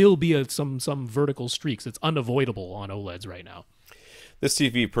 there will be some vertical streaks. It's unavoidable on OLEDs right now. This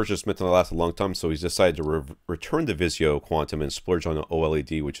TV purchase meant to last a long time, so he's decided to return to Vizio Quantum and splurge on an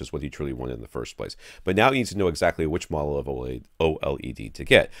OLED, which is what he truly wanted in the first place. But now he needs to know exactly which model of OLED to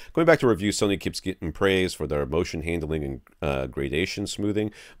get. Going back to review, Sony keeps getting praise for their motion handling and gradation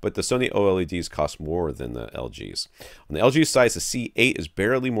smoothing, but the Sony OLEDs cost more than the LGs. On the LG side, the C8 is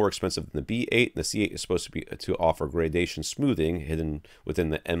barely more expensive than the B8, and the C8 is supposed to offer gradation smoothing hidden within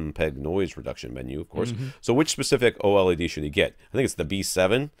the MPEG noise reduction menu, of course. So which specific OLED should he get? I think it's the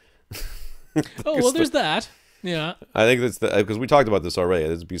B7. Oh, well, there's that. Yeah. I think that's because we talked about this already.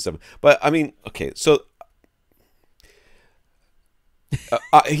 It's B7. But I mean, okay, so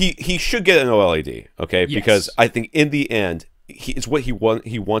he should get an OLED, okay? Yes. Because I think in the end, it's what he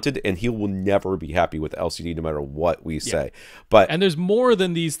wanted, and he will never be happy with LCD no matter what we say. But and there's more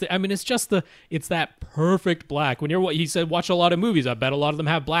than these. I mean, it's just it's that perfect black. When you're what he said, watch a lot of movies. I bet a lot of them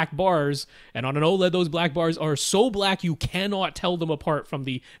have black bars, and on an OLED, those black bars are so black you cannot tell them apart from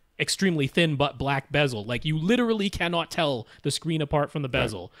the extremely thin but black bezel. Like, you literally cannot tell the screen apart from the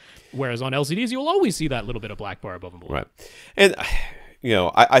bezel. Right. Whereas on LCDs, you'll always see that little bit of black bar above and below. Right, and you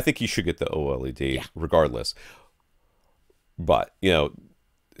know, I think he should get the OLED regardless. But, you know,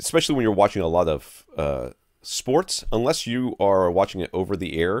 especially when you're watching a lot of sports, unless you are watching it over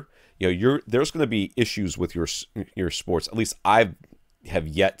the air, you know, there's going to be issues with your sports. At least I have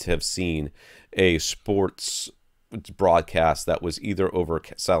yet to have seen a sports broadcast that was either over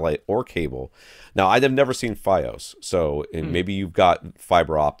satellite or cable. Now, I've never seen Fios, so maybe you've got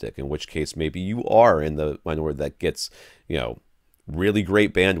fiber optic, in which case maybe you are in the minority that gets, you know, really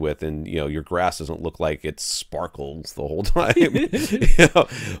great bandwidth, and you know, your grass doesn't look like it sparkles the whole time. You know?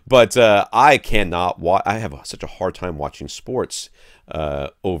 But I cannot watch. I have such a hard time watching sports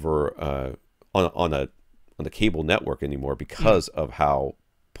over on a cable network anymore because of how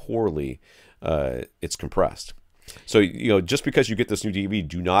poorly it's compressed. So, you know, just because you get this new TV,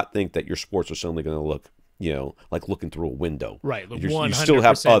 do not think that your sports are suddenly going to look, you know, like looking through a window. Right. You still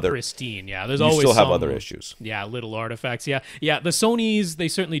have other pristine. Yeah. There's always still have other issues. Yeah. Little artifacts. Yeah. Yeah. The Sonys, they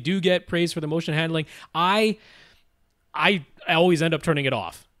certainly do get praise for the motion handling. I always end up turning it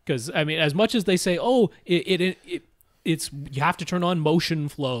off because, I mean, as much as they say, oh, it's you have to turn on motion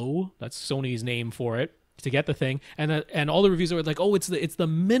flow. That's Sony's name for it to get the thing. And all the reviews are like, oh, it's the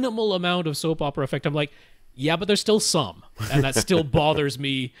minimal amount of soap opera effect. I'm like, yeah, but there's still some, and that still bothers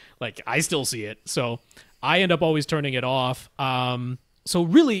me. Like, I still see it, so I end up always turning it off. So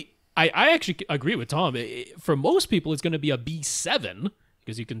really, I actually agree with Tom. For most people, it's going to be a B7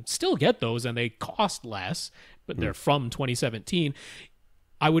 because you can still get those, and they cost less, but they're from 2017.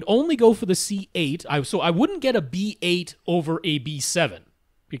 I would only go for the C8. So I wouldn't get a B8 over a B7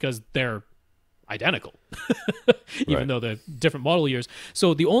 because they're identical, even though they're different model years.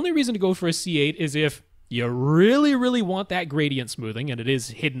 So the only reason to go for a C8 is if you really, really want that gradient smoothing, and it is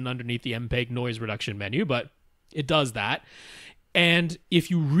hidden underneath the MPEG noise reduction menu, but it does that. And if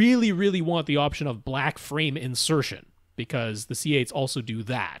you really, really want the option of black frame insertion, because the C8s also do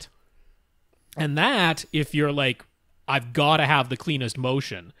that. And that, if you're like, I've got to have the cleanest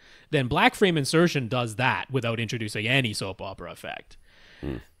motion, then black frame insertion does that without introducing any soap opera effect.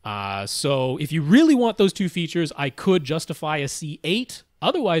 So if you really want those two features, I could justify a C8.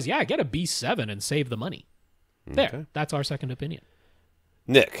 Otherwise, yeah, get a B7 and save the money. There, that's our second opinion.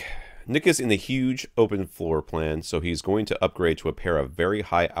 Nick is in a huge open floor plan, so he's going to upgrade to a pair of very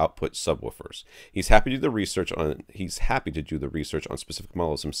high output subwoofers. He's happy to do the research on specific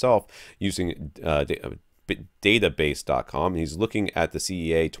models himself using database.com, and he's looking at the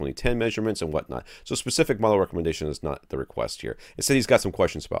CEA 2010 measurements and whatnot. So specific model recommendation is not the request here. Instead, he's got some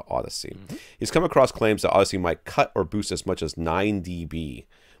questions about Odyssey. He's come across claims that Odyssey might cut or boost as much as 9 dB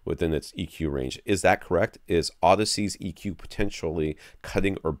within its EQ range. Is that correct? Is Odyssey's EQ potentially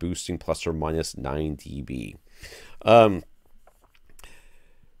cutting or boosting plus or minus 9 dB?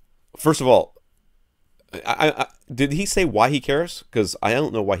 First of all, did he say why he cares? Because I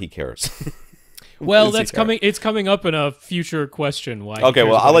don't know why he cares. Well, that's coming. It's coming up in a future question. Why? Okay,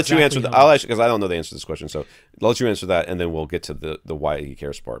 well, I'll let you answer that. I'll actually, because I don't know the answer to this question, so I'll let you answer that, and then we'll get to the why he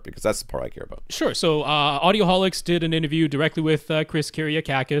cares part, because that's the part I care about. Sure. So, Audioholics did an interview directly with Chris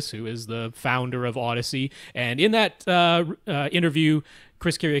Kyriakakis, who is the founder of Odyssey, and in that interview,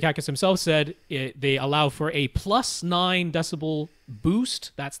 Chris Kyriakakis himself said they allow for a plus 9 decibel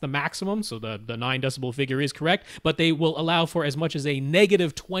boost. That's the maximum, so the 9 decibel figure is correct, but they will allow for as much as a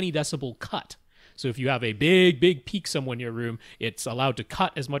negative 20 decibel cut. So if you have a big peak somewhere in your room, it's allowed to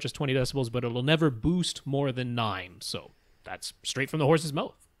cut as much as 20 decibels, but it'll never boost more than 9. So that's straight from the horse's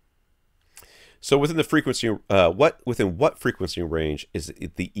mouth. So within the frequency, within what frequency range is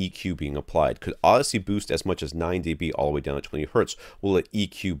the EQ being applied? Could Odyssey boost as much as 9 dB all the way down to 20 hertz? Will it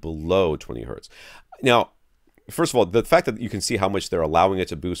EQ below 20 hertz? Now, first of all, the fact that you can see how much they're allowing it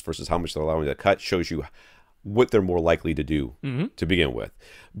to boost versus how much they're allowing it to cut shows you what they're more likely to do to begin with.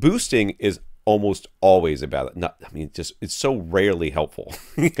 Boosting is almost always about it. I mean, just it's so rarely helpful.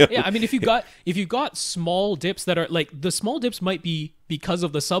 Yeah, I mean, if you got small dips that are like, the small dips might be because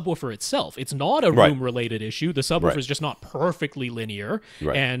of the subwoofer itself. It's not a room related issue. The subwoofer is just not perfectly linear,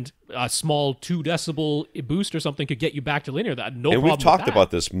 and a small 2 decibel boost or something could get you back to linear. That no problem. And we've talked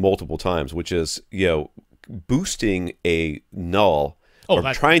about this multiple times, which is, you know, boosting a null or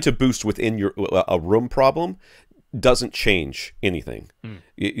trying to boost within your a room problem doesn't change anything.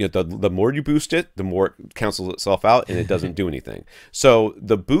 You know, the more you boost it, the more it cancels itself out, and it doesn't do anything. So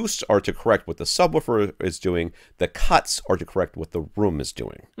the boosts are to correct what the subwoofer is doing. The cuts are to correct what the room is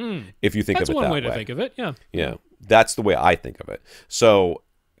doing. If you think of it that way. That's one way to think of it. Yeah. Yeah, that's the way I think of it. So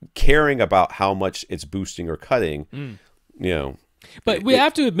caring about how much it's boosting or cutting, you know. But we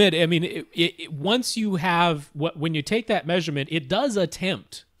have to admit, I mean, once you have when you take that measurement, it does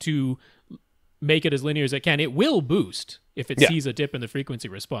attempt to make it as linear as it can. It will boost if it sees a dip in the frequency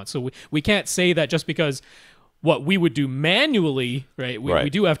response. So we can't say that just because what we would do manually, right?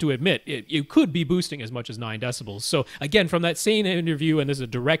 We do have to admit it could be boosting as much as 9 decibels. So again, from that same interview, and this is a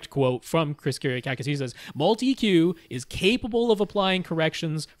direct quote from Chris Kyriakakis, he says, Multi-EQ is capable of applying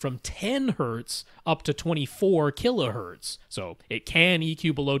corrections from 10 hertz up to 24 kilohertz. So it can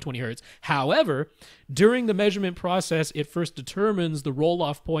EQ below 20 hertz. However, during the measurement process, it first determines the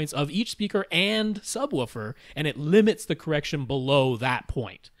roll-off points of each speaker and subwoofer, and it limits the correction below that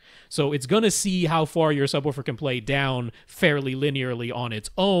point. So it's going to see how far your subwoofer can play down fairly linearly on its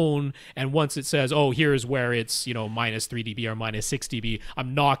own. And once it says, oh, here's where it's, you know, minus 3 dB or minus 6 dB,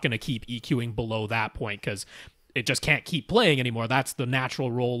 I'm not going to keep EQing below that point because it just can't keep playing anymore. That's the natural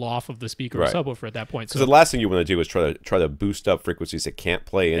roll off of the speaker or subwoofer at that point. So the last thing you want to do is try to boost up frequencies that can't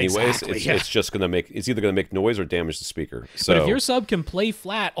play anyways. It's just going to it's either going to make noise or damage the speaker. So but if your sub can play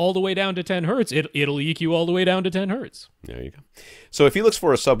flat all the way down to 10 hertz, it'll EQ all the way down to 10 hertz. There you go. So if he looks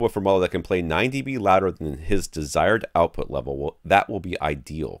for a subwoofer model that can play 9 dB louder than his desired output level, well, that will be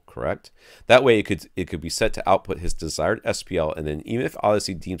ideal, correct? That way it could be set to output his desired SPL, and then even if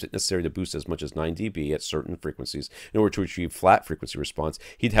Odyssey deems it necessary to boost as much as 9 dB at certain frequencies in order to achieve flat frequency response,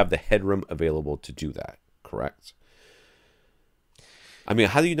 he'd have the headroom available to do that, correct? I mean,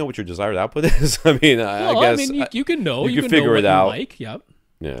 how do you know what your desired output is? I mean, I guess you can know. You can figure it out. Yep.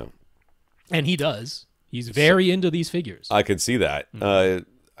 Yeah. And he does. He's very into these figures. I can see that.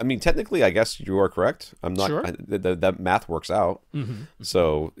 I mean, technically, I guess you are correct. I'm not. Sure. That math works out.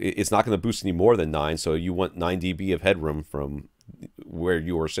 So it's not going to boost any more than 9. So you want 9 dB of headroom from where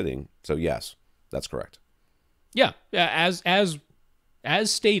you are sitting. So yes, that's correct. Yeah, as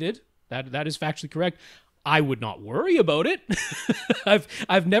stated, that is factually correct. I would not worry about it.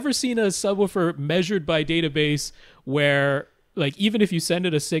 I've never seen a subwoofer measured by database where, like, even if you send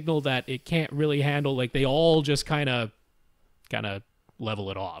it a signal that it can't really handle, like, they all just kind of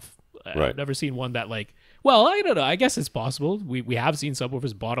level it off. I've never seen one that, like, well, I don't know. I guess it's possible. We have seen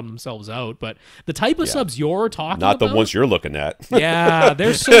subwoofers bottom themselves out, but the type of subs you're talking about, not the ones you're looking at. Yeah,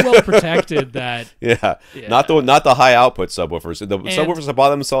 they're so well protected that not the high output subwoofers. The subwoofers that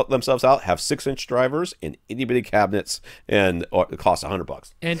bottom themselves out have 6-inch drivers and itty bitty cabinets, and it costs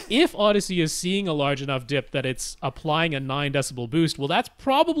 $100. And if Odyssey is seeing a large enough dip that it's applying a 9 decibel boost, well, that's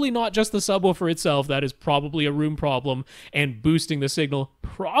probably not just the subwoofer itself. That is probably a room problem, and boosting the signal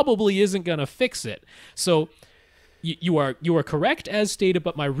probably isn't going to fix it. So you are correct as stated,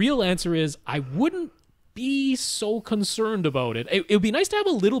 but my real answer is I wouldn't be so concerned about it. It would be nice to have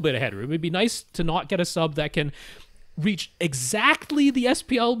a little bit of headroom. It would be nice to not get a sub that can reach exactly the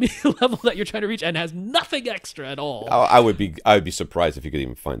SPL level that you're trying to reach and has nothing extra at all. I would be surprised if you could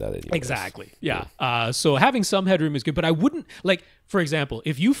even find that anyways. Exactly. Yeah. So having some headroom is good, but I wouldn't, like, for example,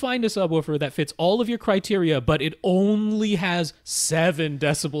 if you find a subwoofer that fits all of your criteria, but it only has 7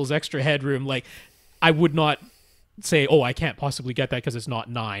 decibels extra headroom, like, I would not say, oh, I can't possibly get that because it's not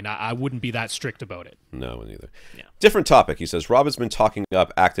 9. I wouldn't be that strict about it. No, neither. Yeah. Different topic. He says, Rob has been talking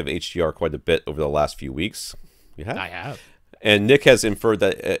up active HDR quite a bit over the last few weeks. You have? I have. And Nick has inferred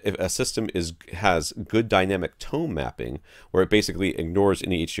that if a system has good dynamic tone mapping, where it basically ignores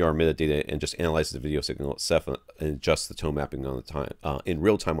any HDR metadata and just analyzes the video signal itself and adjusts the tone mapping on the time in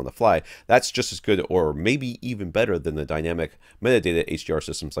real time on the fly, that's just as good or maybe even better than the dynamic metadata HDR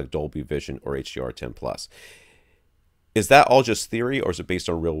systems like Dolby Vision or HDR10+. Is that all just theory, or is it based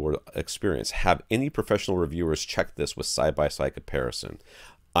on real-world experience? Have any professional reviewers checked this with side-by-side comparison?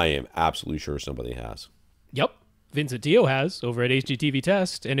 I am absolutely sure somebody has. Yep. Vincent Dio has over at HGTV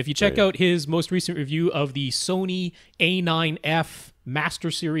Test. And if you check out his most recent review of the Sony A9F Master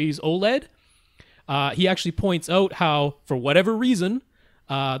Series OLED, he actually points out how, for whatever reason,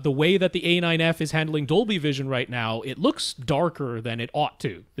 the way that the A9F is handling Dolby Vision right now, it looks darker than it ought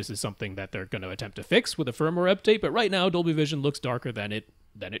to. This is something that they're going to attempt to fix with a firmware update, but right now Dolby Vision looks darker than it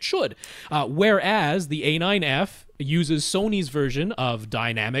should. Whereas the A9F uses Sony's version of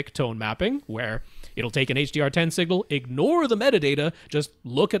dynamic tone mapping, where it'll take an HDR10 signal, ignore the metadata, just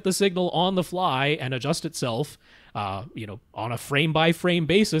look at the signal on the fly and adjust itself, on a frame-by-frame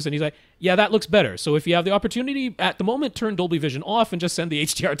basis. And he's like, yeah, that looks better. So if you have the opportunity at the moment, turn Dolby Vision off and just send the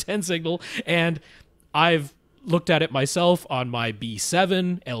HDR10 signal. And I've looked at it myself on my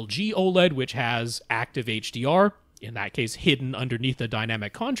B7 LG OLED, which has active HDR, in that case hidden underneath the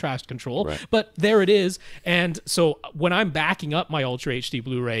dynamic contrast control, right. But there it is. And so when I'm backing up my Ultra HD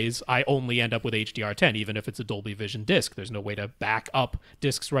Blu-rays, I only end up with HDR10, even if it's a Dolby Vision disc. There's no way to back up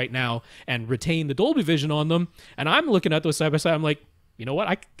discs right now and retain the Dolby Vision on them. And I'm looking at those side by side, I'm like, you know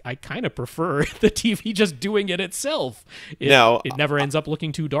what? I kind of prefer the TV just doing it itself. It never ends up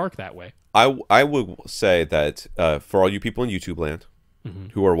looking too dark that way. I would say that for all you people in YouTube land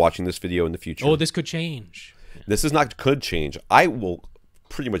who are watching this video in the future. Oh, this could change. This is not could change. I will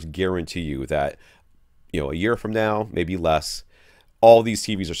pretty much guarantee you that, a year from now, maybe less, all these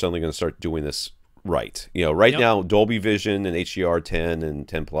TVs are suddenly going to start doing this right. Right now, Dolby Vision and HDR10 and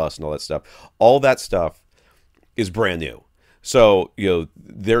 10 Plus and all that stuff is brand new. So,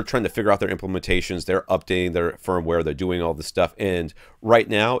 they're trying to figure out their implementations. They're updating their firmware. They're doing all this stuff. And right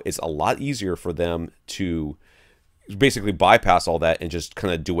now, it's a lot easier for them to basically bypass all that and just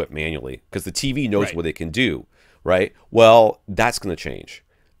kind of do it manually, because the TV knows what it can do, right? Well, that's going to change,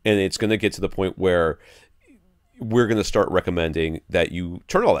 and it's going to get to the point where we're going to start recommending that you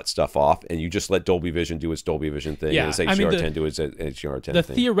turn all that stuff off and you just let Dolby Vision do its Dolby Vision thing, and its HDR10 do its HDR10 thing. The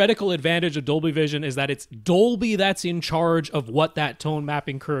theoretical advantage of Dolby Vision is that it's Dolby that's in charge of what that tone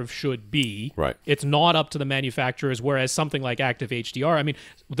mapping curve should be. Right. It's not up to the manufacturers, whereas something like Active HDR,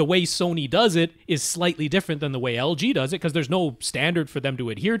 the way Sony does it is slightly different than the way LG does it, because there's no standard for them to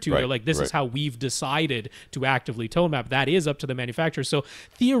adhere to. They're like, this is how we've decided to actively tone map. That is up to the manufacturer. So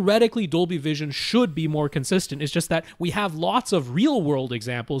theoretically, Dolby Vision should be more consistent. It's just that we have lots of real-world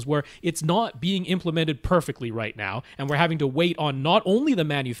examples where it's not being implemented perfectly right now, and we're having to wait on not only the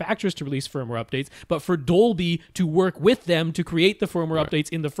manufacturers to release firmware updates, but for Dolby to work with them to create the firmware updates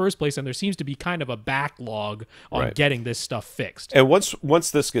in the first place, and there seems to be kind of a backlog on getting this stuff fixed. And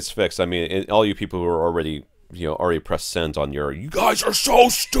once this gets fixed, and all you people who are already pressed send on your "you guys are so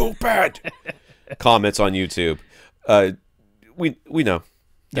stupid" comments on YouTube, we know.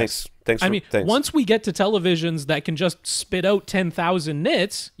 Thanks. Thanks. Once we get to televisions that can just spit out 10,000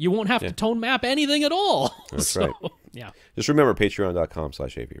 nits, you won't have to tone map anything at all. That's right. Yeah. Just remember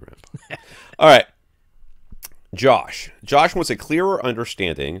patreon.com/AVRant. All right. Josh wants a clearer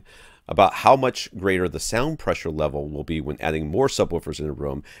understanding about how much greater the sound pressure level will be when adding more subwoofers in a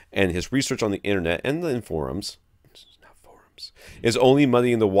room, and his research on the internet and in forums is only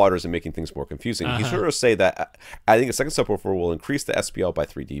muddying the waters and making things more confusing. He's heard us say that adding a second subwoofer will increase the SPL by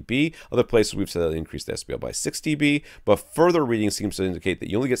 3 dB. Other places we've said that it increased the SPL by 6 dB, but further reading seems to indicate that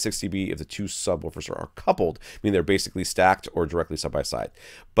you only get 6 dB if the two subwoofers are coupled, meaning they're basically stacked or directly side by side.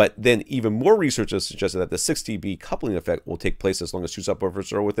 But then even more research has suggested that the 6 dB coupling effect will take place as long as two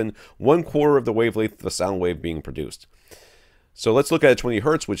subwoofers are within 1/4 of the wavelength of the sound wave being produced. So let's look at a 20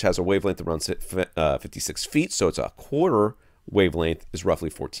 hertz, which has a wavelength around 56 feet, so it's a quarter wavelength is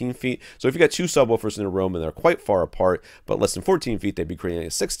roughly 14 feet. So if you got two subwoofers in a room and they're quite far apart, but less than 14 feet, they'd be creating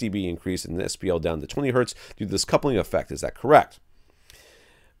a 6 dB increase in the SPL down to 20 hertz due to this coupling effect. Is that correct?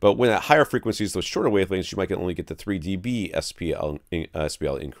 But when at higher frequencies, those shorter wavelengths, you might only get the 3 dB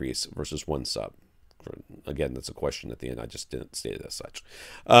SPL increase versus one sub. Again, that's a question at the end. I just didn't state it as such.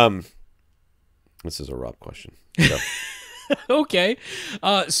 This is a Rob question. So. Okay.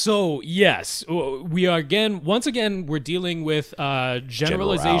 So yes, we are once again, we're dealing with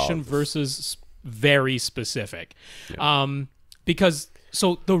generalization versus very specific. Yeah. Because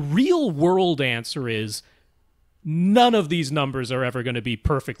the real world answer is none of these numbers are ever going to be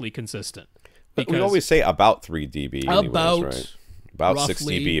perfectly consistent. But we always say about 3 dB anyways, right? About roughly, 6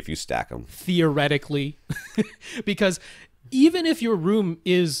 dB if you stack them. Theoretically. Because even if your room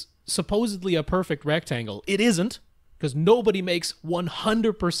is supposedly a perfect rectangle, it isn't. Because nobody makes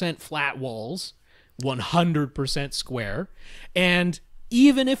 100% flat walls, 100% square. And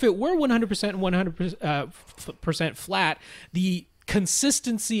even if it were 100% and 100% flat, the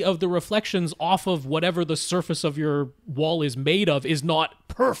consistency of the reflections off of whatever the surface of your wall is made of is not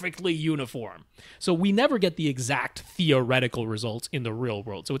perfectly uniform. So we never get the exact theoretical results in the real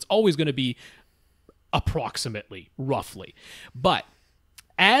world. So it's always going to be approximately, roughly. But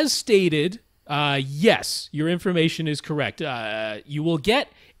as stated, yes, your information is correct. You will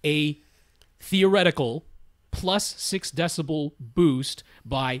get a theoretical plus 6 decibel boost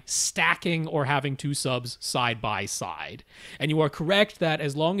by stacking or having two subs side by side. And you are correct that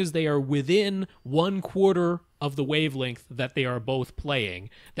as long as they are within 1/4 of the wavelength that they are both playing,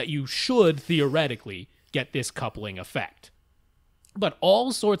 that you should theoretically get this coupling effect. But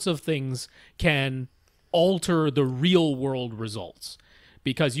all sorts of things can alter the real world results,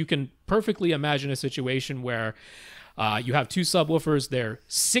 because you can perfectly imagine a situation where you have two subwoofers, they're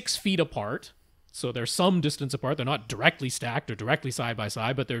 6 feet apart. So they're some distance apart. They're not directly stacked or directly side by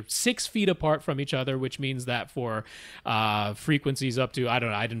side, but they're 6 feet apart from each other, which means that for frequencies up to, I don't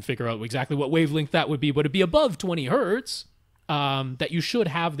know, I didn't figure out exactly what wavelength that would be, but it'd be above 20 hertz, that you should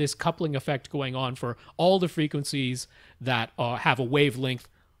have this coupling effect going on for all the frequencies that have a wavelength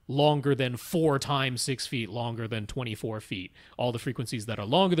longer than 4 times 6 feet, longer than 24 feet. All the frequencies that are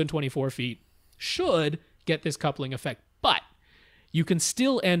longer than 24 feet should get this coupling effect. But you can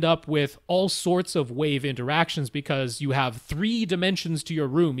still end up with all sorts of wave interactions because you have 3 dimensions to your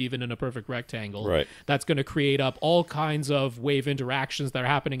room, even in a perfect rectangle. Right. That's going to create up all kinds of wave interactions that are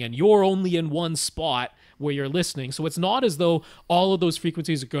happening, and you're only in one spot where you're listening. So it's not as though all of those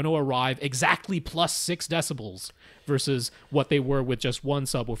frequencies are going to arrive exactly plus 6 decibels versus what they were with just one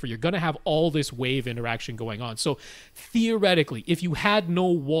subwoofer. You're going to have all this wave interaction going on. So theoretically, if you had no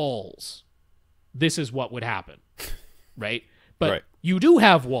walls, this is what would happen, right? But you do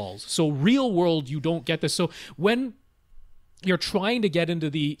have walls. So real world, you don't get this. So when you're trying to get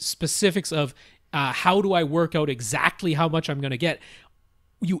into the specifics of how do I work out exactly how much I'm going to get,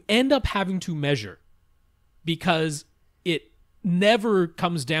 you end up having to measure, because it never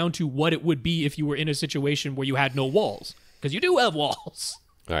comes down to what it would be if you were in a situation where you had no walls, because you do have walls.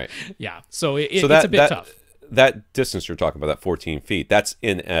 All right. Yeah. So it's a bit tough. That distance you're talking about, that 14 feet, that's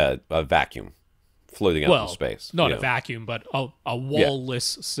in a vacuum. Floating out in space. Not a vacuum, but a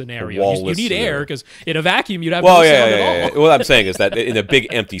wall-less scenario. You need air, because in a vacuum you'd have no sound at all. What I'm saying is that in a big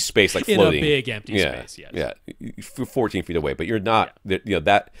empty space, like floating. In a big empty space, yes. Yeah, 14 feet away. But you're not,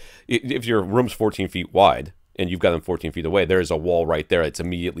 that if your room's 14 feet wide and you've got them 14 feet away, there's a wall right there. It's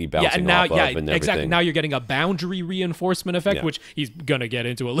immediately bouncing off of and everything. Exactly. Now you're getting a boundary reinforcement effect, which he's going to get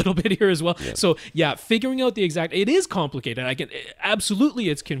into a little bit here as well. Yeah. So, figuring out the exact... It is complicated. Absolutely,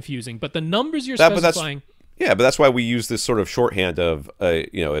 it's confusing, but the numbers you're specifying... Yeah, but that's why we use this sort of shorthand of,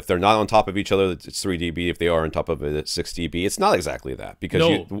 if they're not on top of each other, it's 3 dB. If they are on top of it, it's 6 dB. It's not exactly that.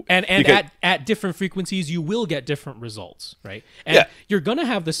 Because at different frequencies, you will get different results, right? And you're going to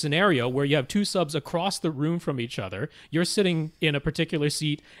have the scenario where you have two subs across the room from each other. You're sitting in a particular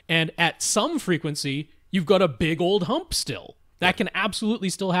seat, and at some frequency, you've got a big old hump still. That can absolutely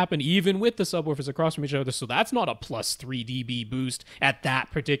still happen even with the subwoofers across from each other. So that's not a plus 3 dB boost at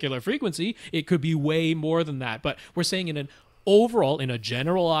that particular frequency. It could be way more than that. But we're saying in a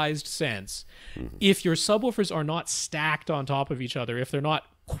generalized sense, if your subwoofers are not stacked on top of each other, if they're not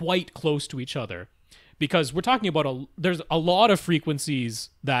quite close to each other, because we're talking about there's a lot of frequencies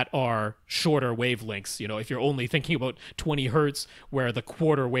that are shorter wavelengths. If you're only thinking about 20 hertz, where the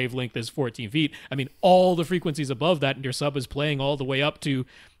quarter wavelength is 14 feet, all the frequencies above that, and your sub is playing all the way up to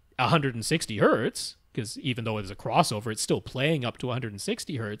 160 hertz, because even though it's a crossover, it's still playing up to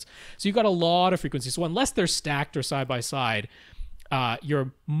 160 hertz. So you've got a lot of frequencies. So unless they're stacked or side by side, you're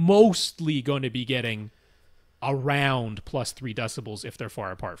mostly going to be getting around plus 3 decibels if they're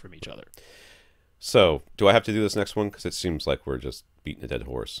far apart from each other. So, do I have to do this next one? Because it seems like we're just beating a dead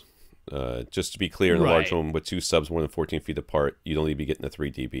horse. Just to be clear, in the large one with two subs more than 14 feet apart, you'd only be getting a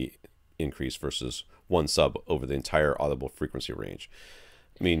 3 dB increase versus one sub over the entire audible frequency range.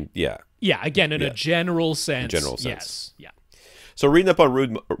 Yeah, again, in a general sense. Yes, yeah. So reading up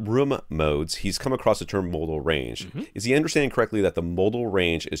on room modes, he's come across the term modal range. Is he understanding correctly that the modal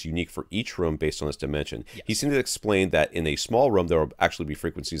range is unique for each room based on its dimension? Yes. He seemed to explain that in a small room, there will actually be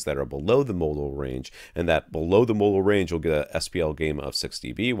frequencies that are below the modal range, and that below the modal range, you'll get an SPL gain of 6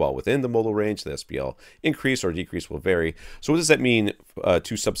 dB, while within the modal range, the SPL increase or decrease will vary. So what does that mean?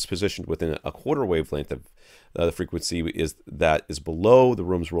 Two subs positioned within a quarter wavelength of the frequency is below the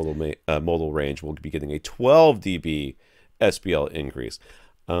room's modal range will be getting a 12 dB SPL increase.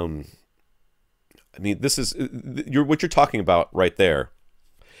 This is what you're talking about right there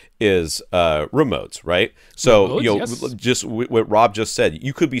is room modes, right? So room modes, yes. Just what Rob just said,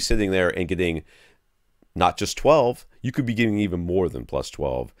 you could be sitting there and getting not just 12, you could be getting even more than plus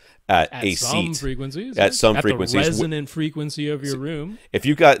 12 at a some seat. Frequencies. At some at frequencies. The resonant frequency of your room. If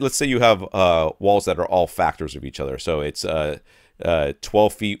you've got, let's say you have walls that are all factors of each other. So it's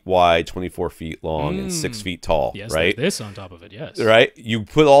 12 feet wide, 24 feet long, and 6 feet tall, yes, right? This on top of it, yes. Right? You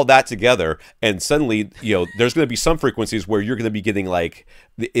put all that together, and suddenly, there's going to be some frequencies where you're going to be getting like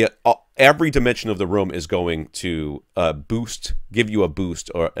every dimension of the room is going to give you a boost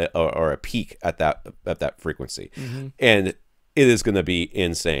or a peak at that frequency, and it is going to be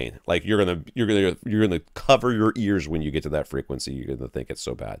insane. Like you're gonna cover your ears when you get to that frequency. You're going to think it's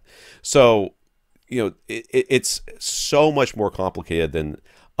so bad. So it's so much more complicated than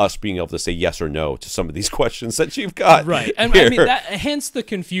us being able to say yes or no to some of these questions that you've got. Right. And here. I mean, hence the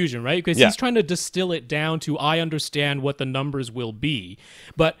confusion, right? Because he's trying to distill it down to, I understand what the numbers will be.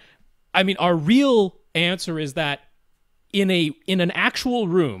 But I mean, our real answer is that in an actual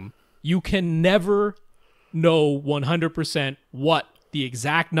room, you can never know 100% what the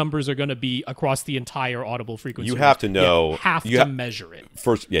exact numbers are going to be across the entire audible frequency. You have to know. You have to measure it.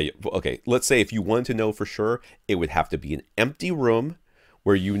 First, okay. Let's say if you wanted to know for sure, it would have to be an empty room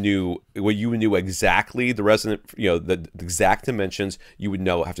where you knew exactly the resonant, the exact dimensions. You would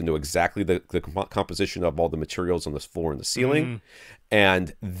have to know exactly the composition of all the materials on the floor and the ceiling.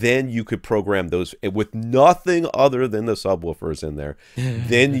 And then you could program those with nothing other than the subwoofers in there.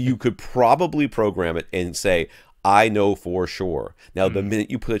 Then you could probably program it and say, I know for sure. Now, the minute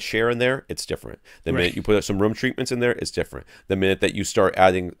you put a chair in there, it's different. The minute you put some room treatments in there, it's different. The minute that you start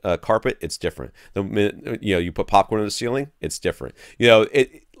adding carpet, it's different. The minute you put popcorn on the ceiling, it's different.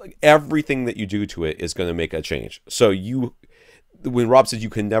 Like everything that you do to it is going to make a change. So when Rob says you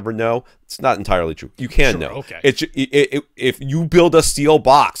can never know, it's not entirely true. You can know. Okay. If you build a steel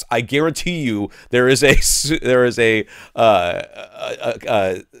box, I guarantee you there is a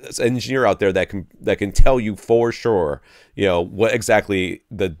engineer out there that can tell you for sure, what exactly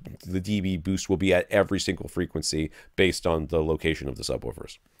the dB boost will be at every single frequency based on the location of the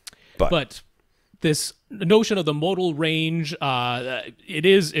subwoofers. But this notion of the modal range,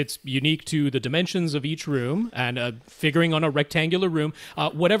 it's unique to the dimensions of each room, and figuring on a rectangular room,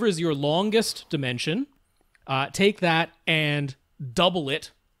 whatever is your longest dimension, take that and double it,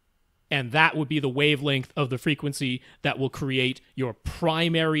 and that would be the wavelength of the frequency that will create your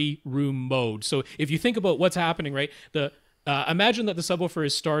primary room mode. So if you think about what's happening, right, imagine that the subwoofer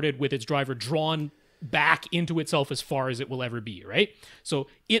is started with its driver drawn back into itself as far as it will ever be, right? So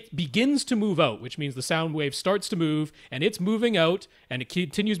it begins to move out, which means the sound wave starts to move, and it's moving out, and it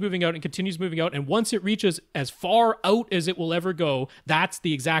continues moving out and continues moving out, and once it reaches as far out as it will ever go, that's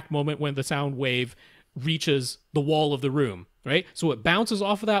the exact moment when the sound wave reaches the wall of the room, right? So it bounces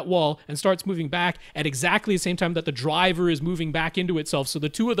off of that wall and starts moving back at exactly the same time that the driver is moving back into itself. So the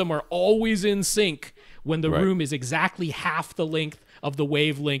two of them are always in sync when the room is exactly half the length of the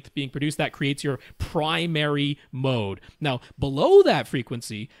wavelength being produced. That creates your primary mode. Now, below that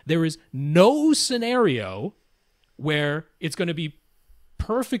frequency, there is no scenario where it's going to be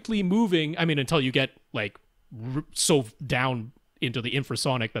perfectly moving. I mean, until you get like so down into the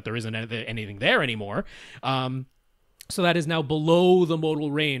infrasonic that there isn't anything there anymore. So that is now below the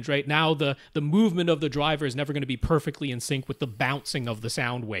modal range, right? Now the movement of the driver is never going to be perfectly in sync with the bouncing of the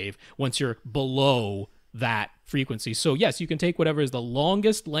sound wave once you're below that frequency. So yes, you can take whatever is the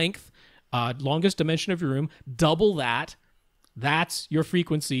longest length, longest dimension of your room, double that. That's your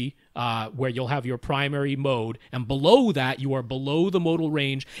frequency where you'll have your primary mode. And below that, you are below the modal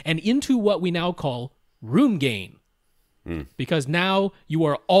range and into what we now call room gain. Because now you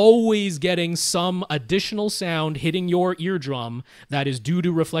are always getting some additional sound hitting your eardrum that is due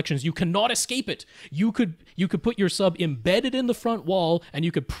to reflections. You cannot escape it. You could put your sub embedded in the front wall and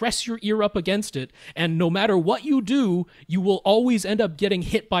you could press your ear up against it, and no matter what you do, you will always end up getting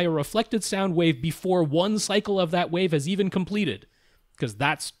hit by a reflected sound wave before one cycle of that wave has even completed. Because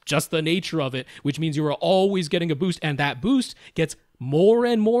that's just the nature of it, which means you are always getting a boost, and that boost gets more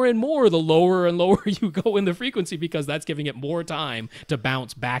and more and more the lower and lower you go in the frequency, because that's giving it more time to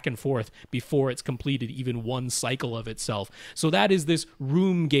bounce back and forth before it's completed even one cycle of itself. So that is this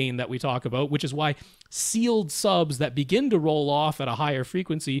room gain that we talk about, which is why sealed subs that begin to roll off at a higher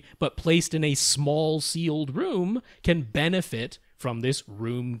frequency but placed in a small sealed room can benefit from this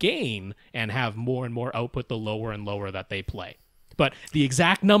room gain and have more and more output the lower and lower that they play. But the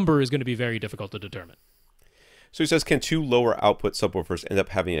exact number is going to be very difficult to determine. So he says, can two lower output subwoofers end up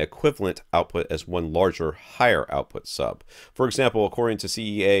having an equivalent output as one larger, higher output sub? For example, according to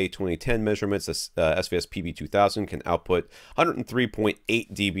CEA 2010 measurements, the SVS PB2000 can output 103.8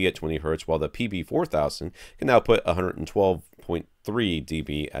 dB at 20 Hz, while the PB4000 can output 112.2 8.3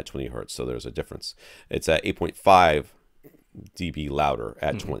 dB at 20 hertz, so there's a difference. It's at 8.5 dB louder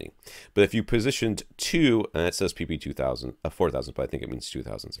at 20. But if you positioned two, and it says PB2000, 4000, but I think it means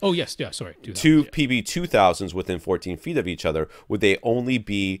 2000s. Oh, yes. Yeah, sorry. Two PB2000s within 14 feet of each other, would they only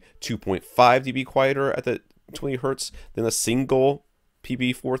be 2.5 dB quieter at the 20 hertz than a single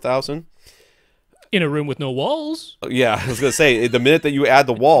PB4000? In a room with no walls. Yeah, I was going to say, the minute that you add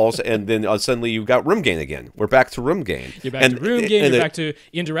the walls, and then suddenly you've got room gain again. We're back to room gain. You're back to room gain, you're back to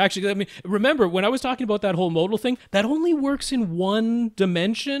interaction. I mean, remember, when I was talking about that whole modal thing, that only works in one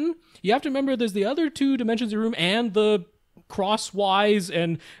dimension. You have to remember there's the other two dimensions of the room and the crosswise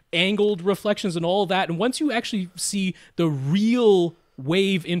and angled reflections and all that. And once you actually see the real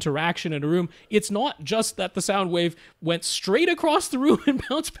wave interaction in a room, it's not just that the sound wave went straight across the room and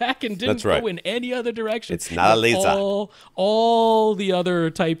bounced back and didn't go in any other direction. It's not a laser. All the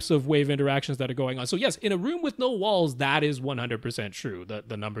other types of wave interactions that are going on. So yes, in a room with no walls, that is 100% true,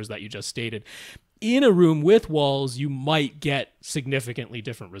 the numbers that you just stated. In a room with walls, you might get significantly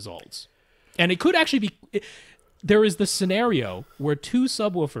different results. And it could actually be... There is the scenario where two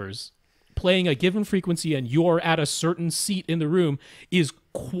subwoofers playing a given frequency and you're at a certain seat in the room is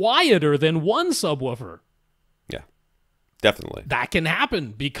quieter than one subwoofer. Yeah, definitely. That can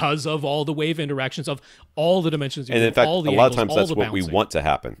happen because of all the wave interactions of all the dimensions. And in fact, a lot of times that's what we want to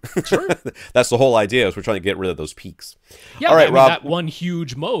happen. Sure. That's the whole idea, is we're trying to get rid of those peaks. Yeah, all right, Rob. That one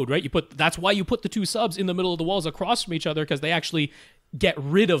huge mode, right? That's why you put the two subs in the middle of the walls across from each other, because they actually get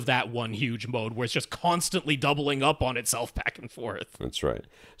rid of that one huge mode where it's just constantly doubling up on itself back and forth. That's right.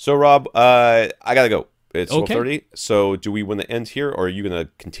 So, Rob, I got to go. It's 12:30. So do we want to end here, or are you going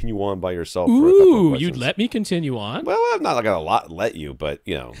to continue on by yourself for a couple of questions? You'd let me continue on? Well, I'm not going to let you, but,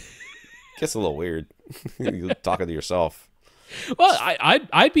 you know, gets a little weird talking to yourself. Well,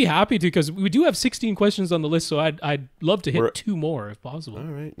 I'd be happy to, because we do have 16 questions on the list, so I'd love to hit 2 more if possible. All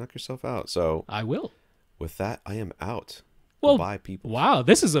right, knock yourself out. So I will. With that, I am out. Well, goodbye, people. Wow,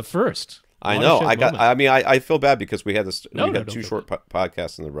 this is a first. I know. I feel bad because we had this. We had 2 short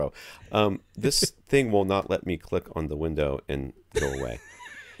podcasts in a row. This thing will not let me click on the window and go away.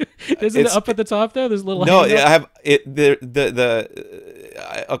 Isn't it up at the top there? There's a little. No, I have it.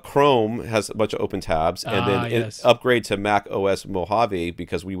 A Chrome has a bunch of open tabs, and then upgrade to Mac OS Mojave,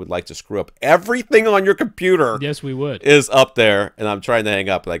 because we would like to screw up everything on your computer. Yes, we would. Is up there, and I'm trying to hang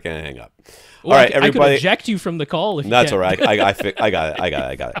up, but I can't hang up. Well, all right, everybody. I could eject you from the call if you That's all right. I got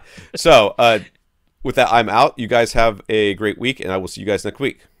it. So, with that, I'm out. You guys have a great week, and I will see you guys next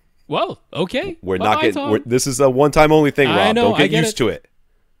week. Well, okay. We're not getting. This is a one-time only thing, Rob. I know. Don't get used to it.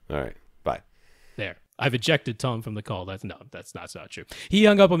 All right. Bye. There. I've ejected Tom from the call. That's not true. He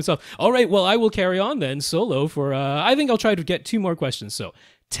hung up on himself. All right. Well, I will carry on then solo for. I think I'll try to get 2 more questions. So,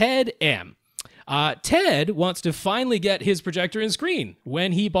 Ted M. Ted wants to finally get his projector and screen.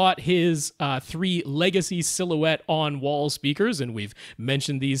 When he bought his 3 Legacy Silhouette on-wall speakers, and we've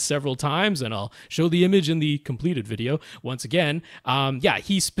mentioned these several times, and I'll show the image in the completed video once again.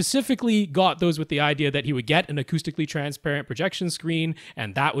 He specifically got those with the idea that he would get an acoustically transparent projection screen,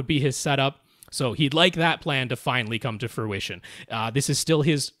 and that would be his setup. So he'd like that plan to finally come to fruition. This is still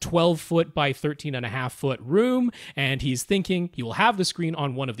his 12-foot by 13.5-foot room, and he's thinking he will have the screen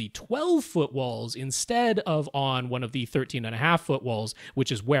on one of the 12-foot walls instead of on one of the 13.5-foot walls,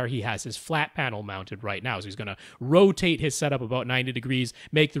 which is where he has his flat panel mounted right now. So he's going to rotate his setup about 90 degrees,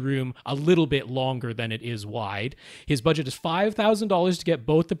 make the room a little bit longer than it is wide. His budget is $5,000 to get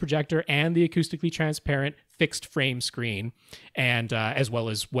both the projector and the acoustically transparent fixed frame screen, and as well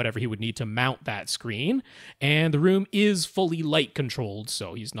as whatever he would need to mount that screen. And the room is fully light controlled,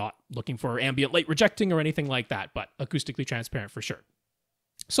 so he's not looking for ambient light rejecting or anything like that, but acoustically transparent for sure.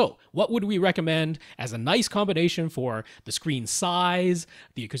 So what would we recommend as a nice combination for the screen size,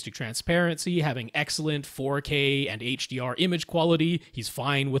 the acoustic transparency, having excellent 4K and HDR image quality? He's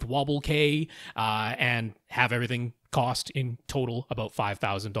fine with Wobble K, and have everything cost in total about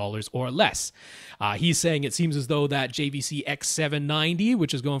 $5,000 or less. He's saying it seems as though that JVC X790,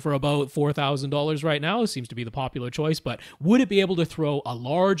 which is going for about $4,000 right now, seems to be the popular choice, but would it be able to throw a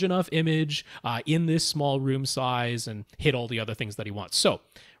large enough image in this small room size and hit all the other things that he wants? So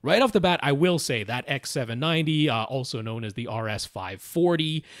right off the bat, I will say that X790, also known as the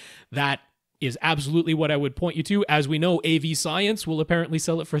RS540, that is absolutely what I would point you to. As we know, AV Science will apparently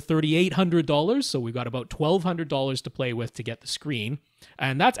sell it for $3,800, so we've got about $1,200 to play with to get the screen,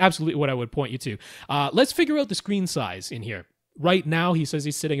 and that's absolutely what I would point you to. Let's figure out the screen size in here. Right now, he says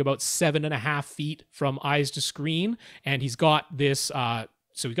he's sitting about 7.5 feet from eyes to screen, and he's got this...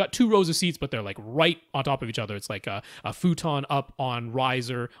 So we've got 2 rows of seats, but they're like right on top of each other. It's like a futon up on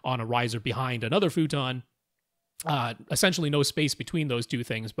a riser behind another futon. essentially no space between those two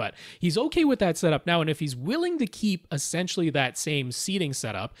things, but he's okay with that setup now. And if he's willing to keep essentially that same seating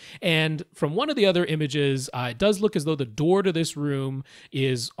setup, and from one of the other images, it does look as though the door to this room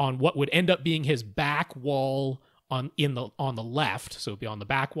is on what would end up being his back wall on the left. So it'd be on the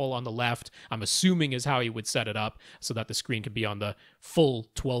back wall on the left, I'm assuming is how he would set it up so that the screen could be on the full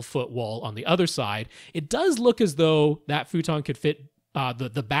 12-foot wall on the other side. It does look as though that futon could fit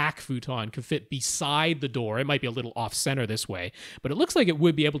the back futon could fit beside the door. It might be a little off center this way, but it looks like it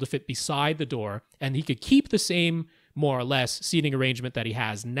would be able to fit beside the door, and he could keep the same, more or less, seating arrangement that he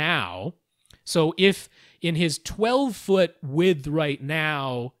has now. So if in his 12-foot width right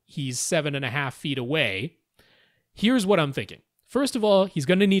now, he's 7.5 feet away, here's what I'm thinking. First of all, he's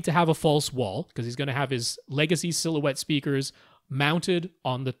going to need to have a false wall because he's going to have his legacy silhouette speakers mounted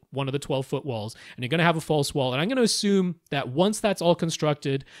on one of the 12-foot walls, and you're going to have a false wall. And I'm going to assume that once that's all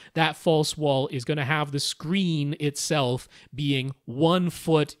constructed, that false wall is going to have the screen itself being 1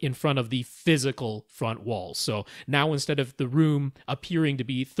 foot in front of the physical front wall. So now instead of the room appearing to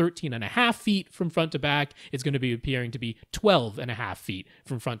be 13.5 feet from front to back, it's going to be appearing to be 12.5 feet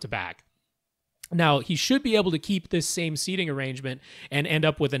from front to back. Now, he should be able to keep this same seating arrangement and end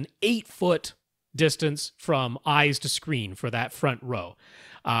up with an 8-foot distance from eyes to screen for that front row.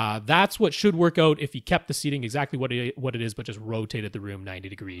 That's what should work out if he kept the seating exactly what it is, but just rotated the room 90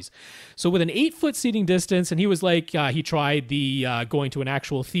 degrees. So with an 8-foot seating distance, and he was like, he tried the going to an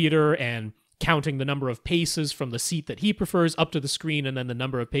actual theater and counting the number of paces from the seat that he prefers up to the screen and then the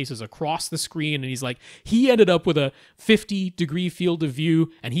number of paces across the screen. And he's like, he ended up with a 50-degree field of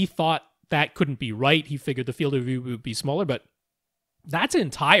view, and he thought that couldn't be right. He figured the field of view would be smaller, but that's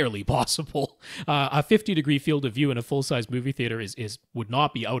entirely possible. A 50-degree field of view in a full-size movie theater would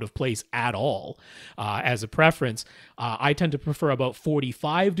not be out of place at all. As a preference, I tend to prefer about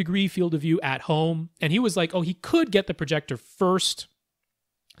 45-degree field of view at home. And he was like, oh, he could get the projector first,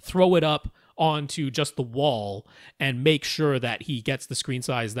 throw it up onto just the wall, and make sure that he gets the screen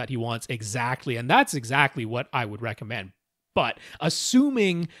size that he wants exactly. And that's exactly what I would recommend. But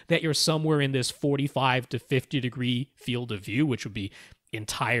assuming that you're somewhere in this 45 to 50 degree field of view, which would be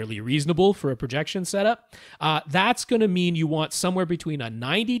entirely reasonable for a projection setup, that's going to mean you want somewhere between a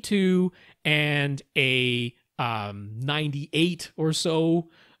 92 and a 98 or so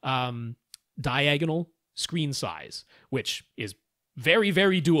diagonal screen size, which is very,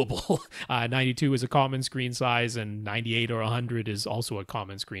 very doable. 92 is a common screen size, and 98 or 100 is also a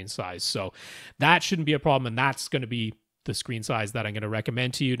common screen size. So that shouldn't be a problem, and that's going to be the screen size that I'm going to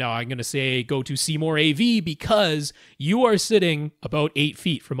recommend to you. Now, I'm going to say go to Seymour AV because you are sitting about 8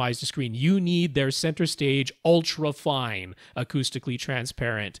 feet from eyes to screen. You need their center stage ultra fine, acoustically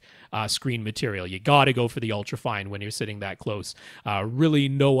transparent screen material. You got to go for the ultra fine when you're sitting that close. Really,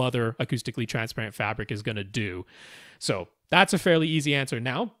 no other acoustically transparent fabric is going to do. So that's a fairly easy answer.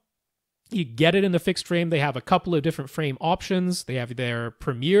 Now, you get it in the fixed frame. They have a couple of different frame options. They have their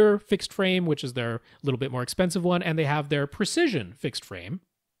Premier fixed frame, which is their little bit more expensive one, and they have their Precision fixed frame,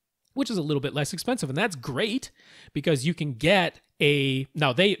 which is a little bit less expensive. And that's great because you can get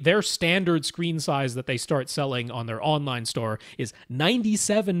their standard screen size that they start selling on their online store is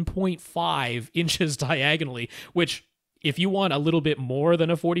 97.5 inches diagonally, which if you want a little bit more than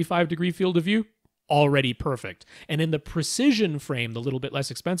a 45-degree field of view, already perfect. And in the Precision frame, the little bit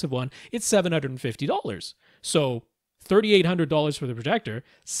less expensive one, it's $750. So $3,800 for the projector,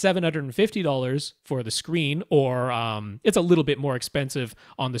 $750 for the screen, or it's a little bit more expensive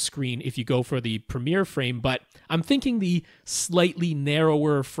on the screen if you go for the Premier frame, but I'm thinking the slightly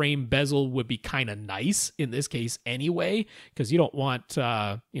narrower frame bezel would be kind of nice in this case anyway, because you don't want,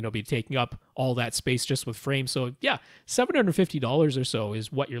 be taking up all that space just with frame. So yeah, $750 or so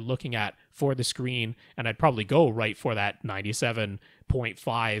is what you're looking at for the screen, and I'd probably go right for that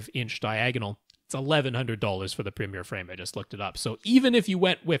 97.5 inch diagonal. It's $1,100 for the Premier frame. I just looked it up. So even if you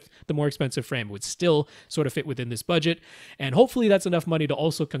went with the more expensive frame, it would still sort of fit within this budget. And hopefully that's enough money to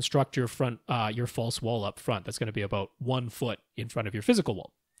also construct your your false wall up front. That's going to be about 1 foot in front of your physical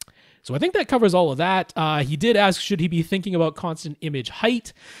wall. So I think that covers all of that. He did ask, should he be thinking about constant image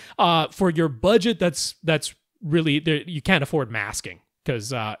height? For your budget, that's really, you can't afford masking.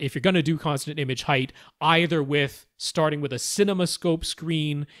 Because if you're going to do constant image height, either with starting with a CinemaScope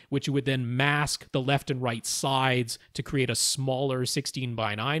screen, which you would then mask the left and right sides to create a smaller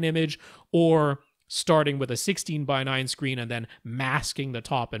 16:9 image, or starting with a 16:9 screen and then masking the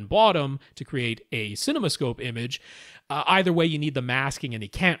top and bottom to create a CinemaScope image, either way you need the masking, and you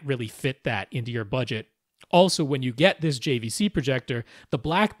can't really fit that into your budget Also, when you get this JVC projector, the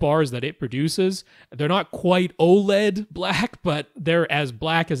black bars that it produces, they're not quite OLED black, but they're as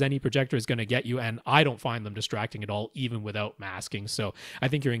black as any projector is going to get you, and I don't find them distracting at all, even without masking. So I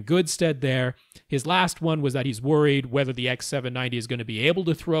think you're in good stead there. His last one was that he's worried whether the X790 is going to be able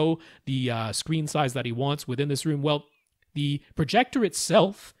to throw the screen size that he wants within this room. Well, the projector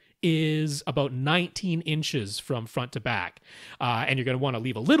itself is about 19 inches from front to back, and you're going to want to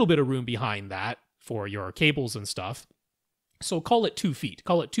leave a little bit of room behind that for your cables and stuff. So call it 2 feet.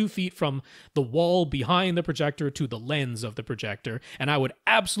 Call it 2 feet from the wall behind the projector to the lens of the projector. And I would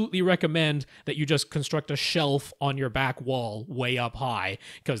absolutely recommend that you just construct a shelf on your back wall way up high,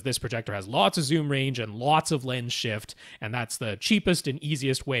 because this projector has lots of zoom range and lots of lens shift, and that's the cheapest and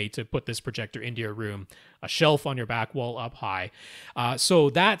easiest way to put this projector into your room. A shelf on your back wall up high. So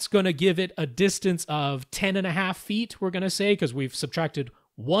that's going to give it a distance of 10.5 feet, we're going to say, because we've subtracted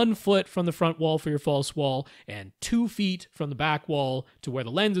 1 foot from the front wall for your false wall and 2 feet from the back wall to where the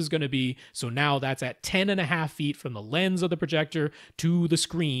lens is going to be. So now that's at 10.5 feet from the lens of the projector to the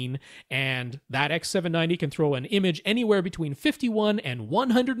screen. And that X790 can throw an image anywhere between 51 and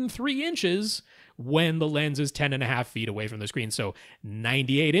 103 inches when the lens is 10.5 feet away from the screen. So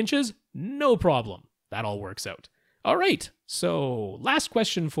 98 inches, no problem. That all works out. All right, so last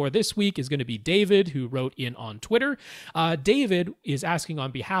question for this week is going to be David, who wrote in on Twitter. David is asking on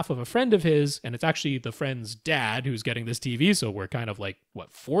behalf of a friend of his, and it's actually the friend's dad who's getting this TV, so we're kind of like,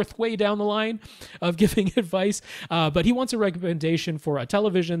 fourth way down the line of giving advice. But he wants a recommendation for a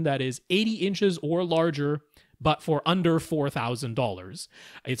television that is 80 inches or larger, but for under $4,000.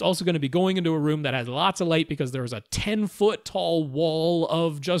 It's also going to be going into a room that has lots of light because there's a 10-foot tall wall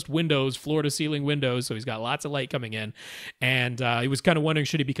of just windows, floor-to-ceiling windows, so he's got lots of light coming in. And he was kind of wondering,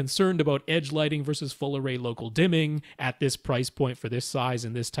 should he be concerned about edge lighting versus full-array local dimming at this price point for this size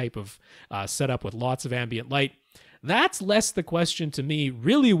and this type of setup with lots of ambient light? That's less the question to me.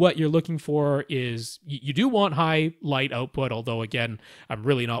 Really what you're looking for is, you do want high light output, although again, I'm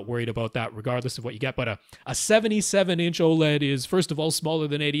really not worried about that regardless of what you get. But a 77-inch OLED is, first of all, smaller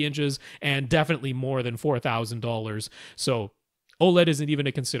than 80 inches and definitely more than $4,000. So OLED isn't even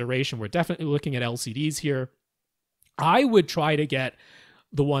a consideration. We're definitely looking at LCDs here. I would try to get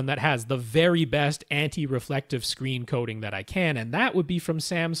the one that has the very best anti-reflective screen coating that I can, and that would be from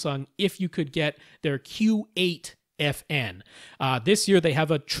Samsung if you could get their Q8 FN. This year they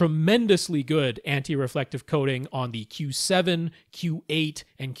have a tremendously good anti-reflective coating on the Q7, Q8,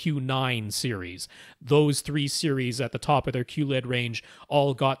 and Q9 series. Those 3 series at the top of their QLED range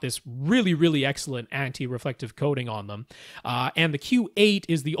all got this really, really excellent anti-reflective coating on them. And the Q8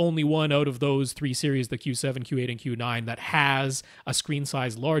 is the only one out of those 3 series, the Q7, Q8, and Q9, that has a screen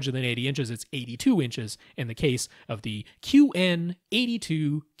size larger than 80 inches. It's 82 inches in the case of the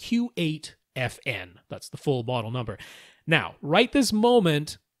QN82 Q8 FN. That's the full model number. Now, right this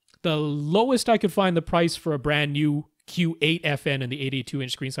moment, the lowest I could find the price for a brand new Q8 FN in the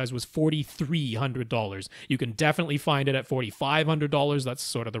 82-inch screen size was $4,300. You can definitely find it at $4,500. That's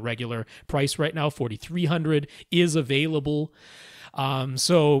sort of the regular price right now. $4,300 is available.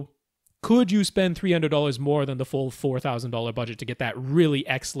 So could you spend $300 more than the full $4,000 budget to get that really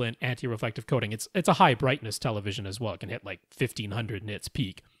excellent anti-reflective coating? It's a high brightness television as well. It can hit like 1,500 nits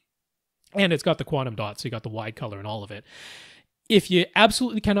peak. And it's got the quantum dots, so you got the wide color and all of it. If you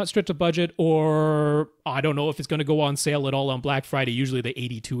absolutely cannot stretch a budget, or I don't know if it's going to go on sale at all on Black Friday, usually the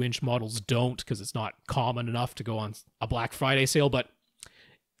 82-inch models don't, because it's not common enough to go on a Black Friday sale. But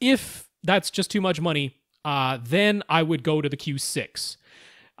if that's just too much money, then I would go to the Q6.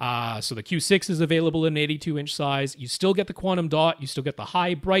 So the Q6 is available in 82-inch size. You still get the quantum dot, you still get the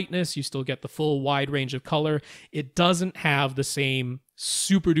high brightness, you still get the full wide range of color. It doesn't have the same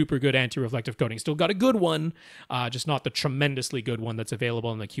super duper good anti-reflective coating. Still got a good one, just not the tremendously good one that's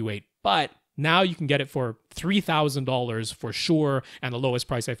available in the Q8. But now you can get it for $3,000 for sure, and the lowest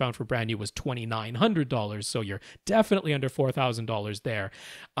price I found for brand new was $2,900. So you're definitely under $4,000 there.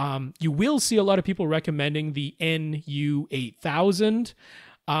 You will see a lot of people recommending the NU8000.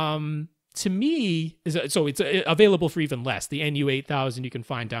 To me, so it's available for even less. The NU8000 you can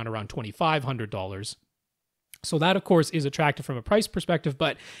find down around $2,500. So that, of course, is attractive from a price perspective,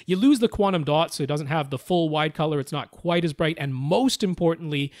 but you lose the quantum dot, so it doesn't have the full wide color. It's not quite as bright. And most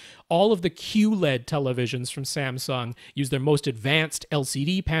importantly, all of the QLED televisions from Samsung use their most advanced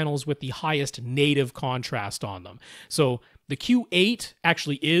LCD panels with the highest native contrast on them. So the Q8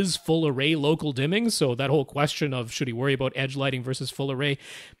 actually is full array local dimming, so that whole question of should he worry about edge lighting versus full array,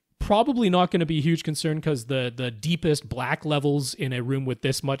 probably not going to be a huge concern, because the deepest black levels in a room with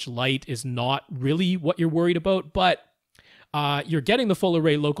this much light is not really what you're worried about. But You're getting the full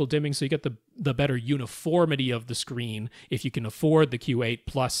array local dimming, so you get the better uniformity of the screen if you can afford the Q8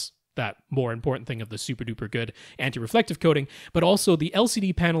 plus that more important thing of the super duper good anti-reflective coating. But also the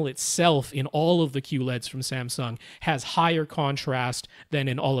LCD panel itself in all of the QLEDs from Samsung has higher contrast than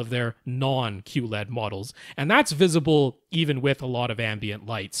in all of their non-QLED models, and that's visible even with a lot of ambient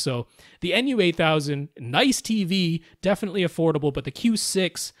light. So the NU8000, nice TV, definitely affordable, but the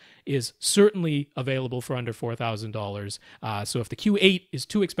Q6 is certainly available for under $4,000. So if the Q8 is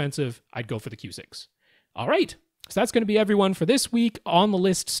too expensive, I'd go for the Q6. All right. So that's going to be everyone for this week. On the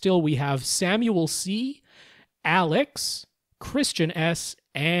list still, we have Samuel C., Alex, Christian S.,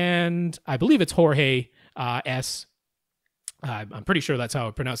 and I believe it's Jorge S. I'm pretty sure that's how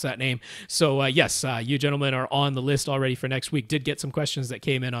I pronounce that name. So yes, you gentlemen are on the list already for next week. Did get some questions that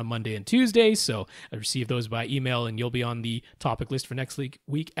came in on Monday and Tuesday, so I received those by email, and you'll be on the topic list for next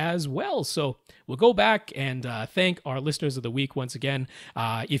week as well. So we'll go back and thank our listeners of the week once again.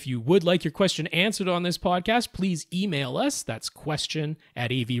 If you would like your question answered on this podcast, please email us. That's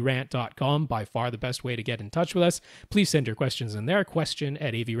question@avrant.com. By far the best way to get in touch with us. Please send your questions in there,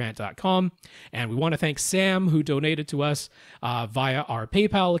 question@avrant.com. And we want to thank Sam, who donated to us via our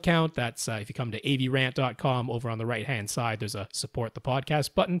PayPal account. That's if you come to avrant.com, over on the right-hand side, there's a support the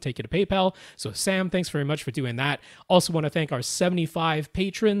podcast button, take you to PayPal. So Sam, thanks very much for doing that. Also want to thank our 75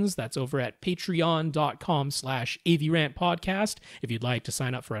 patrons. That's over at patreon.com/avrantpodcast if you'd like to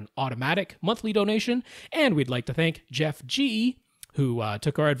sign up for an automatic monthly donation. And we'd like to thank Jeff G., who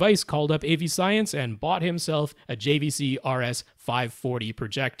took our advice, called up AV Science, and bought himself a JVC RS 540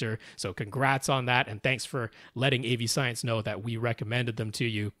 projector. So congrats on that, and thanks for letting AV Science know that we recommended them to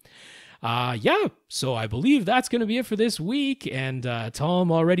you. Yeah, so I believe that's going to be it for this week, and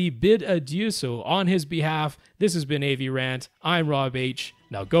Tom already bid adieu, so on his behalf, this has been AV Rant. I'm Rob H.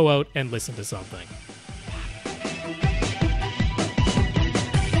 Now go out and listen to something.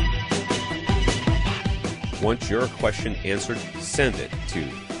 Want your question answered? Send it to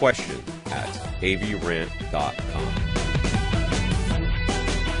question@avrant.com.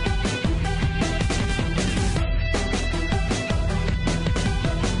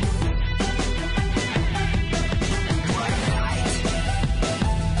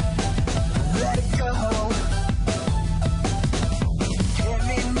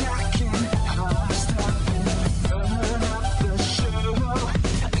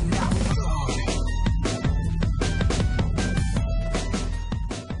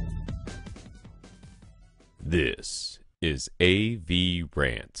 This is AV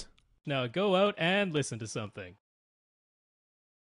Rant. Now go out and listen to something.